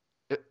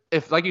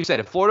 If, like you said,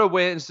 if Florida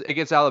wins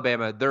against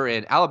Alabama, they're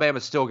in.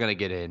 Alabama's still going to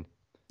get in.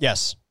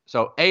 Yes.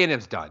 So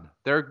A&M's done.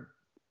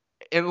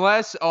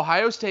 Unless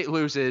Ohio State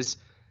loses,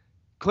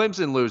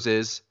 Clemson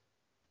loses.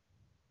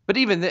 But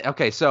even then,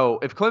 okay, so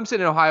if Clemson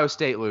and Ohio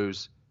State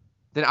lose,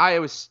 then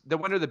the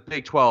winner of the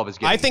Big 12 is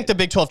getting I think the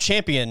Big 12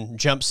 champion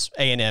jumps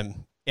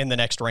A&M in the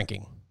next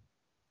ranking.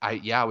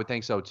 I would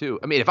think so too.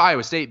 If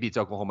Iowa State beats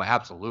Oklahoma,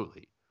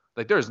 absolutely.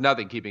 There's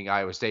nothing keeping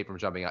Iowa State from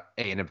jumping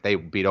A&M if they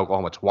beat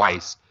Oklahoma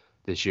twice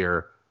this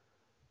year.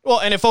 Well,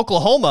 and if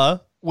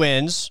Oklahoma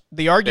wins,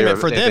 the argument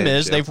for them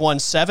is they've won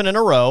 7 in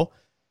a row.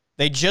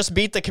 They just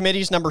beat the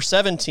committee's number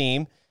 7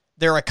 team.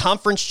 They're a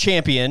conference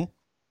champion.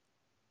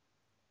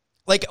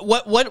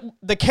 What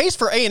the case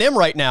for A&M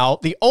right now,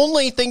 the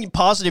only thing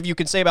positive you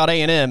can say about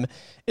A&M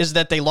is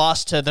that they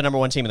lost to the number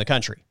 1 team in the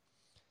country.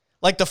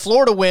 The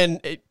Florida win,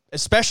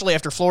 especially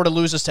after Florida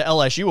loses to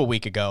LSU a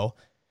week ago,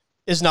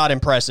 is not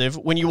impressive.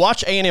 When you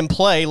watch A&M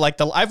play,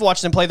 I've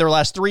watched them play their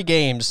last 3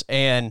 games,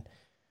 and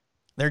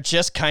they're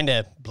just kind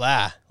of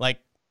blah.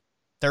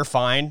 They're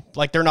fine.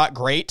 They're not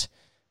great.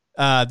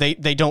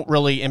 They don't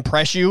really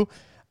impress you.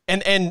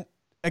 And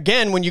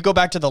again, when you go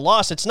back to the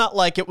loss, it's not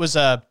like it was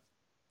a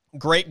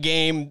great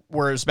game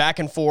where it was back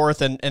and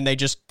forth and they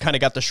just kind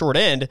of got the short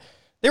end.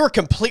 They were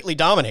completely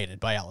dominated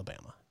by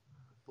Alabama.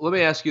 Let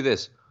me ask you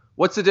this.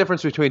 What's the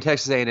difference between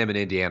Texas A&M and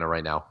Indiana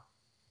right now?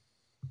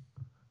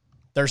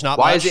 There's not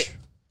much.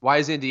 Why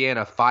is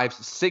Indiana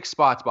 6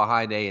 spots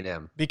behind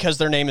A&M? Because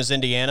their name is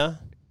Indiana.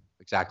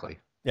 Exactly.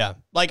 Yeah.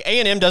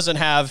 A&M doesn't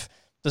have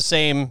the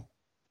same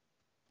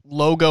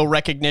logo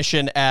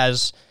recognition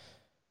as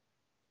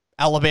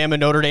Alabama,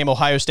 Notre Dame,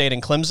 Ohio State,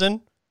 and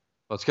Clemson.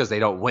 Well, it's because they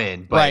don't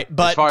win. But right,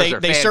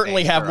 but they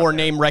certainly have more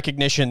name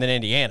recognition than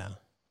Indiana.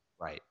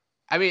 Right.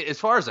 As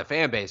far as the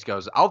fan base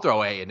goes, I'll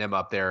throw A&M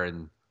up there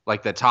and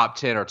like the top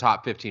 10 or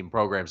top 15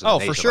 programs in the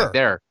nation. For sure.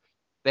 Like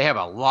they have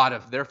a lot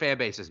of their fan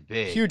base is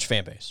big. Huge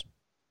fan base.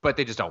 But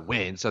they just don't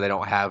win, so they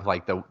don't have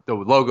like the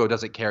logo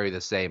doesn't carry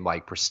the same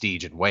like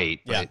prestige and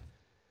weight. But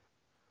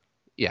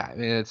I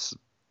mean it's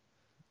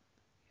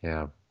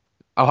Ohio.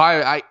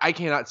 I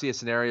cannot see a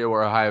scenario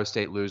where Ohio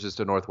State loses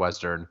to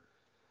Northwestern.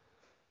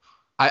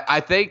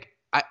 I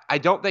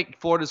don't think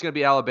Florida's going to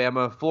be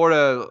Alabama.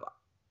 Florida,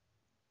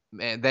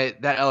 man,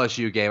 that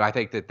LSU game, I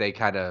think that they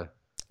kind of.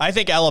 I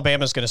think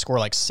Alabama's going to score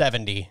like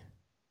 70.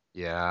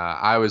 Yeah,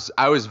 I was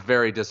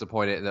very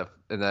disappointed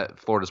in that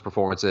Florida's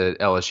performance at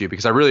LSU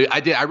because I really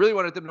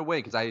wanted them to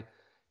win because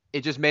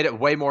it just made it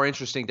way more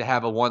interesting to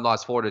have a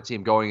one-loss Florida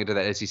team going into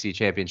that SEC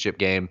championship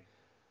game.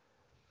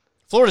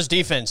 Florida's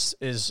defense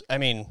is, I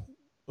mean,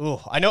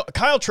 I know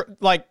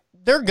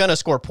they're going to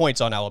score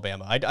points on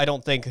Alabama. I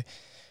don't think,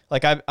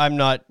 like, I'm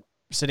not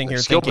sitting here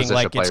thinking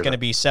like it's going to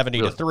be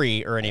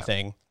 70-3 or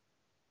anything.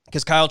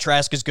 Because Kyle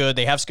Trask is good.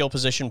 They have skill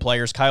position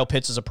players. Kyle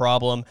Pitts is a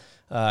problem.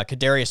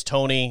 Kadarius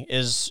Toney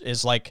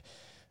is like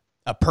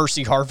a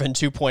Percy Harvin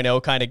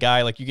 2.0 kind of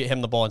guy. Like you get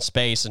him the ball in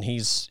space, and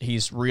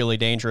he's really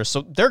dangerous.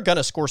 So they're going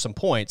to score some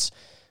points,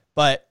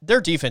 but their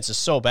defense is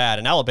so bad,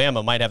 and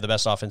Alabama might have the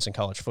best offense in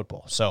college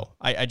football. So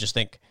I just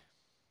think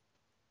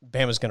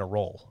Bama's going to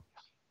roll.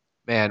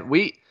 Man,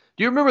 do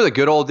you remember the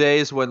good old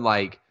days when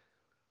like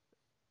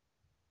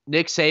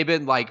Nick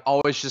Saban like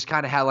always just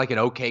kind of had like an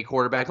okay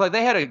quarterback? Like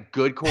they had a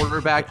good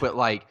quarterback, but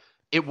like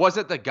he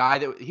wasn't the guy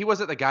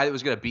that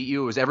was going to beat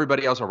you. It was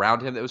everybody else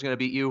around him that was going to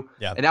beat you.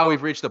 Yeah. And now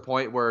we've reached the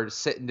point where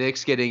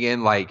Nick's getting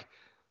in like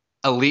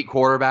elite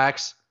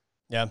quarterbacks.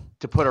 Yeah.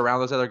 To put around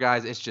those other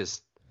guys, it's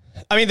just.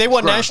 I mean, they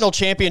won national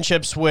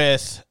championships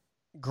with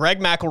Greg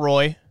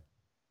McElroy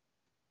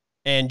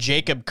and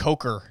Jacob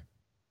Coker.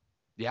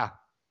 Yeah.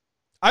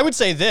 I would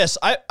say this.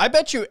 I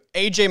bet you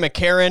A.J.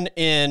 McCarron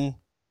in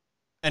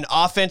an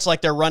offense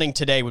like they're running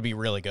today would be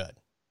really good.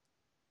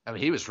 I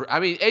mean,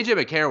 A.J.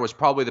 McCarron was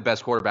probably the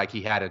best quarterback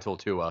he had until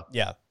Tua.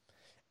 Yeah.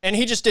 And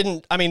they just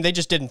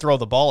didn't throw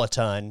the ball a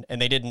ton,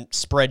 and they didn't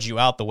spread you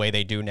out the way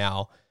they do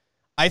now.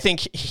 I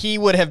think he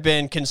would have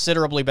been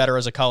considerably better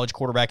as a college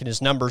quarterback, and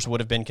his numbers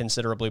would have been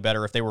considerably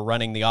better if they were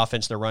running the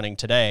offense they're running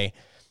today.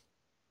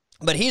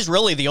 But he's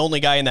really the only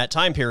guy in that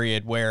time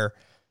period where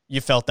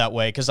you felt that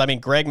way. Because, I mean,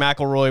 Greg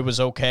McElroy was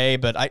okay,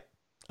 but I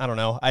don't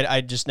know.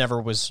 I just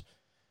never was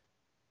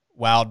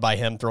wowed by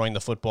him throwing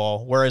the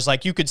football. Whereas,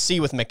 like, you could see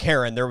with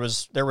McCarron, there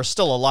was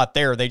still a lot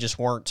there. They just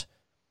weren't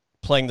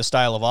playing the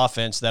style of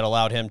offense that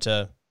allowed him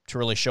to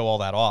really show all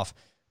that off.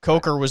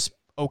 Coker was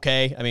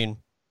okay. I mean,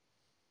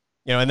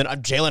 you know, and then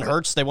Jalen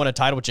Hurts, they won a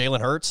title with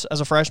Jalen Hurts as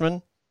a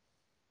freshman.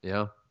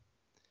 Yeah.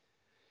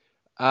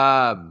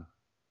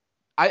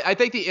 I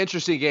think the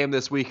interesting game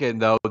this weekend,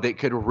 though, that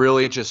could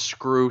really just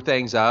screw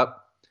things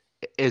up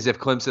is if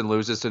Clemson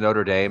loses to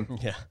Notre Dame.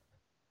 Yeah.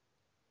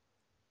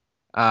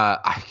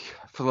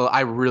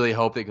 I really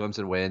hope that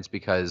Clemson wins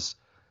because,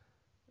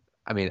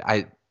 I mean,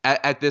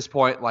 at this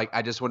point, like,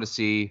 I just want to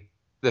see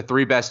the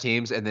three best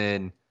teams and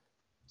then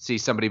see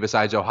somebody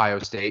besides Ohio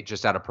State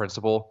just out of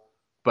principle.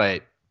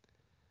 But,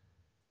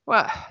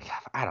 well,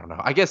 I don't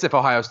know. I guess if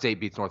Ohio State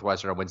beats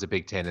Northwestern and wins the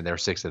Big Ten and they're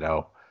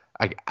 6-0,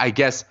 I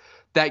guess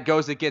that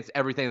goes against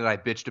everything that I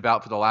bitched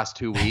about for the last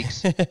 2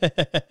 weeks.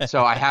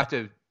 So I have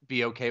to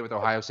be okay with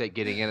Ohio State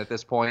getting in at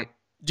this point.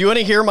 Do you want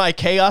to hear my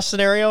chaos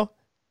scenario?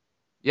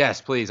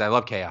 Yes, please. I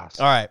love chaos.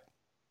 All right.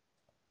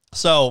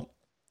 So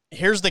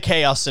here's the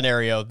chaos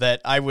scenario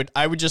that I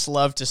would just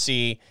love to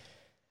see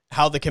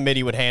how the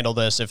committee would handle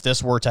this if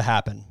this were to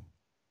happen.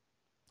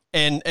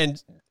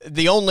 And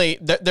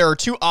there are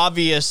two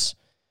obvious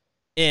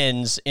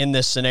ends in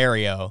this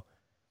scenario,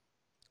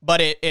 but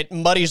it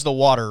muddies the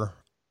water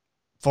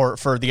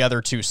for the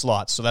other two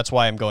slots. So that's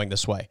why I'm going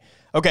this way.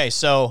 Okay,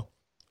 so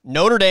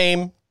Notre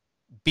Dame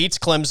beats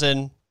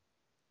Clemson.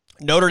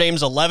 Notre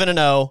Dame's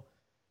 11-0.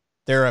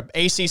 They're an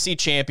ACC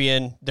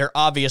champion. They're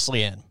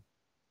obviously in.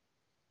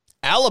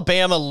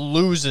 Alabama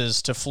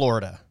loses to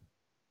Florida.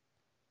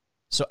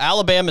 So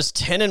Alabama's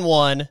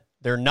 10-1.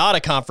 They're not a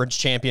conference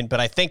champion, but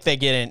I think they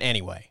get in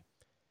anyway.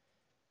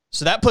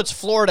 So that puts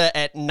Florida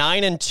at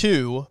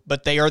 9-2,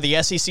 but they are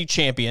the SEC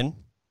champion.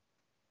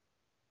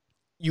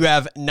 You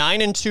have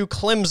 9-2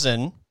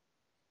 Clemson,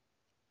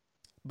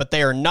 but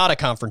they are not a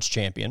conference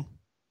champion.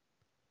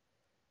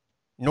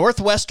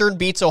 Northwestern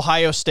beats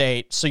Ohio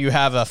State, so you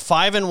have a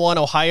 5-1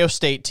 Ohio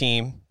State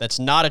team that's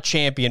not a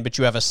champion, but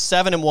you have a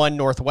 7-1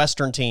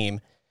 Northwestern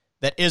team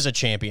that is a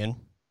champion.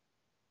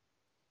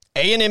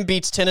 A&M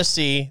beats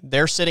Tennessee.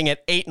 They're sitting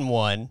at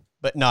 8-1,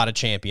 but not a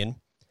champion.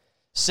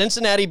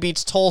 Cincinnati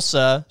beats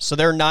Tulsa, so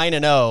they're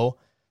 9-0,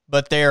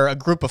 but they're a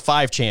group of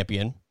 5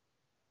 champion.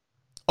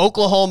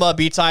 Oklahoma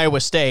beats Iowa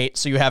State,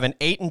 so you have an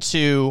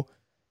 8-2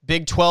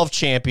 Big 12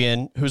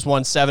 champion who's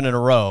won 7 in a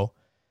row.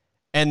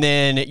 And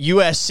then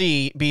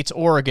USC beats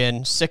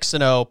Oregon,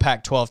 6-0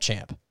 Pac-12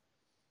 champ.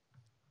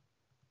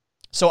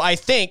 So I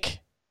think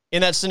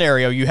in that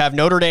scenario, you have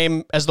Notre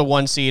Dame as the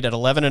 1 seed at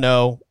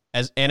 11-0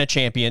 and a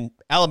champion.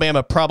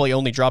 Alabama probably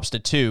only drops to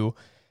 2,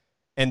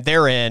 and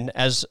they're in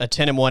as a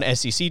 10-1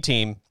 SEC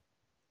team.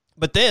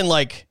 But then,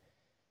 like,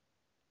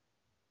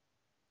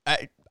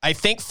 I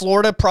think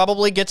Florida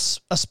probably gets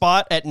a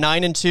spot at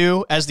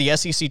 9-2 as the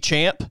SEC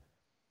champ.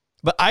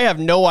 But I have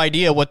no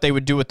idea what they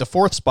would do with the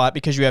fourth spot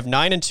because you have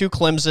 9-2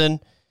 Clemson,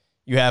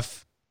 you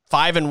have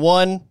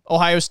 5-1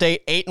 Ohio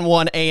State,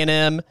 8-1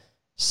 A&M,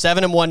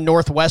 7-1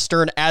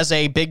 Northwestern as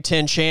a Big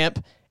Ten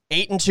champ,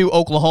 8-2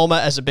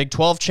 Oklahoma as a Big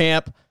 12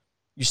 champ.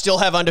 You still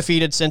have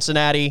undefeated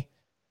Cincinnati.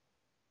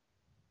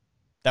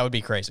 That would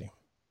be crazy.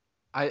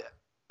 I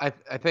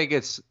think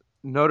it's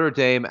Notre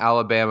Dame,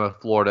 Alabama,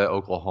 Florida,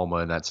 Oklahoma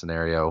in that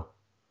scenario.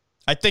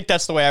 I think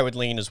that's the way I would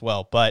lean as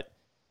well, but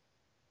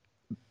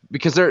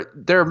because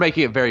they're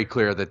making it very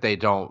clear that they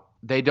don't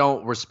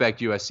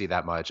respect USC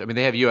that much. I mean,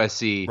 they have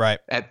USC right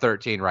at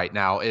 13 right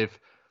now.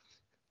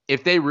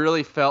 If they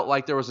really felt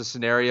like there was a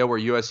scenario where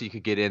USC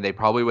could get in, they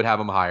probably would have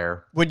them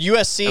higher. Would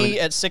USC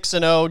at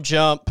 6-0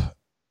 jump?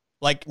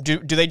 Like, do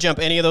they jump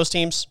any of those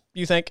teams,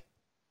 you think?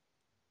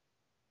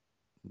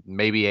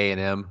 Maybe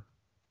A&M.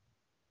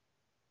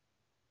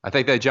 I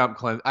think they jump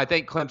Clemson. I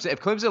think Clemson, if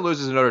Clemson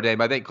loses to Notre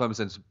Dame, I think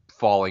Clemson's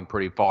falling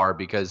pretty far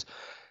because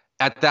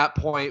at that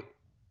point,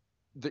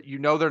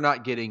 they're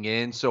not getting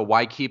in. So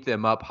why keep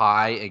them up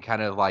high and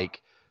kind of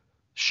like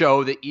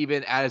show that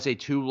even as a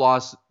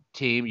 2-loss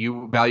team,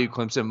 you value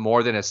Clemson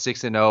more than a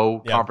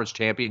 6-0 conference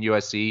champion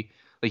USC?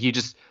 Like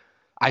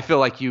I feel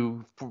like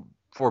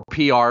for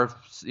PR,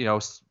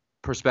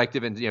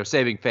 perspective and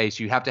saving face,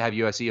 you have to have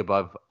USC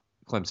above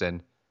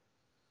Clemson.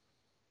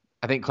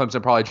 I think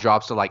Clemson probably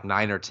drops to like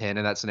 9 or 10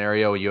 in that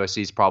scenario, and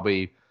USC's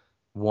probably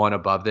 1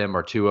 above them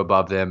or 2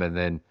 above them, and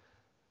then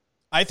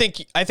I think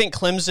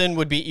Clemson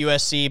would beat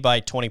USC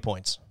by 20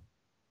 points.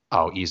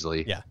 Oh,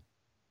 easily. Yeah.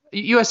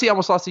 USC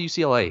almost lost to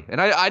UCLA,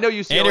 and I know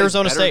UCLA and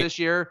Arizona better State this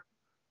year.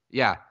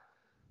 Yeah.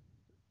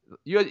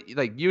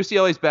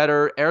 UCLA's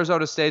better,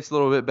 Arizona State's a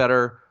little bit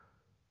better,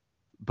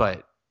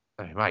 but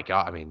I mean, my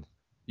God,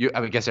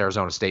 I guess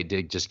Arizona State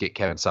did just get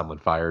Kevin Sumlin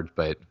fired,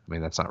 but I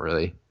mean that's not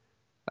really.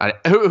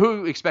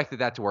 Who expected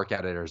that to work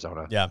out at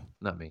Arizona? Yeah,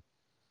 not me.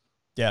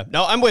 Yeah,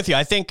 no, I'm with you.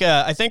 I think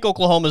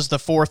Oklahoma's the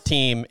fourth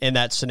team in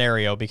that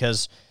scenario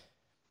because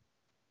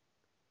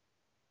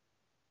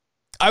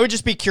I would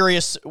just be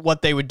curious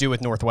what they would do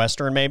with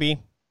Northwestern,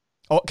 maybe,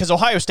 because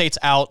Ohio State's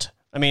out.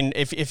 I mean,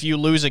 if you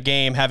lose a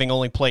game having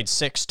only played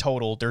 6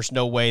 total, there's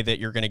no way that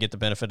you're going to get the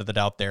benefit of the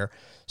doubt there.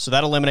 So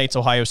that eliminates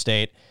Ohio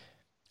State.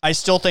 I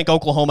still think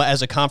Oklahoma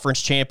as a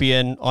conference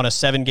champion on a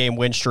 7-game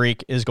win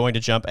streak is going to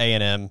jump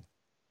A&M.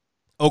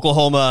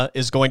 Oklahoma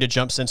is going to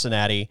jump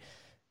Cincinnati.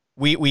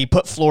 We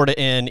put Florida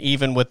in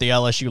even with the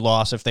LSU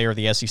loss if they are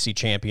the SEC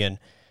champion.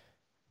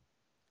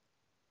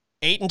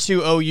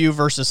 8-2 OU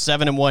versus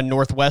 7-1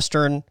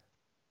 Northwestern.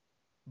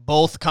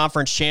 Both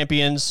conference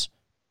champions.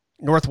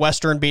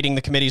 Northwestern beating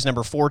the committee's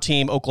number 4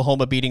 team.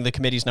 Oklahoma beating the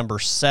committee's number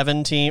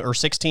 7 team or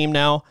 6 team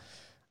now.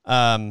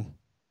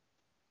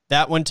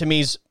 That one to me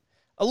is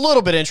a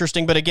little bit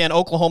interesting, but again,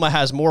 Oklahoma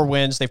has more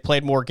wins. They've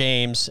played more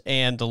games,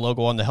 and the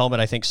logo on the helmet,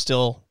 I think,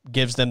 still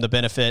gives them the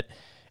benefit.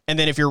 And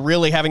then if you're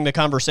really having the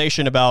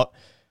conversation about,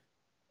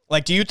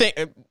 like,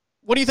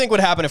 what do you think would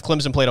happen if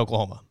Clemson played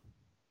Oklahoma?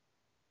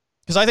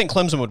 Because I think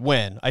Clemson would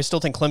win. I still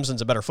think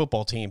Clemson's a better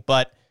football team,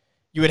 but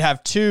you would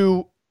have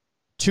two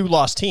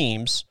lost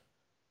teams.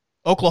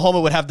 Oklahoma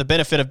would have the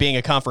benefit of being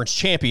a conference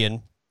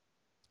champion.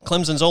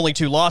 Clemson's only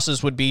 2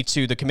 losses would be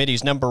to the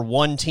committee's number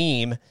 1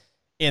 team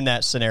in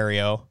that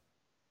scenario.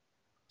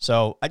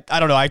 So I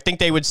don't know. I think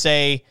they would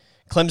say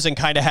Clemson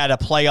kind of had a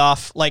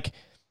playoff. Like,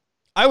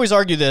 I always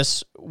argue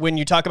this when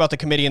you talk about the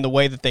committee and the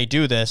way that they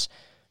do this,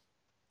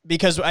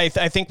 because I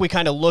think we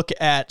kind of look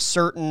at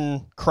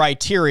certain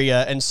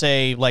criteria and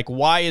say, like,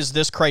 why is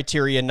this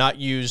criteria not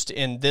used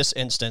in this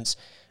instance?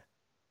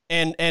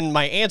 And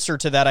my answer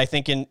to that, I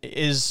think,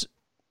 is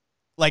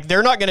like,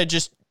 they're not going to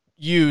just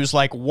use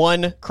like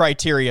one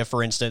criteria,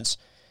 for instance,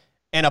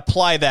 and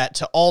apply that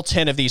to all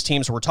 10 of these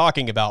teams we're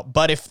talking about.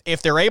 But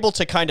if they're able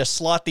to kind of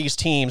slot these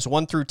teams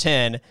 1 through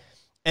 10,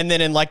 and then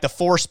in like the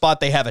 4 spot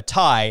they have a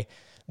tie,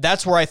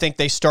 that's where I think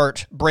they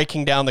start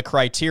breaking down the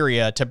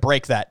criteria to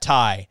break that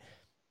tie.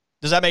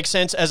 Does that make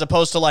sense? As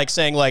opposed to like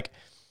saying like,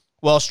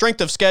 well, strength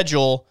of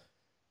schedule,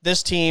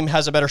 this team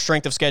has a better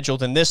strength of schedule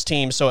than this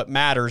team, so it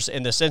matters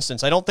in this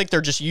instance. I don't think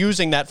they're just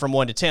using that from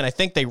 1 to 10. I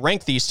think they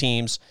rank these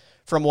teams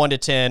from 1 to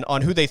 10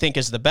 on who they think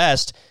is the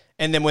best.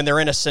 And then when they're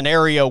in a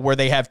scenario where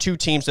they have 2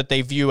 teams that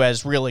they view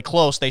as really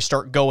close, they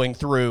start going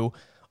through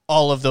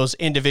all of those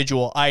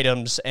individual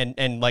items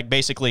and like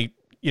basically,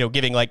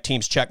 giving like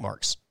teams check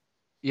marks.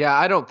 Yeah,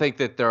 I don't think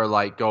that they're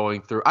like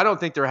going through. I don't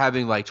think they're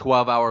having like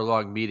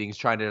 12-hour-long meetings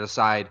trying to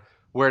decide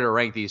where to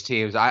rank these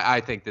teams.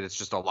 I think that it's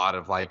just a lot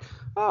of like,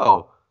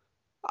 oh,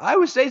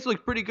 Iowa State's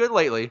looked pretty good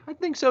lately. I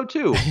think so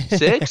too.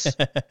 6?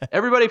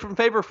 Everybody from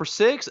favor for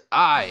 6?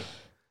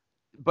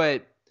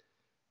 But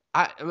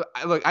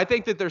I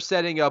think that they're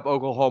setting up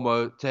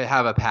Oklahoma to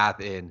have a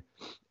path in.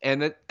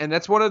 And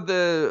that's one of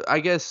the, I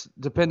guess,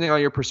 depending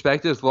on your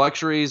perspectives,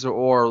 luxuries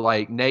or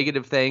like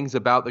negative things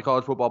about the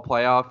college football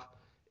playoff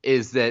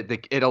is that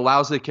it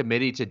allows the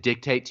committee to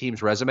dictate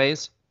teams'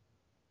 resumes.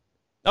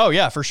 Oh,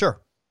 yeah, for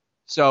sure.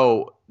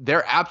 So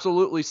they're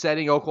absolutely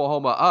setting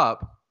Oklahoma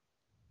up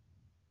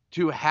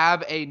to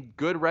have a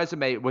good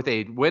resume with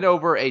a win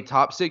over a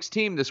top 6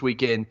 team this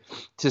weekend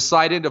to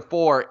slide into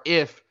 4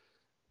 if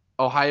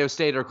Ohio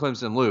State or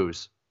Clemson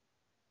lose.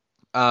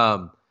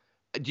 How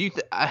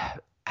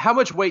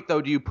much weight,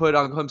 though, do you put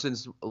on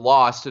Clemson's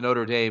loss to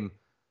Notre Dame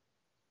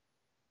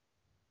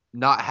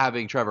not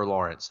having Trevor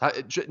Lawrence?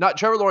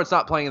 Trevor Lawrence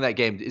not playing in that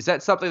game. Is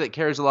that something that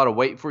carries a lot of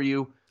weight for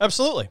you?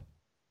 Absolutely.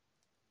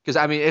 Because,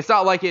 I mean, it's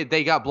not like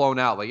they got blown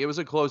out. Like, it was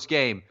a close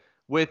game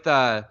with,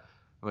 I'm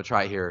going to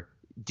try it here,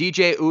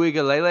 DJ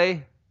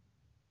Uiagalelei.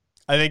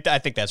 I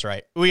think that's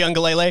right.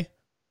 Uiagalelei,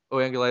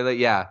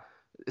 yeah.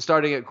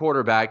 Starting at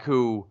quarterback,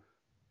 who,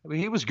 I mean,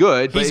 he was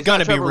good. He's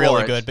going to be really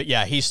Lawrence. good, but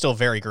yeah, he's still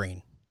very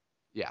green.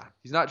 Yeah,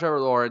 he's not Trevor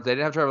Lawrence. They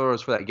didn't have Trevor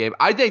Lawrence for that game.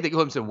 I think that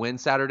Clemson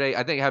wins Saturday.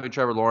 I think having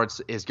Trevor Lawrence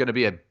is going to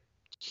be a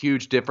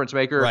huge difference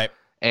maker. Right.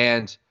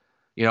 And,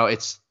 you know,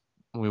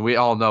 we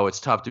all know it's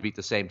tough to beat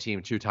the same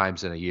team 2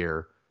 times in a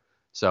year.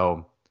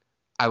 So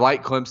I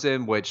like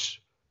Clemson,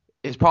 which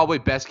is probably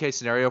best case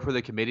scenario for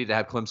the committee to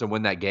have Clemson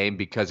win that game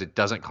because it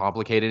doesn't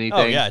complicate anything.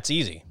 Oh, yeah, it's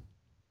easy.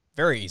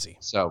 Very easy.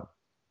 So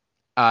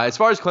as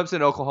far as Clemson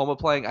and Oklahoma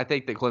playing, I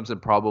think that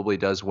Clemson probably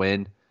does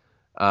win.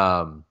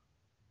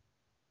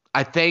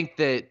 I think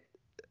that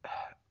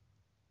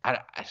I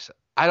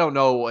don't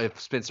know if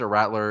Spencer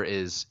Rattler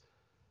is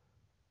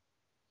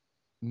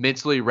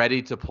mentally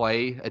ready to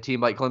play a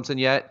team like Clemson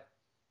yet.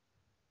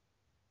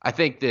 I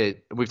think that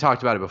we've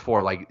talked about it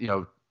before, like, you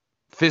know,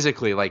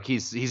 physically, like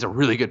he's a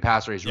really good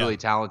passer. He's really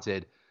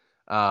talented.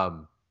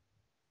 I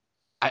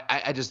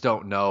just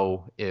don't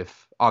know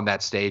if on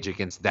that stage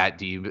against that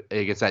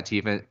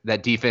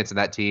defense and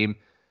that team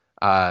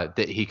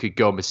that he could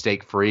go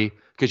mistake free,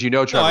 because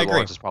Trevor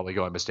Lawrence is probably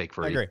going mistake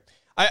free. I agree.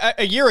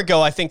 A year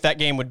ago, I think that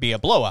game would be a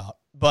blowout,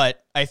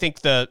 but I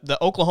think the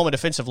Oklahoma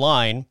defensive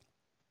line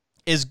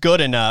is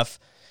good enough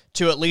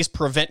to at least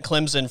prevent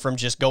Clemson from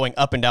just going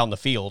up and down the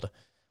field.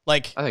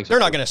 Like, they're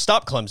not going to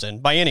stop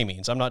Clemson by any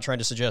means. I'm not trying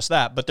to suggest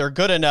that, but they're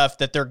good enough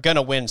that they're going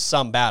to win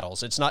some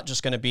battles. It's not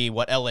just going to be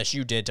what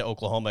LSU did to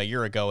Oklahoma a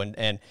year ago,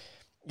 and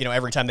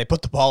every time they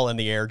put the ball in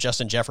the air,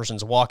 Justin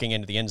Jefferson's walking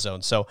into the end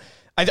zone. So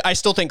I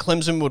still think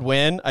Clemson would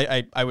win.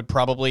 I would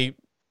probably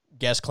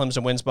guess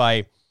Clemson wins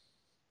by,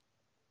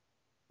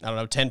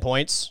 10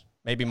 points,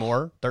 maybe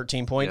more,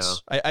 13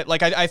 points. Yeah.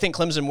 I think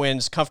Clemson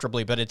wins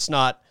comfortably, but it's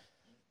not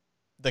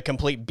the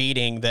complete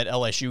beating that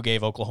LSU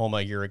gave Oklahoma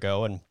a year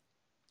ago. And,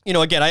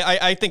 again,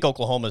 I think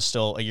Oklahoma is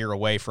still a year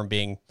away from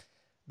being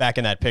back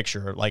in that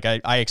picture. Like,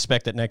 I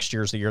expect that next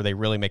year's the year they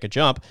really make a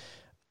jump.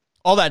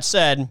 All that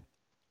said,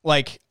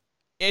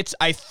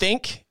 I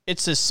think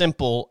it's as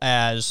simple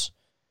as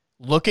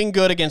looking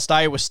good against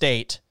Iowa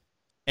State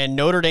and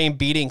Notre Dame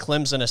beating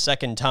Clemson a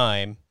second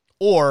time,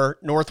 or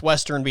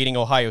Northwestern beating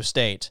Ohio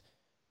State,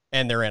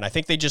 and they're in. I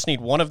think they just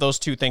need one of those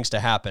two things to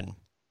happen.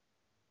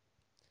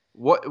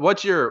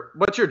 What's your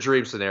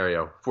dream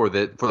scenario for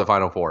the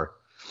Final Four?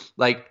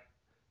 Like,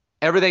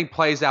 everything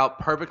plays out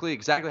perfectly,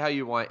 exactly how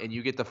you want, and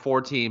you get the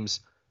 4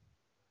 teams.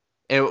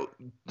 And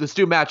let's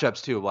do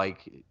matchups too.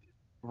 Like,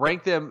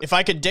 rank them. If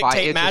I could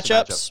dictate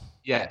matchups,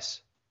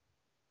 yes.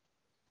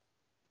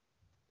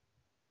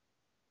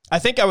 I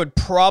think I would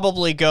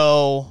probably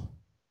go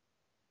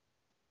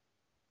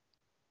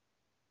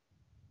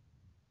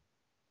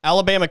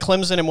Alabama,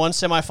 Clemson in one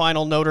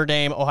semifinal, Notre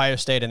Dame, Ohio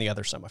State in the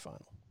other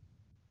semifinal.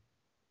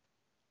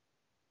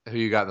 Who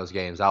you got in those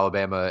games?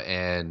 Alabama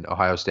and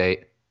Ohio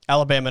State?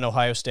 Alabama and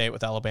Ohio State,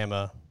 with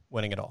Alabama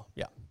winning it all.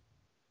 Yeah.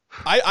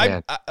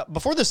 I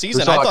before the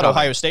season, I thought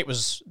Ohio State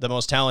was the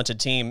most talented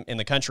team in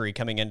the country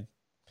coming in.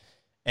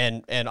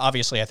 And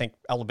obviously, I think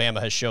Alabama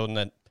has shown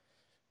that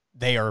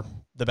they are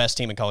the best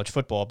team in college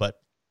football. But,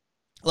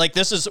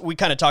 we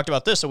kind of talked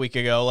about this a week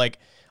ago. Like,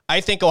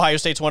 I think Ohio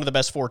State's one of the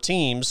best 4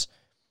 teams.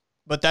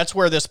 But that's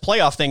where this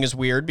playoff thing is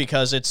weird,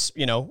 because it's,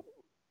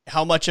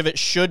 how much of it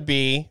should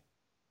be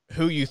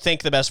who you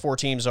think the best 4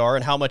 teams are,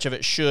 and how much of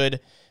it should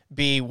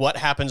be what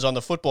happens on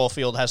the football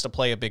field has to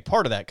play a big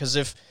part of that. Because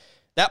if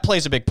that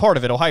plays a big part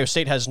of it, Ohio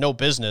State has no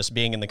business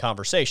being in the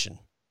conversation.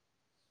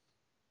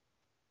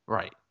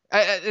 Right.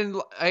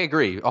 And I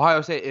agree.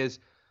 Ohio State is,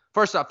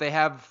 first off,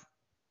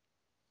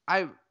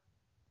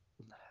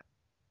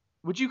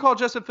 would you call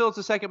Justin Fields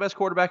the second best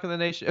quarterback in the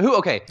nation?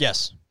 Okay.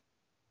 Yes.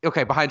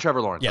 Okay, behind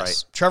Trevor Lawrence,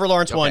 yes. Right? Trevor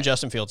Lawrence won,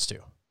 Justin Fields 2.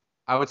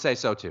 I would say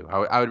so, too.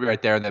 I would be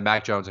right there, and then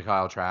Mac Jones and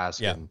Kyle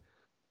Trask, and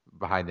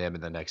behind them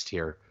in the next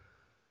tier.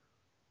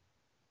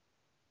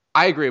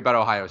 I agree about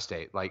Ohio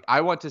State. Like,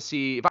 I want to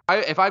see,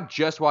 if I'm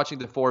just watching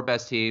the 4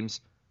 best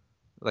teams,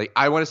 like,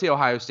 I want to see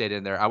Ohio State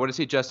in there. I want to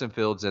see Justin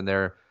Fields in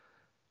there.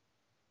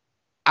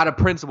 Out of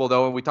principle,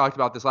 though, and we talked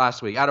about this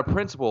last week, out of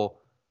principle,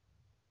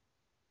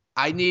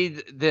 I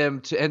need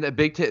them to, and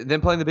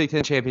them playing the Big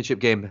Ten championship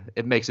game,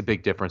 it makes a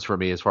big difference for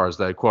me as far as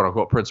the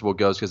quote-unquote principle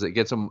goes, because it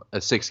gets them a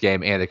 6th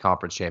game and a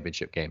conference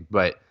championship game.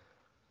 But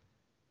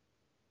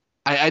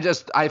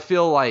I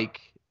feel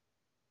like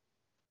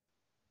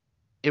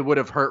it would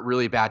have hurt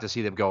really bad to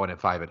see them going at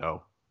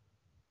 5-0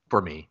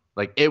 for me.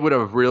 Like, it would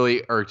have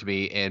really irked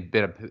me and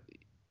been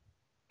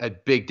a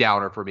big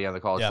downer for me on the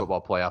college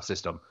football playoff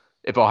system.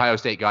 If Ohio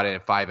State got in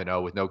at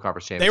 5-0 with no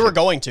conference championship. They were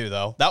going to,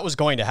 though. That was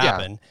going to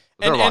happen.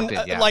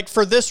 Like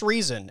for this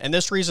reason and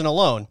this reason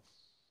alone,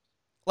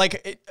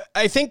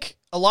 I think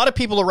a lot of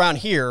people around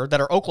here that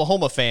are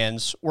Oklahoma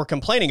fans were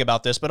complaining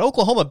about this, but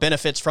Oklahoma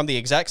benefits from the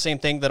exact same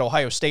thing that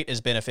Ohio State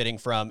is benefiting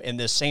from in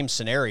this same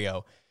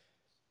scenario.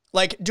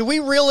 Like, do we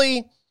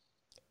really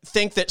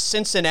think that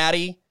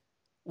Cincinnati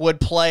would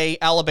play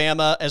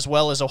Alabama as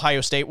well as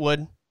Ohio State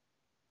would?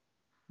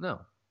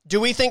 No. Do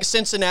we think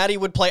Cincinnati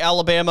would play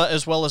Alabama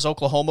as well as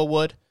Oklahoma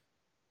would?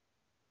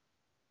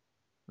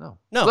 No.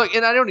 No. Look,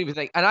 and I don't even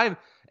think, and I'm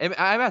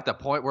at the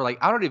point where, like,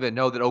 I don't even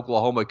know that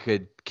Oklahoma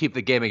could keep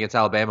the game against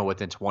Alabama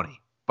within 20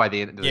 by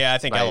the end of the Yeah, I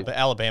think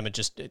Alabama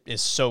just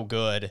is so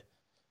good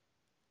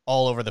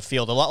all over the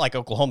field. A lot like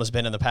Oklahoma's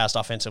been in the past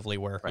offensively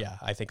where, yeah,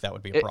 I think that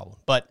would be a problem.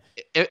 But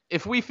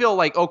if we feel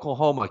like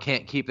Oklahoma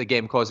can't keep the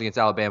game close against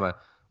Alabama,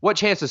 what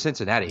chance does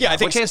Cincinnati have? Yeah, I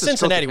think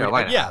Cincinnati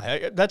would.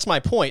 Yeah, that's my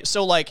point.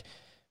 So, like,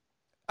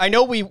 I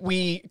know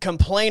we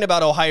complain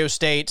about Ohio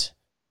State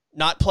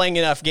not playing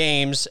enough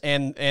games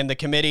and the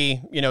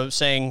committee,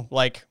 saying,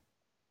 like,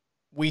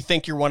 we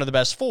think you're one of the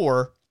best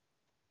four.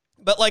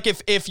 But, like,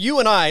 if you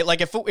and I,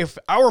 like, if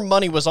our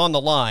money was on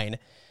the line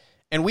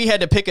and we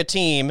had to pick a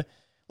team,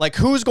 like,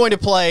 who's going to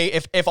play,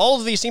 if all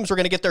of these teams were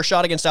going to get their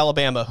shot against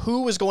Alabama,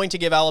 who was going to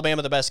give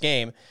Alabama the best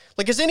game?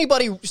 Like, is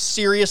anybody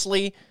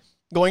seriously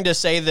going to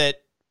say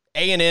that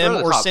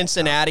A&M or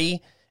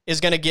Cincinnati is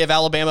going to give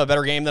Alabama a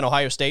better game than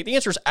Ohio State? The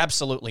answer is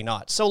absolutely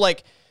not. So,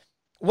 like,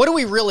 what do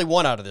we really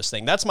want out of this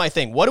thing? That's my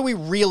thing. What do we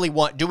really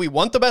want? Do we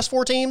want the best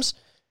four teams?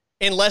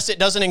 Unless it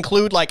doesn't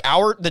include, like,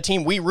 the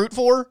team we root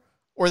for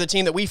or the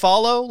team that we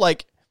follow.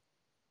 Like,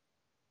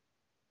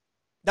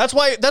 that's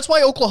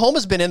why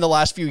Oklahoma's been in the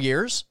last few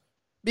years.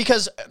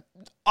 Because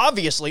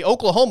obviously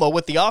Oklahoma,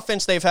 with the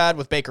offense they've had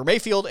with Baker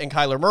Mayfield and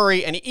Kyler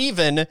Murray, and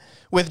even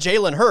with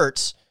Jalen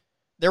Hurts,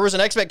 there was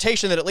an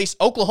expectation that at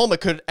least Oklahoma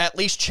could at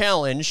least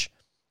challenge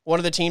one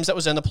of the teams that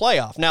was in the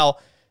playoff. Now,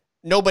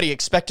 nobody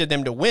expected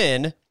them to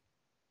win,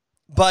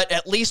 but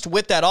at least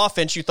with that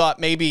offense, you thought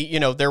maybe,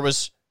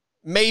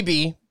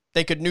 maybe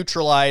they could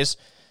neutralize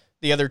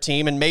the other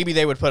team and maybe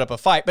they would put up a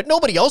fight, but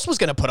nobody else was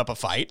going to put up a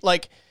fight.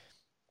 Like,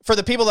 for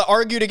the people that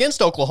argued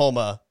against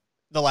Oklahoma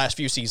the last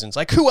few seasons,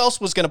 like, who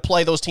else was going to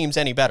play those teams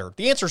any better?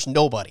 The answer is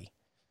nobody.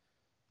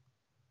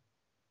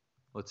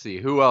 Let's see.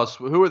 Who else?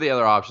 Who were the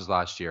other options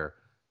last year?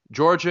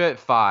 Georgia at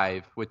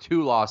 5 with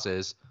 2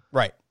 losses.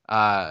 Right.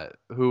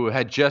 Who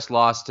had just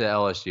lost to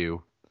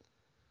LSU.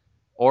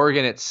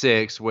 Oregon at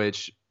 6,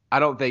 which I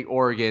don't think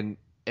Oregon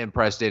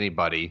impressed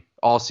anybody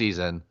all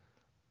season.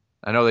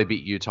 I know they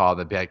beat Utah in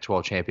the Big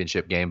 12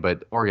 championship game,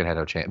 but Oregon had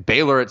no chance.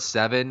 Baylor at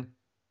 7.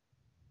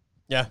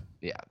 Yeah.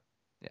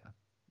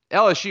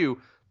 LSU,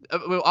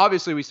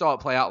 obviously we saw it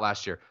play out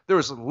last year. There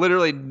was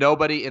literally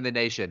nobody in the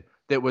nation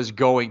that was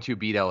going to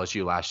beat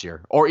LSU last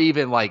year or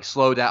even, like,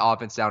 slow that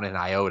offense down in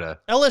iota.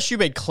 LSU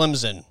made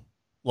Clemson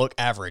look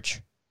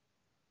average.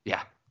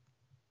 Yeah.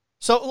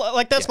 So,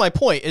 like, that's my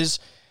point is,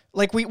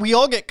 like, we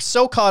all get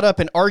so caught up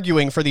in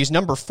arguing for these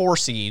number 4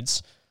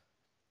 seeds.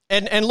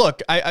 And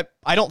look, I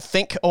don't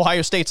think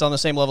Ohio State's on the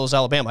same level as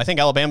Alabama. I think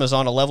Alabama's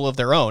on a level of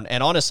their own.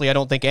 And honestly, I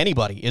don't think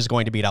anybody is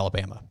going to beat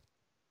Alabama.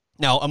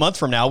 Now, a month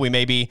from now, we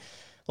may be,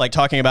 like,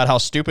 talking about how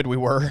stupid we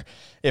were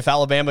if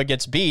Alabama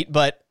gets beat.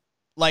 But,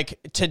 like,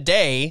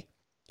 today,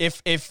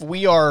 if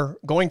we are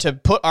going to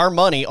put our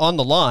money on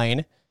the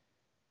line,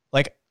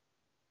 like,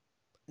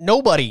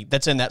 nobody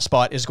that's in that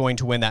spot is going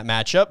to win that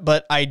matchup.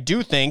 But I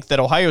do think that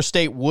Ohio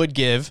State would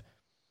give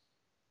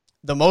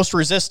the most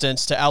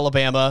resistance to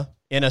Alabama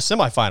in a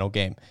semifinal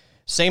game.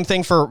 Same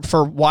thing for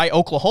why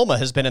Oklahoma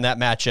has been in that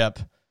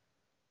matchup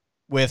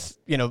with,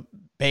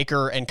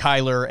 Baker and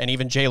Kyler and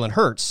even Jalen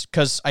Hurts.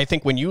 Because I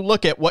think when you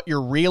look at what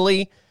you're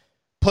really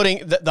putting,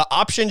 the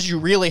options you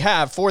really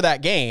have for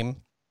that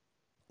game,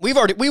 we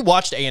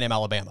watched A&M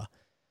Alabama.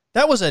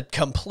 That was a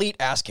complete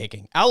ass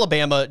kicking.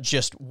 Alabama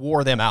just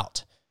wore them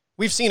out.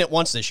 We've seen it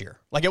once this year.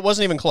 Like, it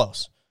wasn't even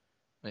close.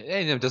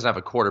 A&M doesn't have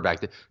a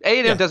quarterback.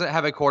 A&M doesn't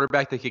have a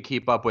quarterback that could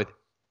keep up with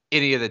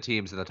any of the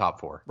teams in the top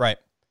 4. Right.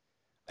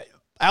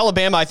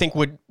 Alabama, I think,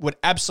 would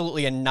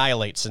absolutely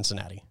annihilate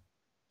Cincinnati.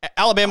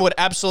 Alabama would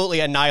absolutely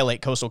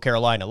annihilate Coastal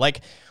Carolina.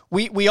 Like,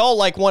 we all,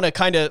 like, want to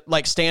kind of,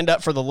 like, stand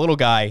up for the little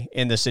guy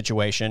in this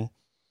situation.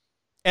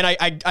 And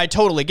I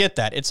totally get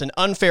that. It's an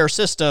unfair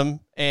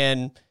system,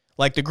 and,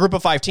 like, the group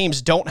of 5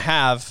 teams don't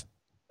have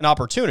an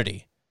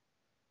opportunity.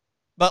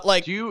 But,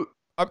 like, do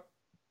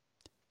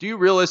you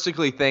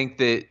realistically think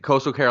that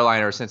Coastal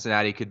Carolina or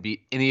Cincinnati could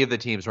beat any of the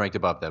teams ranked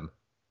above them?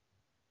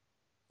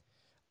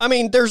 I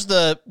mean, there's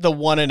the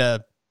 1 in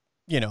a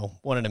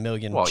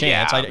million chance.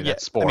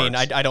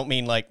 Yeah, I don't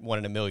mean like 1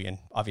 in a million.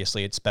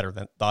 Obviously,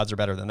 the odds are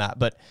better than that.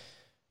 But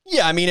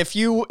yeah, I mean, if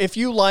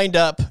you lined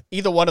up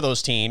either one of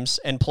those teams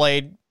and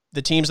played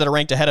the teams that are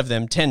ranked ahead of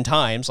them 10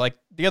 times, like,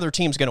 the other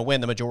team's going to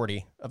win the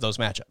majority of those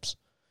matchups.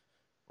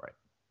 Right.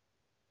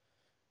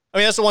 I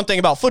mean, that's the one thing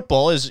about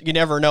football is you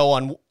never know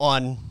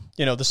on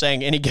the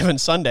saying any given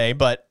Sunday,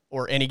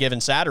 or any given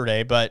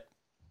Saturday, but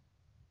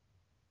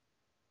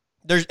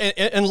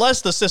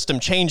Unless the system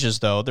changes,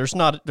 though, there's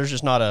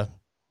just not a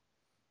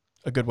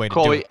good way to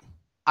do it.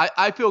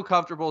 I feel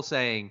comfortable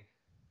saying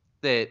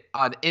that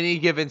on any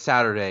given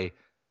Saturday,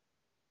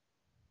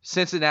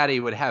 Cincinnati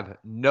would have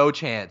no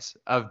chance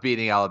of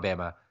beating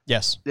Alabama.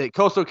 Yes. That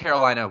Coastal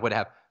Carolina would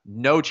have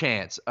no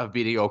chance of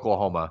beating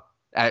Oklahoma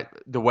at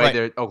the way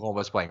that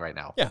Oklahoma's playing right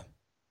now. Yeah.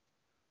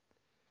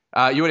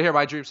 You want to hear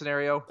my dream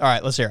scenario? All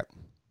right, let's hear it.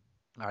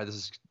 All right, this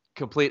is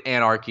complete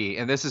anarchy,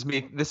 and this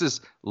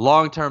is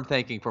long-term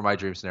thinking for my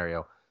dream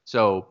scenario.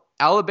 So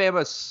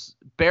Alabama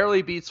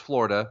barely beats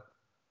Florida.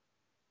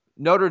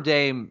 Notre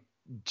Dame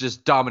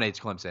just dominates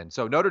Clemson.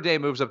 So Notre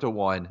Dame moves up to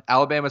 1.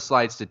 Alabama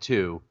slides to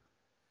 2.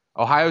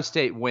 Ohio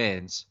State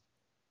wins.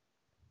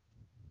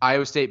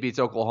 Iowa State beats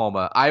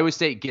Oklahoma. Iowa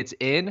State gets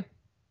in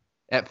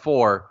at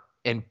 4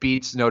 and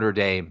beats Notre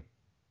Dame.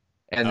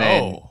 And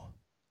then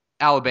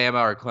Alabama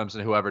or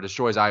Clemson, whoever,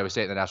 destroys Iowa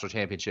State in the national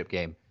championship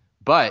game.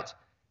 But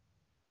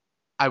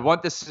I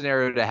want this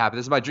scenario to happen.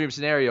 This is my dream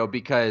scenario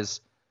because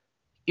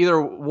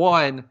either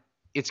one,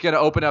 it's going to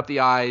open up the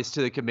eyes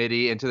to the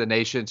committee and to the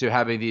nation to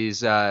having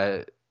these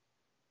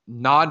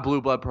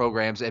non-blue blood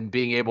programs and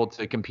being able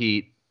to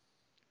compete.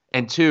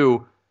 And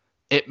 2,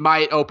 it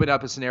might open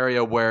up a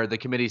scenario where the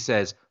committee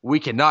says, we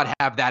cannot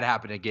have that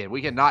happen again.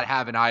 We cannot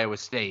have an Iowa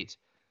State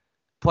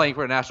playing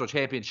for a national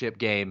championship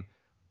game.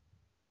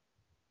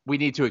 We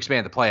need to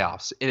expand the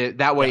playoffs.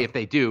 That way, if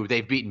they do,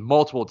 they've beaten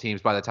multiple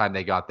teams by the time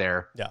they got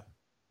there. Yeah.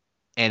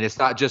 And it's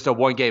not just a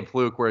one-game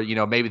fluke where,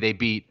 maybe they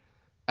beat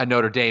a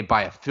Notre Dame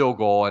by a field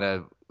goal in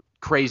a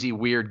crazy,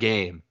 weird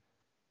game.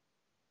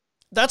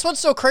 That's what's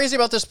so crazy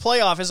about this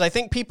playoff is I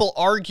think people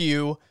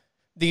argue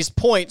these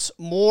points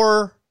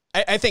more.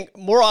 I think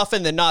more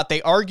often than not,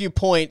 they argue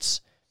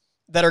points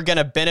that are going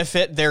to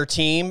benefit their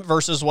team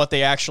versus what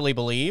they actually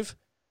believe.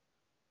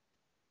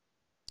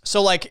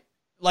 So like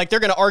they're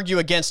going to argue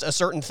against a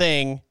certain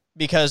thing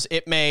because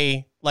it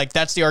may,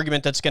 that's the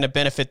argument that's going to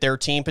benefit their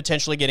team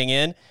potentially getting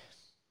in.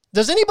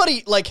 Does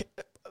anybody,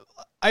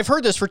 I've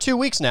heard this for 2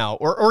 weeks now,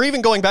 or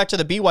even going back to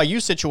the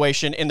BYU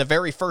situation in the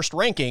very first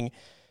ranking,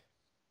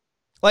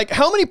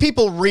 how many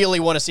people really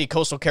want to see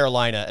Coastal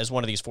Carolina as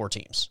one of these 4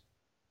 teams?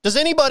 Does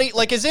anybody,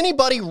 is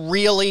anybody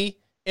really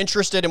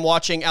interested in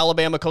watching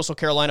Alabama, Coastal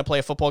Carolina play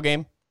a football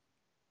game?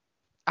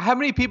 How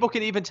many people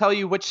can even tell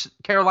you which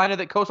Carolina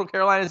that Coastal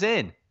Carolina is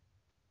in?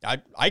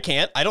 I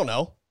can't. I don't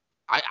know.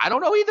 I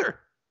don't know either.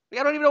 I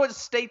don't even know what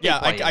state they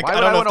play in. Why I would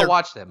don't I know want to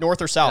watch them?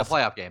 North or south. In a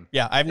playoff game.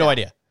 Yeah, I have no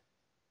idea.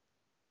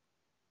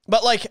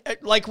 But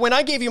when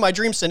I gave you my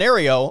dream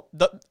scenario,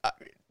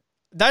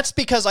 that's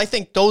because I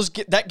think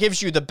that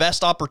gives you the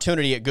best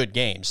opportunity at good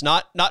games.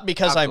 Not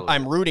because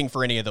I'm rooting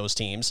for any of those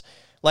teams.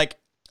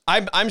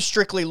 I'm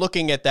strictly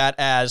looking at that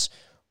as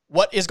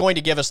what is going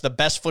to give us the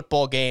best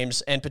football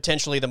games and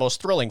potentially the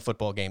most thrilling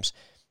football games.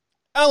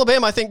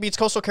 Alabama, I think, beats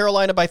Coastal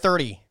Carolina by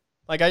 30.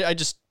 I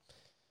just...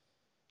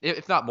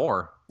 If not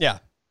more. Yeah.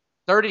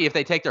 30 if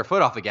they take their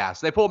foot off the gas.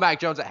 They pull Mac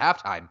Jones at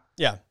halftime.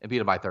 Yeah. And beat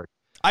him by 30.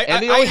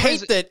 I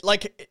hate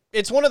that,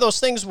 it's one of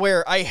those things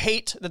where I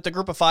hate that the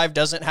group of 5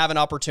 doesn't have an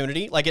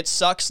opportunity. It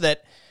sucks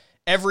that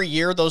every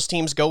year those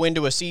teams go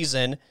into a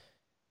season,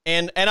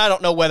 and I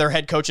don't know whether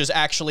head coaches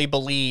actually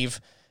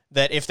believe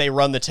that if they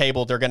run the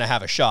table, they're going to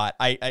have a shot.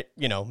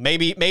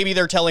 Maybe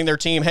they're telling their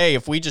team, hey,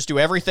 if we just do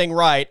everything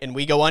right and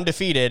we go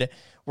undefeated,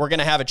 we're going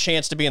to have a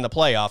chance to be in the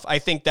playoff. I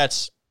think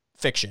that's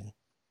fiction.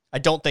 I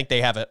don't think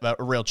they have a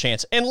real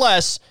chance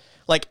unless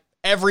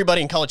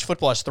everybody in college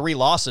football has 3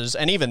 losses.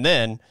 And even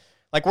then,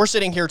 we're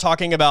sitting here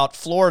talking about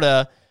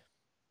Florida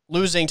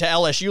losing to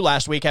LSU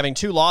last week, having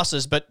 2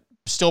 losses, but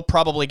still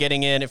probably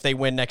getting in if they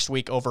win next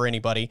week over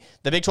anybody.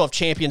 The Big 12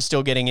 champion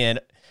still getting in.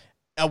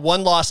 A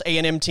 1-loss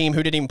A&M team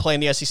who didn't even play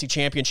in the SEC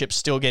championship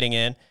still getting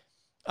in.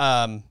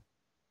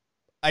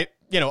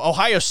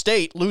 Ohio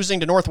State losing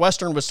to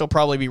Northwestern would still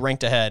probably be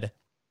ranked ahead.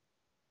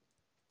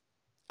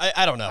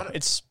 I don't know.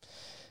 It's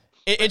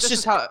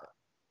just how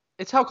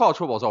college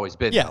football has always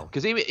been. Yeah.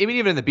 Because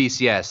even in the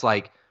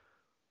BCS,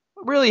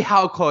 really,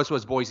 how close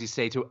was Boise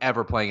State to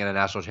ever playing in a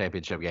national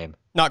championship game?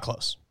 Not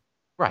close.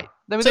 Right.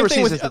 I mean, Same there were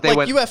thing seasons with that they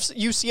went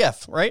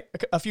UCF, right?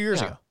 A few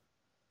years ago.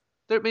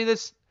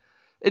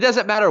 It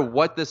doesn't matter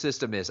what the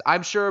system is.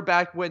 I'm sure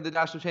back when the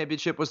national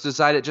championship was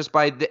decided just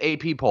by the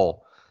AP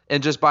poll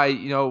and just by,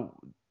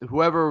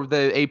 whoever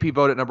the AP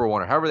voted number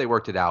 1 or however they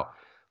worked it out.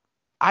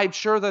 I'm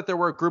sure that there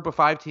were a group of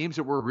 5 teams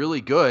that were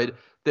really good,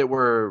 that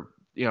were,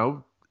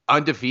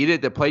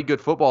 undefeated, that played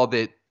good football,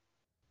 that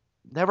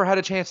never had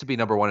a chance to be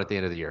number 1 at the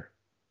end of the year.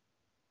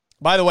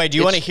 By the way, do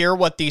you want to hear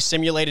what the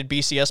simulated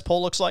BCS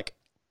poll looks like?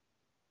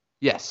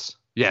 Yes.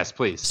 Yes,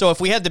 please. So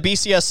if we had the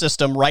BCS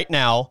system right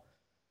now,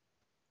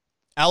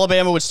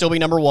 Alabama would still be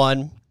number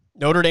 1.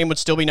 Notre Dame would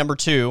still be number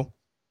 2.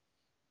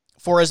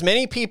 For as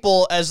many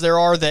people as there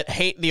are that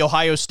hate the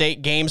Ohio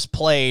State games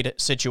played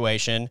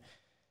situation,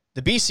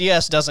 the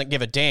BCS doesn't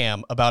give a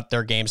damn about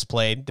their games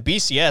played. The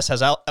BCS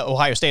has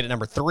Ohio State at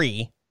number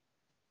 3.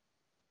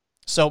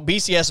 So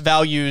BCS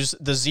values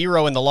the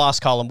 0 in the loss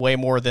column way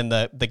more than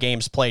the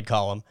games played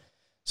column.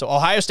 So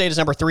Ohio State is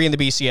number 3 in the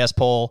BCS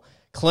poll.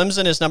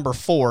 Clemson is number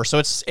 4. So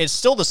it's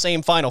still the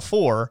same Final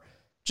Four,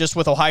 just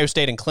with Ohio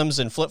State and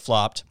Clemson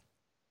flip-flopped.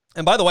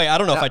 And by the way, I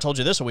don't know if I told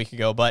you this a week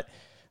ago, but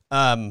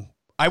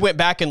I went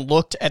back and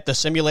looked at the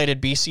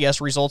simulated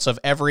BCS results of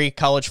every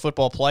college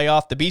football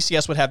playoff. The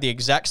BCS would have the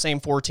exact same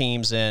 4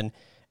 teams in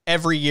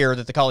every year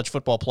that the college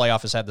football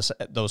playoff has had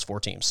those 4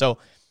 teams. So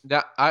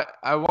now,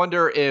 I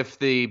wonder if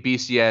the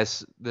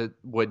BCS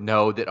would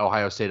know that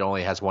Ohio State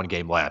only has 1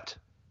 game left.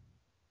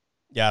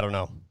 Yeah, I don't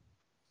know.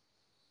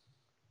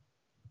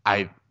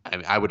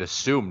 I would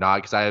assume not,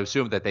 because I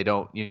assume that they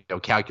don't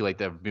calculate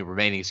the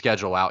remaining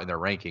schedule out in their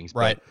rankings.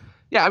 Right. But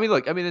yeah,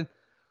 look,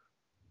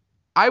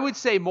 I would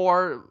say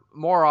more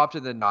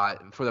often than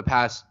not for the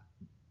past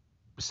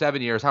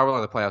 7 years, however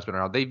long the playoffs been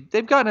around,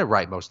 they've gotten it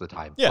right most of the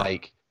time. Yeah.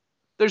 Like,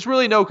 there's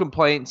really no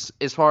complaints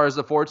as far as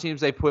the 4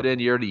 teams they put in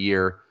year to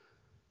year.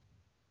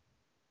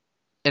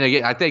 And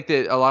again, I think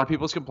that a lot of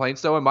people's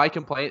complaints, though, and my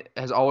complaint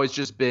has always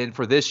just been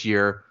for this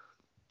year,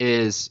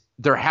 is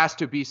there has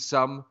to be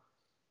some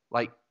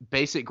like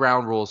basic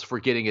ground rules for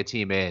getting a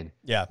team in.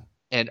 Yeah.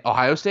 And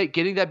Ohio State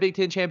getting that Big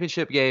Ten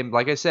championship game,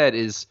 like I said,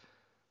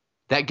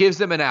 that gives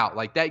them an out.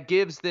 Like, that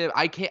gives them.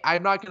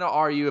 I'm not going to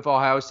argue if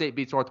Ohio State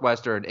beats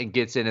Northwestern and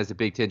gets in as the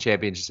Big Ten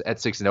champions at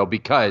 6-0,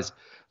 because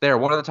they are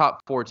one of the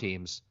top 4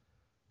 teams.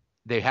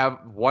 They have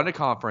won a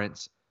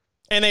conference,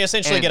 and they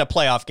essentially get a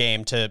playoff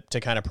game to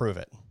kind of prove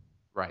it.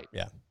 Right.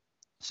 Yeah.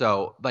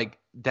 So like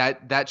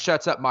that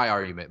shuts up my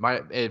argument.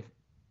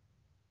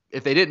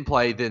 If they didn't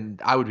play, then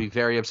I would be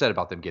very upset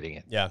about them getting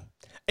in. Yeah.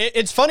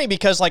 It's funny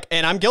because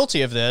and I'm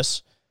guilty of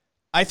this.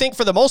 I think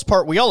for the most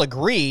part, we all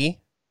agree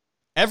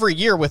every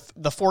year with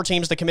the 4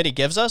 teams the committee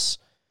gives us,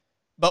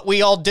 but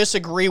we all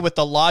disagree with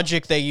the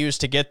logic they use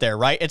to get there,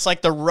 right? It's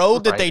like the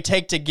road that they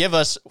take to give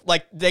us,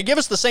 like, they give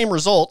us the same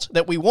result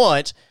that we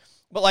want,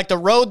 but like the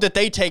road that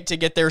they take to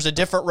get there is a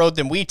different road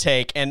than we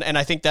take. And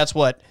I think that's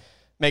what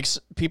makes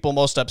people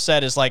most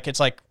upset, is like, it's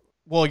like,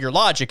 well, your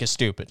logic is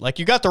stupid. Like,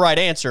 you got the right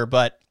answer,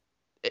 but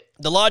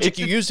the logic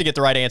you use to get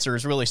the right answer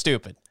is really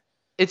stupid.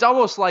 It's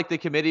almost like the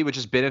committee would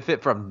just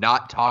benefit from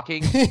not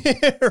talking.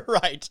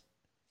 Right.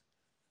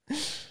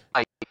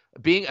 Like,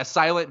 being a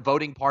silent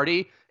voting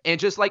party and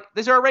just like,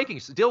 these are our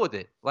rankings, deal with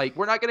it. Like,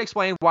 we're not going to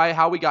explain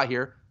how we got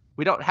here.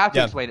 We don't have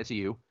to explain it to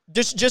you.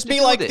 Just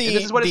be like this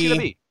is what it's going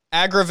to be.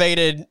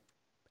 Aggravated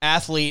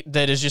athlete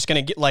that is just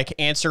going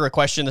to answer a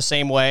question the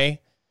same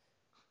way.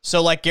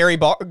 So like Gary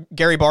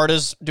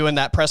Barta's doing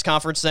that press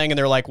conference thing, and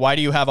they're like, why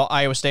do you have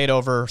Iowa State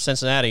over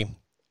Cincinnati?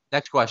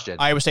 Next question.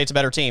 Iowa State's a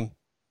better team.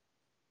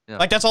 Yeah.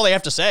 Like, that's all they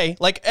have to say.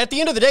 Like, at the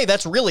end of the day,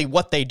 that's really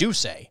what they do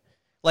say.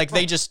 Like,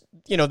 they just,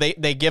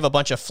 they give a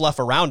bunch of fluff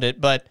around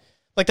it, but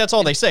like, that's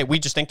all they say. We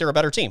just think they're a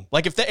better team.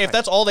 Like, if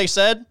that's all they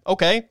said,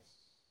 okay.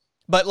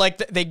 But like,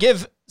 they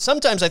give,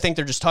 sometimes I think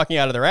they're just talking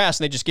out of their ass,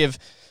 and they just give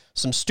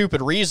some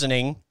stupid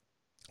reasoning.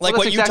 Like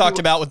what you talked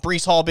about with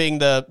Breece Hall being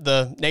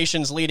the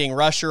nation's leading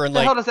rusher. And what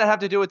the hell does that have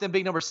to do with them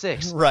being number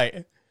 6?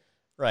 Right.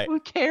 Who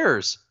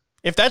cares?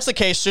 If that's the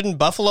case, shouldn't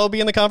Buffalo be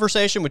in the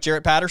conversation with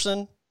Jarrett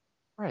Patterson?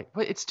 Right.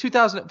 But it's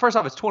 2000. First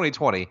off, it's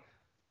 2020.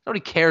 Nobody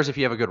cares if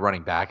you have a good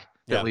running back.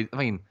 Yeah. It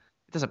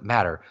doesn't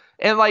matter.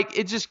 And like,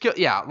 it just,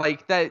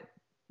 like that,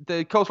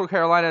 the Coastal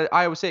Carolina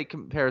Iowa State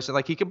comparison,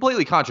 like, he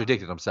completely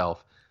contradicted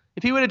himself.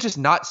 If he would have just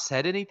not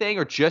said anything,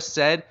 or just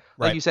said,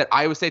 like you said,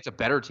 Iowa State's a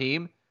better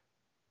team,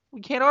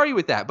 we can't argue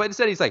with that. But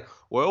instead he's like,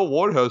 well,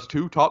 one has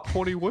 2 top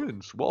 20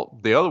 wins. Well,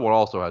 the other one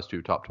also has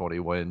 2 top 20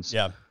 wins.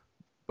 Yeah.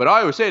 But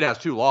Iowa State has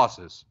 2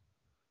 losses.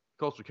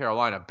 Coastal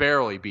Carolina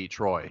barely beat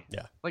Troy.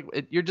 Yeah. Like,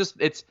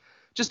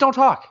 just don't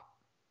talk.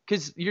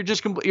 Because you're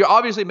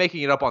obviously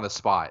making it up on the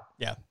spot.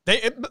 Yeah.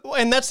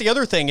 And that's the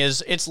other thing,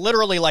 is it's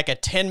literally like a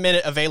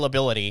 10-minute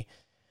availability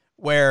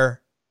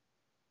where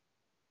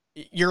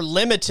you're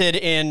limited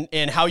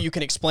in how you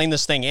can explain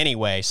this thing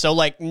anyway. So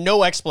like,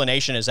 no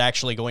explanation is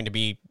actually going to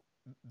be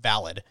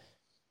valid.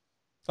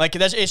 Like,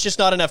 it's just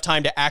not enough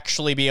time to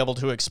actually be able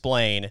to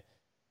explain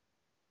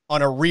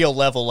on a real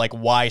level, like,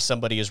 why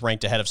somebody is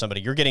ranked ahead of somebody.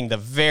 You're getting the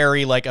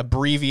very like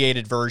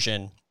abbreviated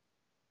version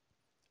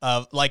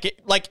of like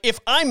if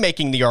I'm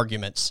making the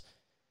arguments,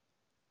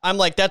 I'm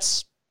like,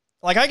 that's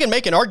like, I can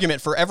make an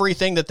argument for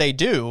everything that they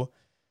do.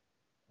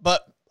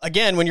 But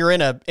again, when you're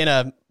in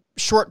a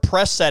short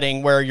press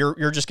setting where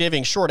you're just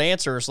giving short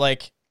answers,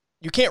 like,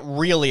 you can't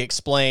really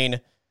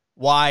explain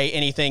why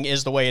anything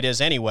is the way it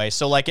is anyway.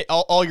 So like,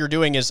 all you're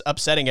doing is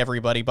upsetting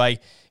everybody by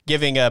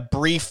giving a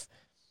brief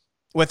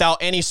without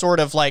any sort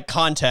of like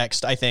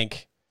context. I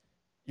think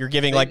you're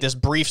giving like this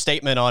brief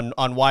statement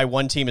on why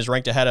one team is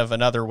ranked ahead of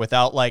another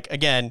without, like,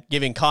 again,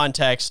 giving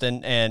context.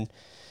 And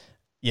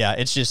yeah,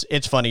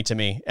 it's funny to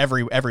me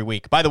every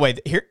week. By the way,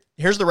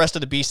 here's the rest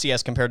of the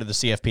BCS compared to the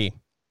CFP.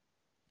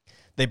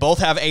 They both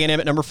have A&M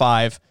at number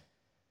 5.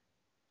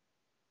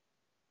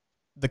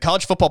 The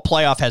college football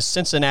playoff has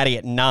Cincinnati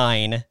at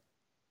 9.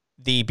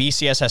 The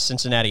BCS has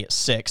Cincinnati at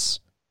 6.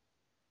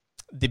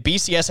 The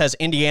BCS has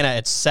Indiana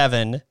at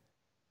 7.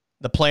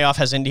 The playoff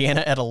has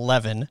Indiana at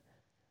 11.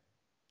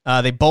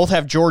 They both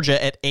have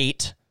Georgia at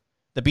 8.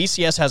 The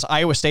BCS has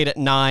Iowa State at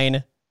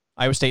 9.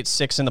 Iowa State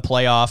 6 in the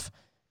playoff.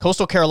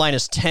 Coastal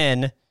Carolina's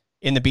 10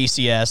 in the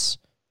BCS.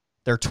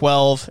 They're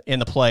 12 in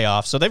the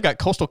playoff. So they've got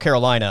Coastal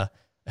Carolina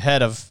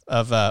ahead of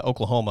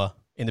Oklahoma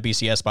in the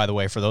BCS, by the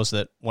way, for those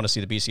that want to see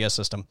the BCS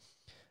system.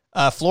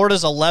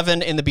 Florida's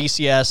 11 in the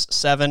BCS,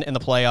 7 in the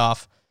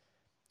playoff.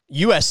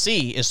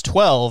 USC is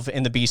 12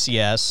 in the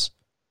BCS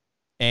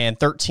and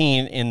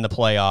 13 in the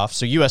playoff.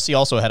 So USC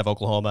also ahead of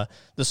Oklahoma.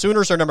 The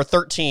Sooners are number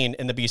 13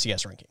 in the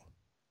BCS ranking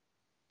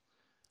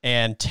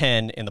and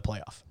 10 in the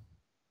playoff.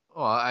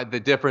 Well,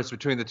 the difference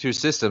between the two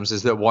systems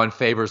is that one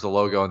favors the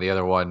logo and the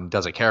other one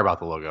doesn't care about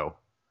the logo.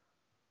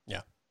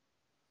 Yeah.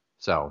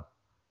 So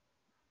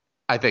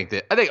I think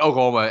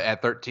Oklahoma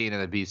at 13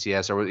 in the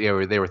BCS,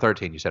 or they were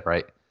 13, you said,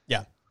 right?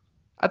 Yeah.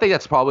 I think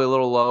that's probably a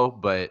little low,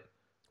 but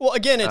well,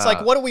 again, it's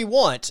like, what do we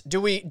want? Do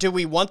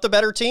we want the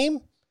better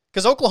team?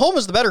 Because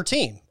Oklahoma's the better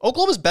team.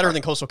 Oklahoma's better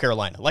than Coastal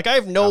Carolina. Like, I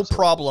have no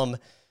problem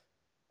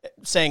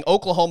saying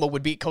Oklahoma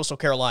would beat Coastal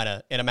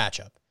Carolina in a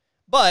matchup.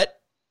 But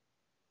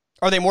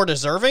are they more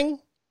deserving?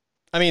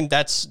 I mean,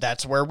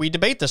 that's where we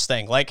debate this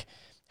thing. Like,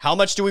 how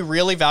much do we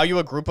really value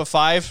a group of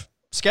 5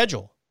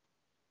 schedule?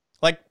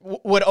 Like,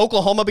 would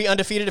Oklahoma be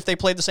undefeated if they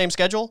played the same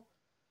schedule?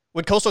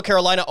 Would Coastal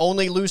Carolina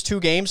only lose 2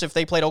 games if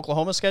they played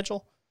Oklahoma's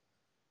schedule?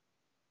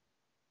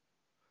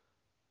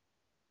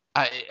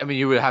 I mean,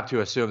 you would have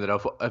to assume that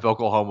if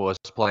Oklahoma was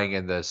playing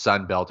in the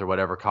Sun Belt or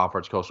whatever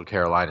conference Coastal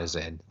Carolina's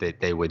in,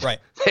 they would right.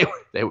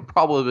 they would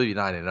probably be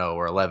 9-0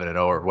 or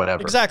 11-0 or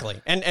whatever.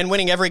 Exactly, and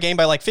winning every game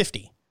by like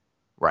 50.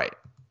 Right.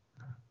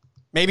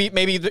 Maybe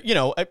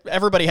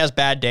everybody has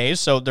bad days,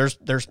 so there's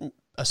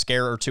a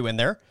scare or 2 in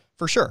there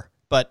for sure.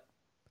 But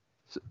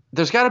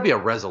there's got to be a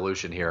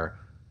resolution here,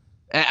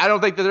 and I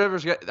don't think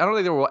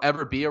there will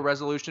ever be a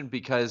resolution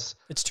because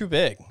it's too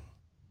big.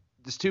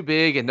 It's too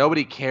big, and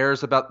nobody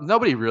cares about.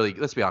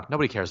 Let's be honest.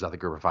 Nobody cares about the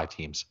group of 5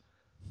 teams.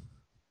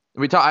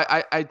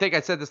 I think I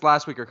said this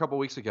last week or a couple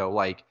weeks ago.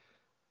 Like,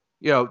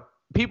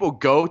 people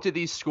go to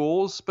these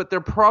schools, but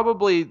they're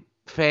probably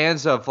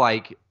fans of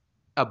like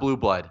a blue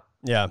blood.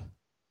 Yeah.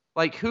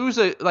 Like,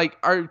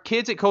 are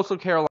kids at Coastal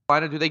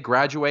Carolina? Do they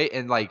graduate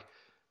and like,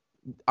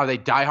 are they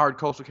diehard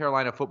Coastal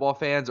Carolina football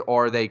fans,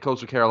 or are they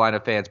Coastal Carolina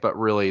fans, but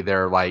really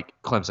they're like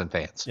Clemson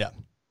fans? Yeah.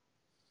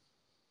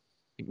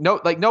 No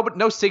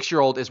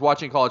 6-year-old is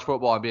watching college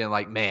football and being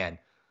like, man,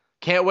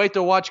 can't wait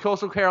to watch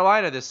Coastal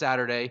Carolina this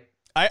Saturday.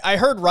 I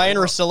heard Ryan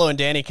Russillo and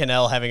Danny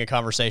Cannell having a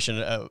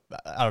conversation,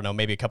 I don't know,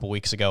 maybe a couple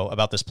weeks ago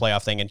about this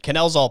playoff thing. And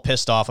Cannell's all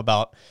pissed off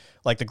about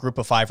like the group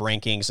of 5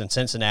 rankings and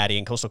Cincinnati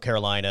and Coastal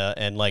Carolina.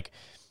 And like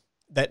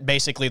that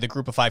basically the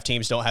group of 5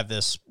 teams don't have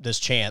this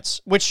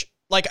chance, which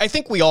like, I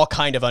think we all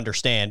kind of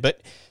understand.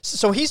 But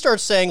so he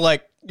starts saying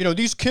like,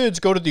 these kids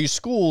go to these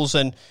schools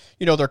and,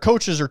 their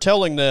coaches are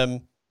telling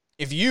them,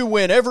 if you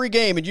win every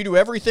game and you do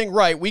everything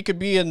right, we could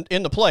be in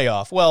the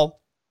playoff. Well,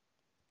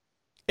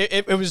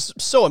 it was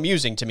so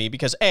amusing to me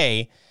because,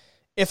 A,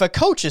 if a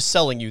coach is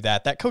selling you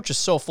that coach is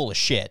so full of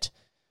shit.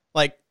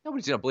 Like,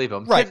 nobody's going to believe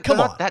him. Right, come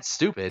on. That's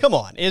stupid. Come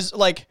on. Is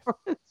like,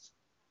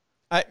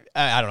 I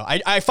don't know.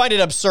 I find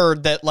it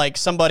absurd that like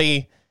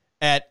somebody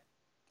at,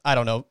 I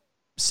don't know,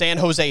 San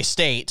Jose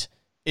State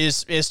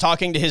is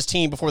talking to his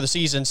team before the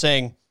season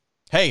saying,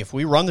 hey, if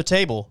we run the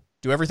table,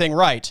 do everything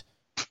right,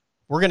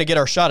 we're going to get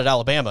our shot at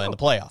Alabama in the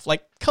playoff.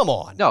 Like, come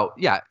on. No,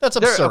 yeah. That's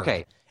absurd.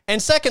 Okay.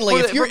 And secondly,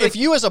 if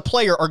you as a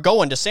player are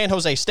going to San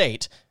Jose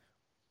State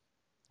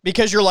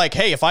because you're like,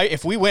 hey,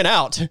 if we win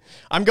out,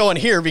 I'm going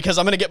here because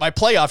I'm going to get my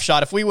playoff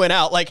shot if we win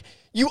out. Like,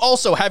 you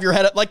also have your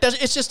head up. Like,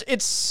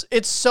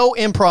 it's so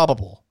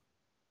improbable.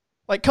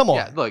 Like, come on.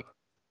 Yeah, look,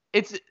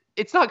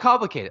 it's not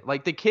complicated.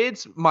 Like, the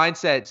kids'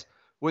 mindsets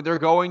when they're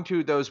going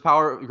to those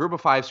power group of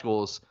 5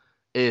 schools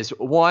is,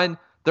 one,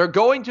 they're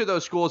going to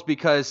those schools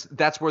because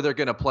that's where they're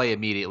going to play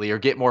immediately or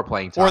get more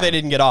playing time. Or they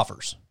didn't get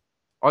offers.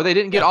 Or they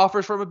didn't get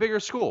offers from a bigger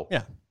school.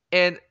 Yeah.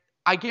 And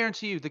I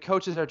guarantee you the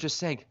coaches are just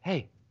saying,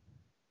 hey,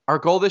 our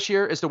goal this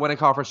year is to win a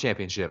conference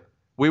championship.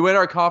 We win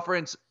our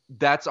conference,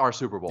 that's our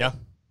Super Bowl. Yeah.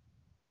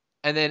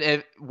 And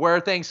then where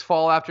things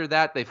fall after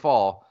that, they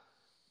fall.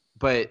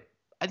 But,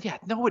 yeah,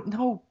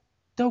 no,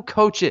 don't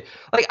coach it.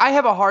 Like, I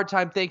have a hard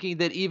time thinking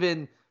that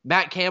even –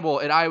 Matt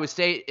Campbell at Iowa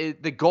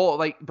State, the goal,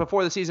 like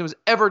before the season, was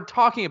ever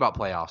talking about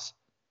playoffs.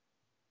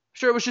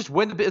 Sure, it was just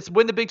win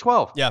the Big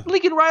 12. Yeah.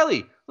 Lincoln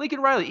Riley.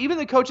 Even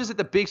the coaches at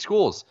the big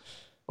schools,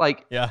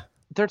 like,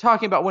 they're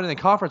talking about winning the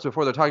conference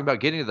before they're talking about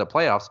getting to the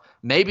playoffs.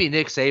 Maybe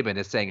Nick Saban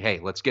is saying, hey,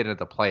 let's get into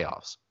the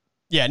playoffs.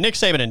 Yeah, Nick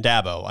Saban and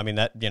Dabo. I mean,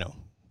 that,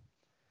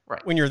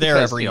 right. When you're there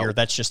every year,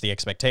 that's just the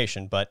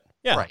expectation. But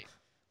yeah, right.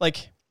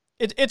 Like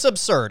it's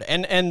absurd.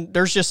 And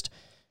there's just,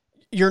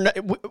 you're not,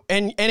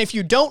 and if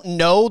you don't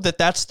know that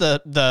that's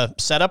the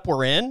setup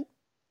we're in,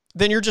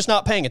 then you're just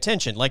not paying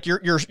attention. Like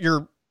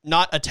you're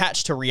not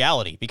attached to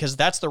reality because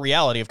that's the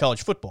reality of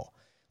college football.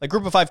 Like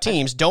group of 5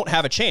 teams don't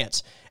have a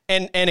chance.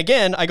 And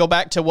again, I go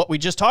back to what we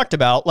just talked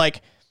about.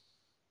 Like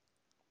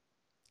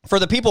for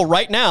the people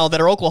right now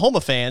that are Oklahoma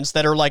fans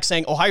that are like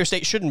saying Ohio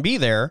State shouldn't be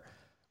there.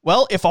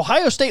 Well, if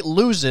Ohio State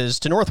loses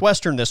to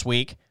Northwestern this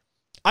week,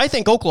 I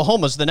think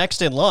Oklahoma's the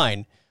next in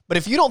line. But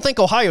if you don't think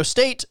Ohio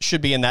State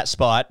should be in that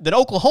spot, then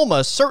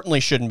Oklahoma certainly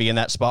shouldn't be in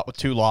that spot with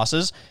 2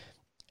 losses,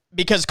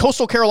 because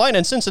Coastal Carolina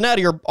and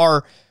Cincinnati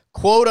are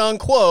quote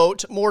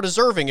unquote more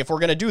deserving if we're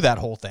going to do that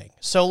whole thing.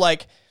 So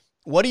like,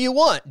 what do you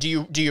want? Do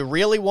you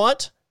really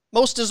want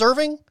most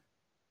deserving?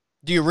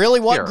 Do you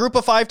really want group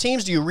of 5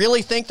 teams? Do you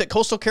really think that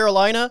Coastal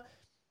Carolina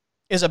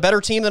is a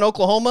better team than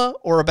Oklahoma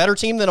or a better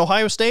team than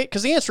Ohio State?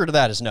 Because the answer to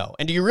that is no.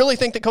 And do you really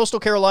think that Coastal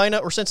Carolina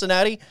or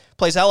Cincinnati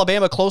plays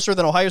Alabama closer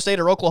than Ohio State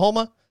or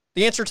Oklahoma?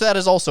 The answer to that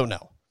is also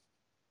no.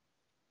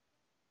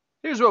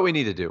 Here's what we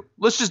need to do.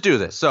 Let's just do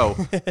this. So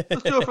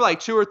let's do it for like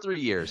 2 or 3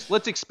 years.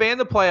 Let's expand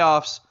the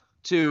playoffs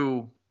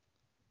to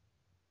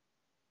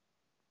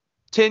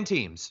 10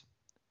 teams.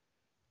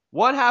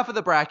 One half of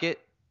the bracket,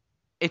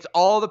 it's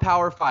all the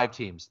Power 5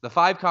 teams, the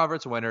 5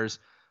 conference winners.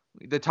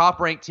 The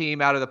top-ranked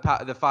team out of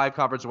the 5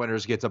 conference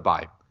winners gets a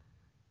bye.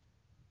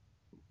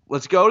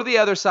 Let's go to the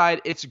other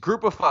side. It's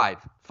group of 5.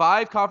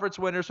 5 conference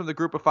winners from the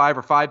group of 5,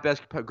 or 5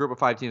 best group of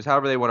 5 teams,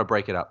 however they want to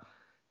break it up.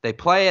 They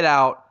play it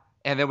out,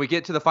 and then we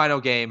get to the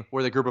final game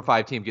where the group of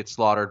 5 team gets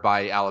slaughtered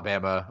by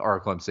Alabama or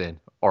Clemson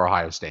or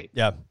Ohio State.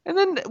 Yeah. And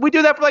then we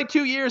do that for like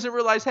 2 years and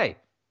realize, hey,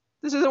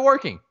 this isn't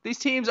working. These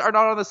teams are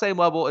not on the same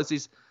level as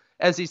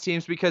these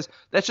teams, because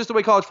that's just the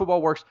way college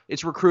football works.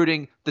 It's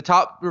recruiting the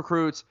top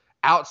recruits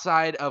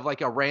outside of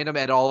like a random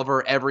Ed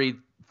Oliver every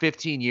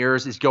 15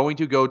 years is going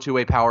to go to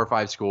a Power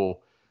 5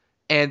 school,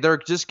 and they're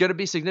just going to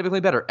be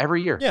significantly better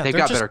every year. Yeah,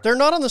 better. They're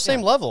not on the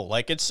same level.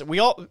 Like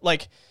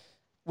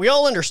we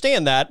all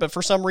understand that, but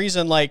for some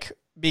reason, like,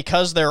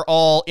 because they're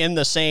all in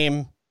the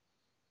same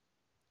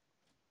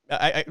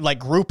like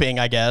grouping,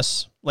 I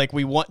guess, like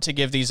we want to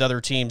give these other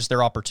teams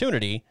their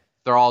opportunity.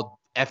 They're all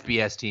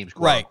FBS teams,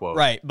 quote unquote.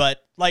 Right.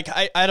 But like,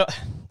 I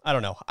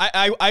don't know.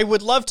 I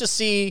would love to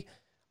see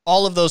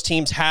all of those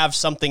teams have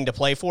something to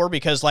play for,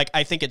 because like,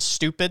 I think it's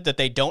stupid that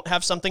they don't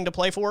have something to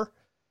play for.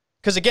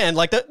 Because again,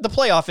 like the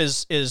playoff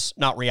is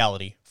not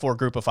reality for a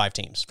group of 5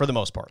 teams for the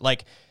most part.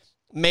 Like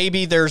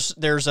maybe there's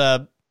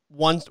a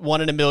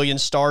one in a million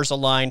stars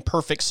aligned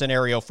perfect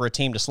scenario for a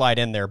team to slide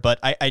in there, but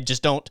I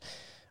just don't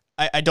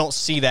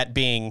see that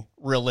being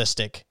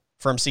realistic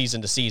from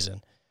season to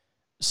season.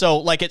 So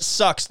like, it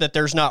sucks that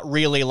there's not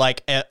really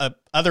like a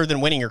other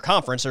than winning your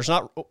conference, there's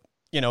not,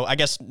 I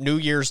guess New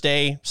Year's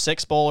Day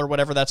 6 Bowl or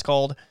whatever that's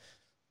called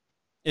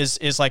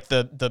is like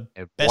the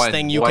best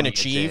thing you can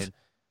achieve.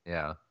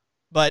 Yeah.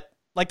 But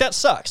like, that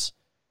sucks.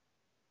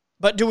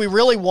 But do we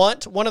really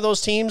want one of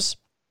those teams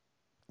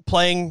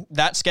playing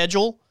that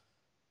schedule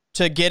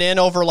to get in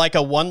over like a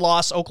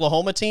 1-loss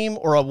Oklahoma team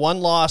or a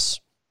 1-loss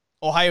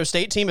Ohio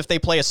State team if they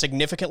play a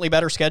significantly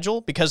better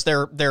schedule because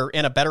they're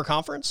in a better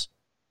conference?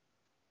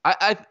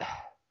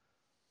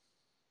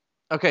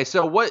 Okay,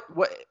 so what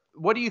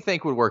do you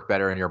think would work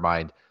better in your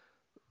mind?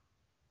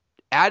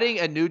 Adding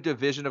a new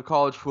division of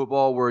college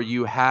football where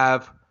you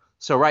have,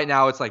 so right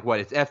now it's like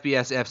it's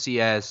FBS,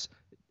 FCS,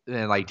 and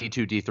then like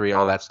D2, D3,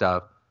 all that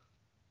stuff.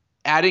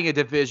 Adding a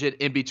division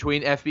in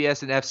between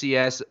FBS and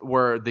FCS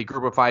where the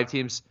group of 5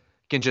 teams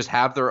can just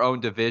have their own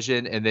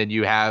division, and then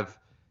you have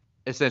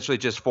essentially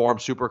just form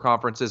super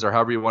conferences, or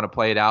however you want to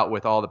play it out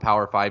with all the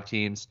Power 5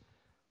 teams,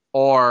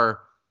 or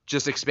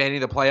just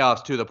expanding the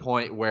playoffs to the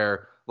point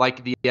where,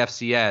 like the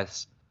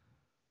FCS,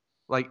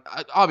 like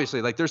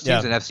obviously, like there's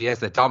teams in FCS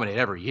that dominate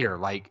every year.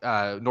 Like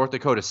North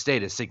Dakota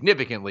State is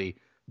significantly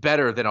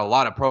better than a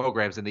lot of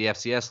programs in the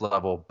FCS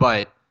level,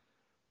 but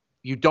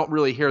you don't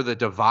really hear the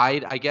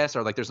divide, I guess,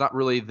 or like there's not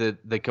really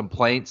the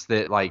complaints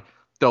that like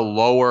the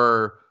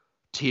lower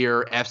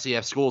tier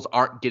FCS schools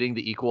aren't getting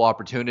the equal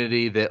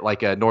opportunity that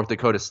like a North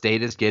Dakota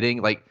State is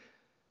getting. Like,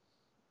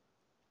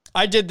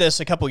 I did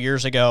this a couple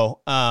years ago.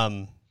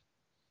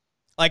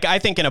 Like, I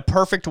think in a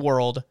perfect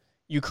world,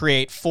 you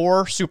create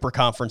 4 super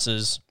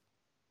conferences,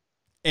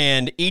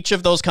 and each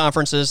of those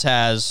conferences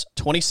has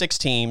 26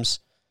 teams,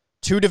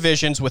 2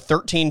 divisions with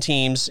 13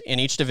 teams in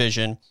each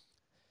division.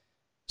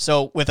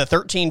 So with a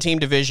 13-team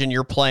division,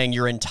 you're playing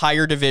your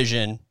entire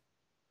division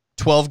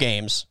 12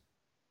 games,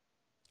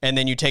 and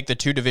then you take the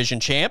 2 division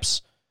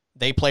champs.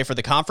 They play for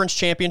the conference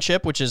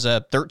championship, which is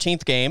a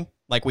 13th game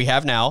like we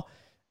have now,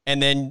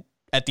 and then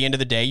at the end of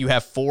the day, you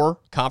have 4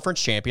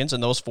 conference champions,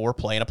 and those 4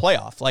 play in a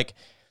playoff. Like,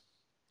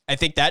 I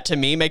think that to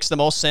me makes the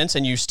most sense,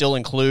 and you still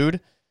include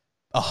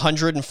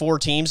 104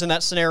 teams in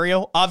that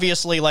scenario.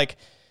 Obviously, like,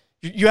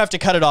 you have to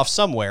cut it off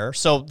somewhere,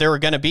 so there are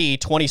going to be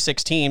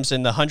 26 teams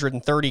in the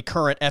 130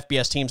 current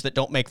FBS teams that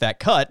don't make that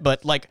cut,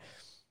 but, like,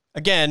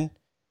 again,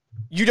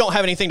 you don't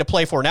have anything to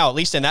play for now, at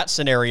least in that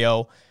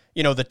scenario.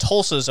 The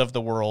Tulsas of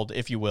the world,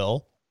 if you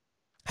will,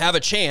 have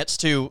a chance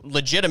to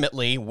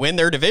legitimately win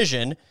their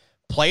division,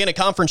 play in a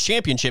conference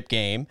championship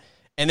game,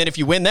 and then if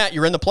you win that,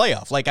 you're in the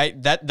playoff. Like,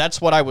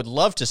 that's what I would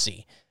love to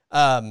see.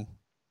 Again,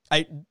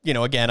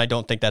 I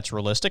don't think that's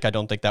realistic. I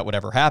don't think that would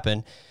ever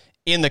happen.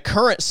 In the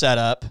current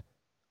setup,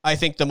 I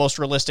think the most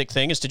realistic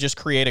thing is to just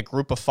create a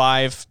group of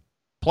 5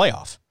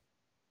 playoff.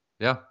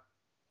 Yeah.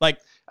 Like,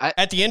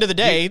 at the end of the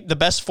day, the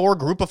best 4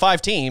 group of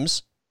 5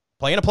 teams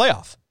play in a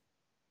playoff.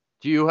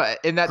 Do you,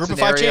 in that group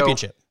scenario, of 5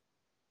 championship.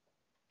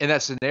 in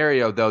that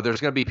scenario, though,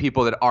 there's going to be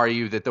people that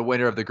argue that the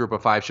winner of the group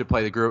of 5 should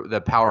play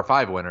the Power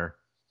 5 winner.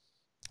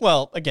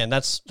 Well, again,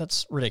 that's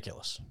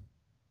ridiculous.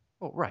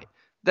 Well, right.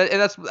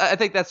 I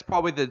think that's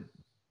probably the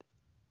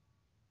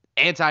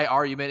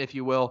anti-argument, if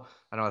you will.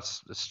 I know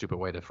that's a stupid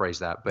way to phrase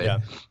that,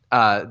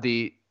 but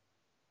the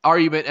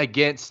argument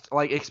against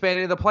like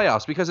expanding the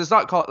playoffs, because it's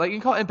not called like you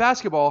can call it in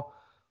basketball,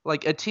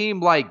 like a team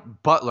like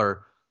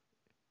Butler,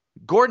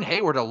 Gordon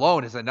Hayward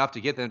alone is enough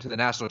to get them to the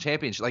national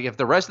championship. Like if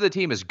the rest of the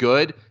team is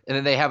good and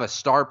then they have a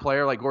star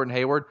player like Gordon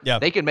Hayward,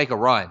 they can make a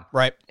run.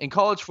 Right. In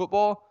college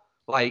football,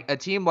 like a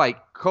team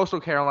like Coastal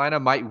Carolina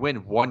might win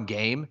one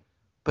game,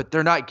 but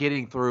they're not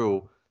getting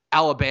through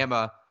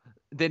Alabama,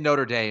 then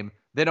Notre Dame,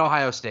 then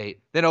Ohio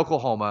State, then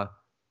Oklahoma,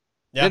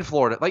 then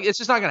Florida. Like it's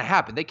just not going to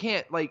happen. They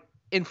can't, like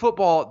in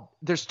football,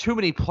 there's too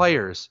many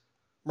players.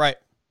 Right.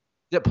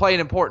 That play an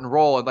important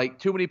role, and like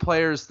too many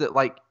players that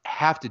like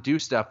have to do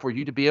stuff for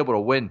you to be able to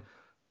win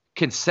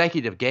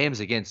consecutive games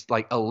against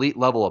like elite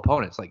level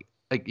opponents. Like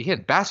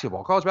again,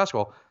 basketball, college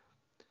basketball,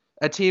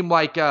 a team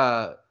like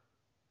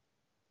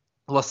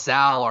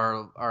LaSalle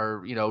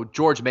or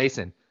George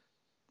Mason,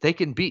 they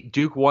can beat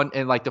Duke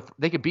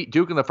they could beat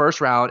Duke in the first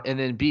round and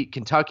then beat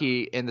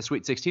Kentucky in the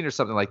Sweet 16 or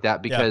something like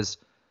that because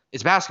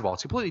it's basketball.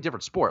 It's a completely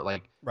different sport.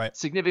 Like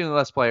significantly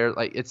less players.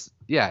 Like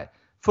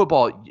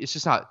football. It's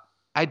just not.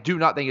 I do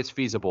not think it's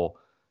feasible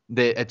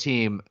that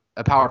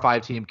a Power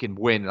 5 team can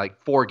win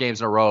like 4 games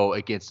in a row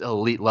against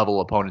elite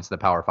level opponents in the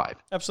Power 5.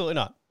 Absolutely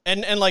not.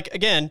 And like,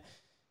 again,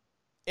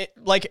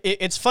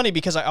 it's funny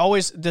because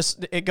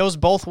it goes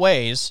both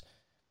ways,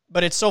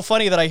 but it's so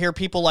funny that I hear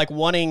people like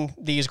wanting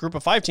these group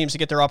of 5 teams to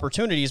get their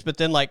opportunities, but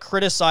then like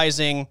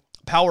criticizing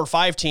Power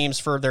 5 teams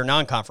for their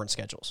non-conference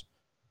schedules.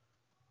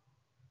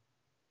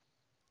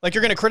 Like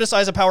you're going to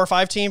criticize a Power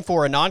 5 team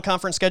for a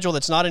non-conference schedule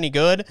that's not any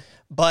good,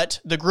 but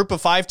the group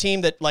of 5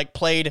 team that like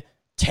played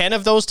 10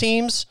 of those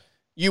teams,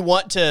 you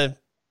want to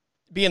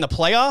be in the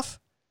playoff?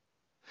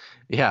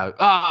 Yeah.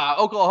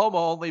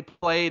 Oklahoma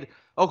played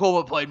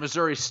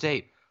Missouri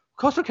State.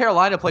 Coastal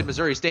Carolina played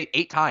Missouri State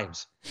 8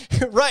 times.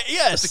 Right.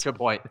 Yes. That's a good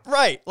point.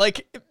 Right.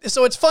 Like,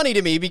 so it's funny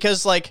to me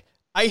because like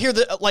I'll hear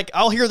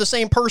the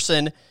same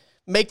person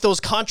make those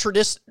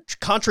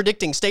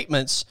contradicting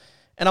statements.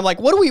 And I'm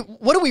like, what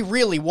do we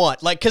really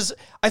want? Like, because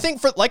I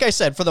think like I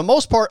said, for the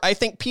most part, I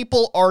think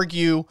people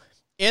argue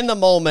in the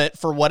moment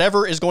for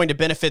whatever is going to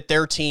benefit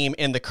their team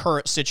in the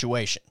current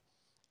situation.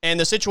 And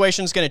the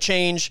situation is going to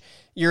change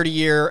year to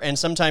year, and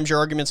sometimes your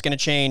argument's going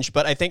to change.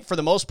 But I think for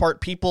the most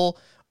part, people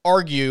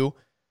argue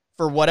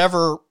for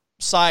whatever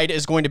side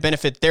is going to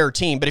benefit their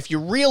team. But if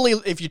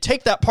you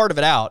take that part of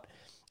it out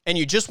and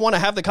you just want to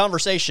have the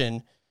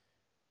conversation,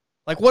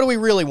 like, what do we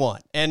really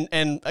want? And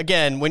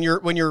again, when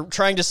you're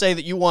trying to say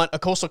that you want a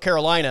Coastal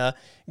Carolina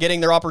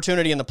getting their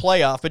opportunity in the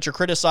playoff, but you're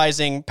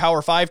criticizing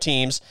Power 5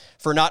 teams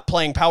for not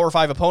playing Power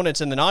 5 opponents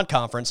in the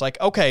non-conference, like,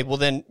 okay, well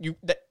then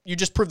you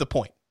just prove the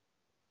point.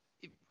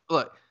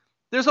 Look,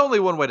 there's only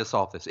one way to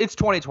solve this. It's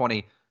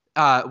 2020.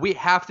 We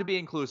have to be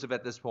inclusive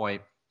at this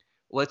point.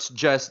 Let's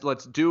do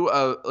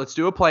a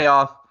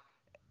playoff.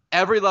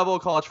 Every level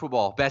of college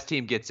football, best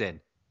team gets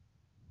in.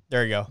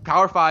 There you go.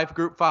 Power 5,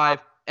 Group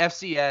 5.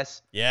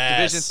 FCS, yes.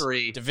 Division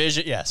 3,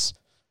 Division, yes,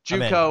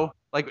 JUCO,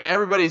 like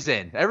everybody's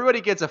in. Everybody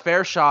gets a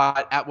fair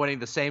shot at winning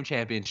the same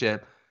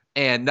championship,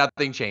 and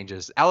nothing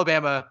changes.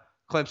 Alabama,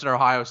 Clemson, or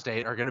Ohio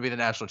State are going to be the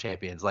national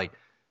champions. Like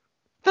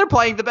they're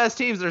playing the best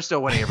teams, they're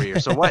still winning every year.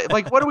 So what?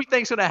 Like, what do we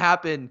think's going to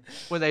happen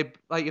when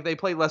if they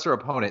play lesser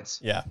opponents?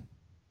 Yeah.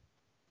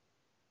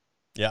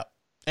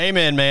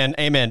 Amen, man.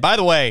 Amen. By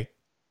the way,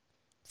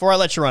 before I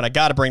let you run, I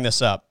got to bring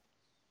this up.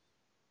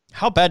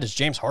 How bad does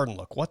James Harden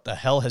look? What the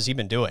hell has he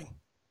been doing?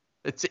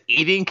 It's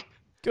eating.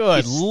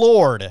 Good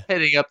Lord.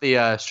 Hitting up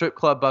the strip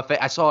club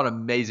buffet. I saw an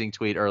amazing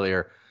tweet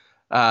earlier.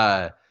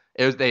 They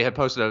had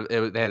posted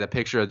they had a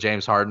picture of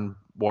James Harden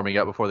warming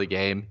up before the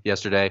game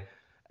yesterday,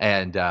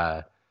 and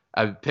a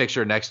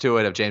picture next to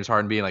it of James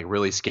Harden being like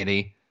really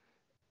skinny,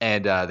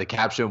 and the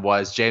caption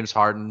was James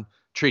Harden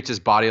treats his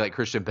body like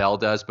Christian Bale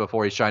does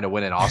before he's trying to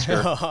win an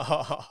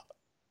Oscar.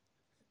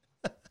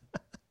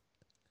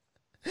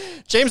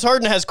 James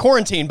Harden has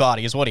quarantine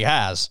body is what he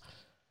has.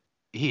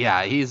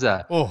 Yeah, he's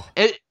I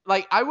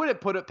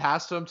wouldn't put it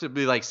past him to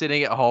be like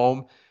sitting at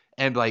home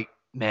and like,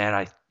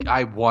 man,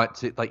 I want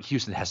to, like,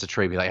 Houston has to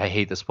trade me. Like, I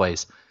hate this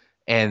place.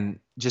 And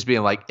just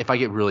being like, if I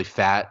get really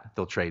fat,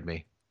 they'll trade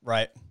me.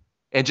 Right.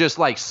 And just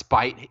like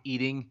spite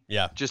eating.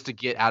 Yeah. Just to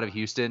get out of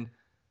Houston.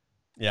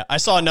 Yeah. I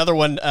saw another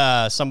one.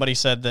 Somebody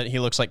said that he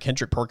looks like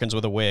Kendrick Perkins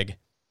with a wig.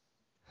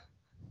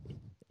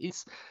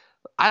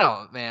 I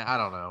don't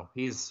know.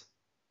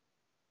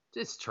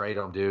 Just trade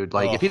him, dude.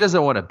 Like, if he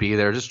doesn't want to be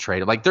there, just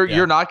trade him. Like,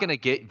 you're not going to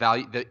get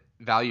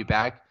value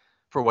back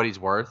for what he's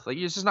worth. Like,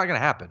 it's just not going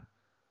to happen.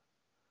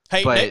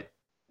 Hey,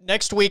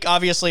 next week,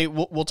 obviously,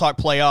 we'll talk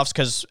playoffs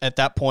because at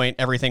that point,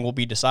 everything will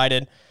be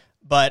decided.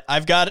 But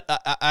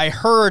I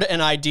heard an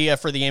idea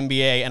for the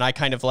NBA, and I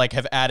kind of like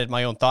have added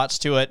my own thoughts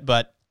to it,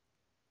 but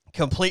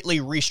completely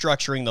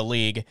restructuring the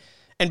league.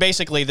 And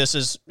basically, this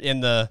is in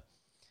the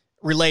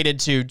related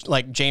to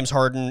like James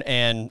Harden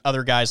and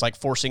other guys like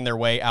forcing their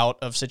way out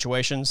of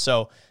situations.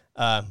 So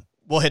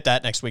we'll hit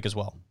that next week as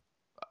well.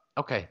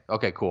 Okay,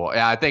 cool.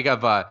 Yeah, I think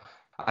I've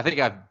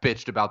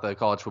bitched about the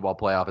college football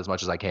playoff as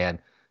much as I can,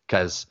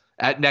 because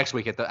next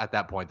week at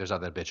that point there's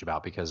nothing to bitch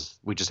about because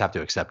we just have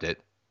to accept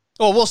it.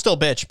 Well, we'll still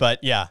bitch, but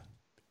yeah.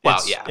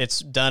 It's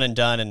done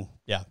and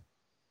yeah.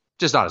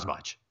 Just not as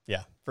much.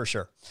 Yeah, for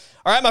sure.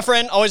 All right, my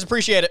friend, always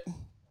appreciate it.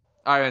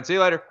 All right, man. See you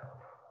later.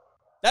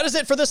 That is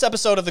it for this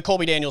episode of the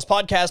Colby Daniels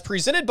Podcast,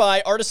 presented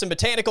by Artisan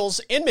Botanicals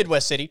in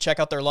Midwest City. Check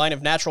out their line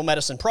of natural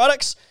medicine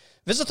products.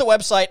 Visit the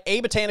website,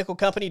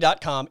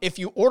 abotanicalcompany.com. If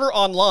you order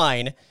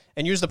online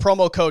and use the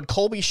promo code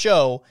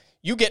ColbyShow,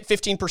 you get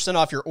 15%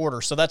 off your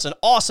order. So that's an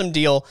awesome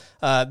deal.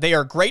 They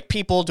are great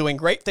people doing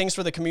great things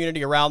for the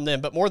community around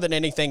them, but more than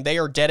anything, they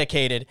are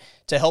dedicated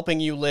to helping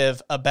you live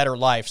a better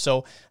life.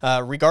 So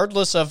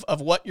regardless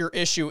of what your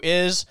issue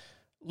is,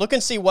 look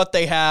and see what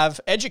they have,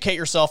 educate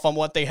yourself on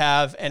what they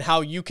have and how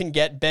you can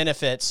get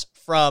benefits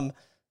from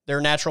their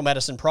natural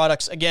medicine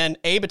products. Again,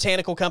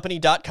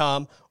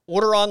 abotanicalcompany.com,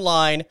 order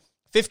online,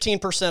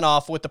 15%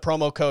 off with the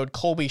promo code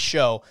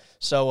ColbyShow.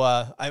 So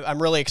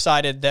I'm really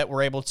excited that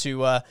we're able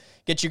to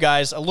get you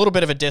guys a little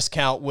bit of a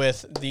discount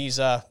with these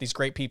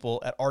great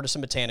people at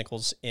Artisan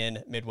Botanicals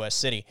in Midwest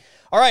City.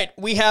 All right,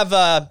 we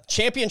have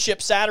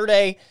Championship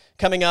Saturday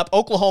coming up,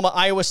 Oklahoma,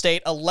 Iowa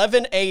State,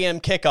 11 a.m.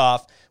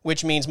 kickoff,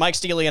 which means Mike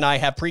Steely and I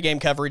have pregame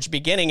coverage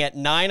beginning at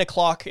 9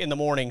 o'clock in the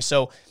morning.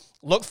 So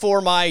look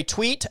for my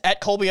tweet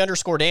at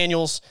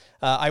Colby_Daniels.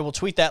 I will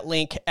tweet that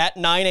link at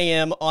 9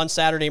 a.m. on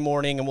Saturday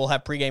morning, and we'll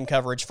have pregame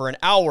coverage for an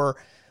hour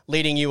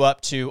leading you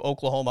up to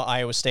Oklahoma,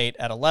 Iowa State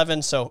at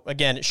 11. So,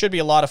 again, it should be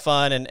a lot of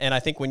fun, and I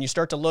think when you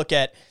start to look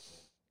at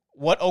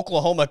what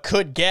Oklahoma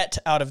could get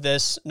out of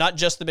this, not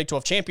just the Big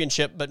 12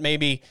 championship, but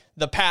maybe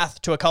the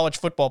path to a college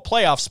football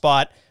playoff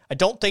spot, I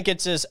don't think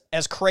it's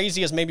as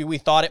crazy as maybe we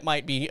thought it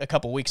might be a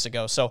couple weeks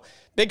ago. So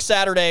big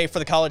Saturday for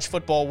the college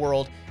football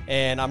world,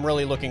 and I'm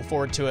really looking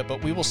forward to it.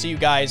 But we will see you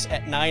guys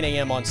at 9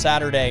 a.m. on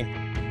Saturday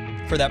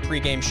for that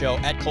pregame show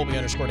at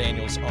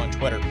Colby_Daniels on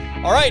Twitter.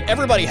 All right,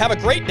 everybody, have a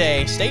great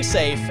day. Stay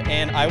safe,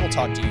 and I will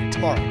talk to you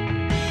tomorrow.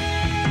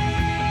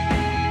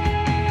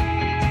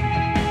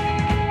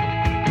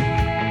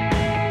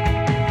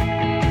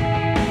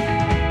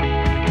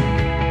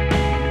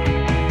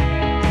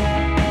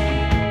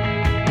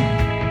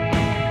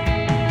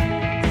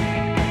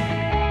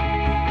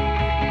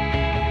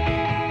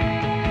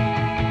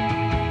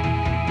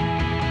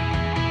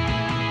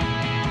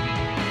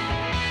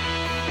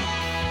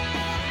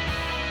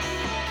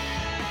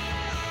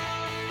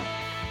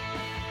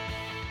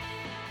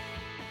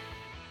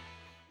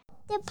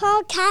 The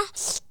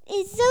podcast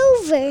is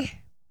over.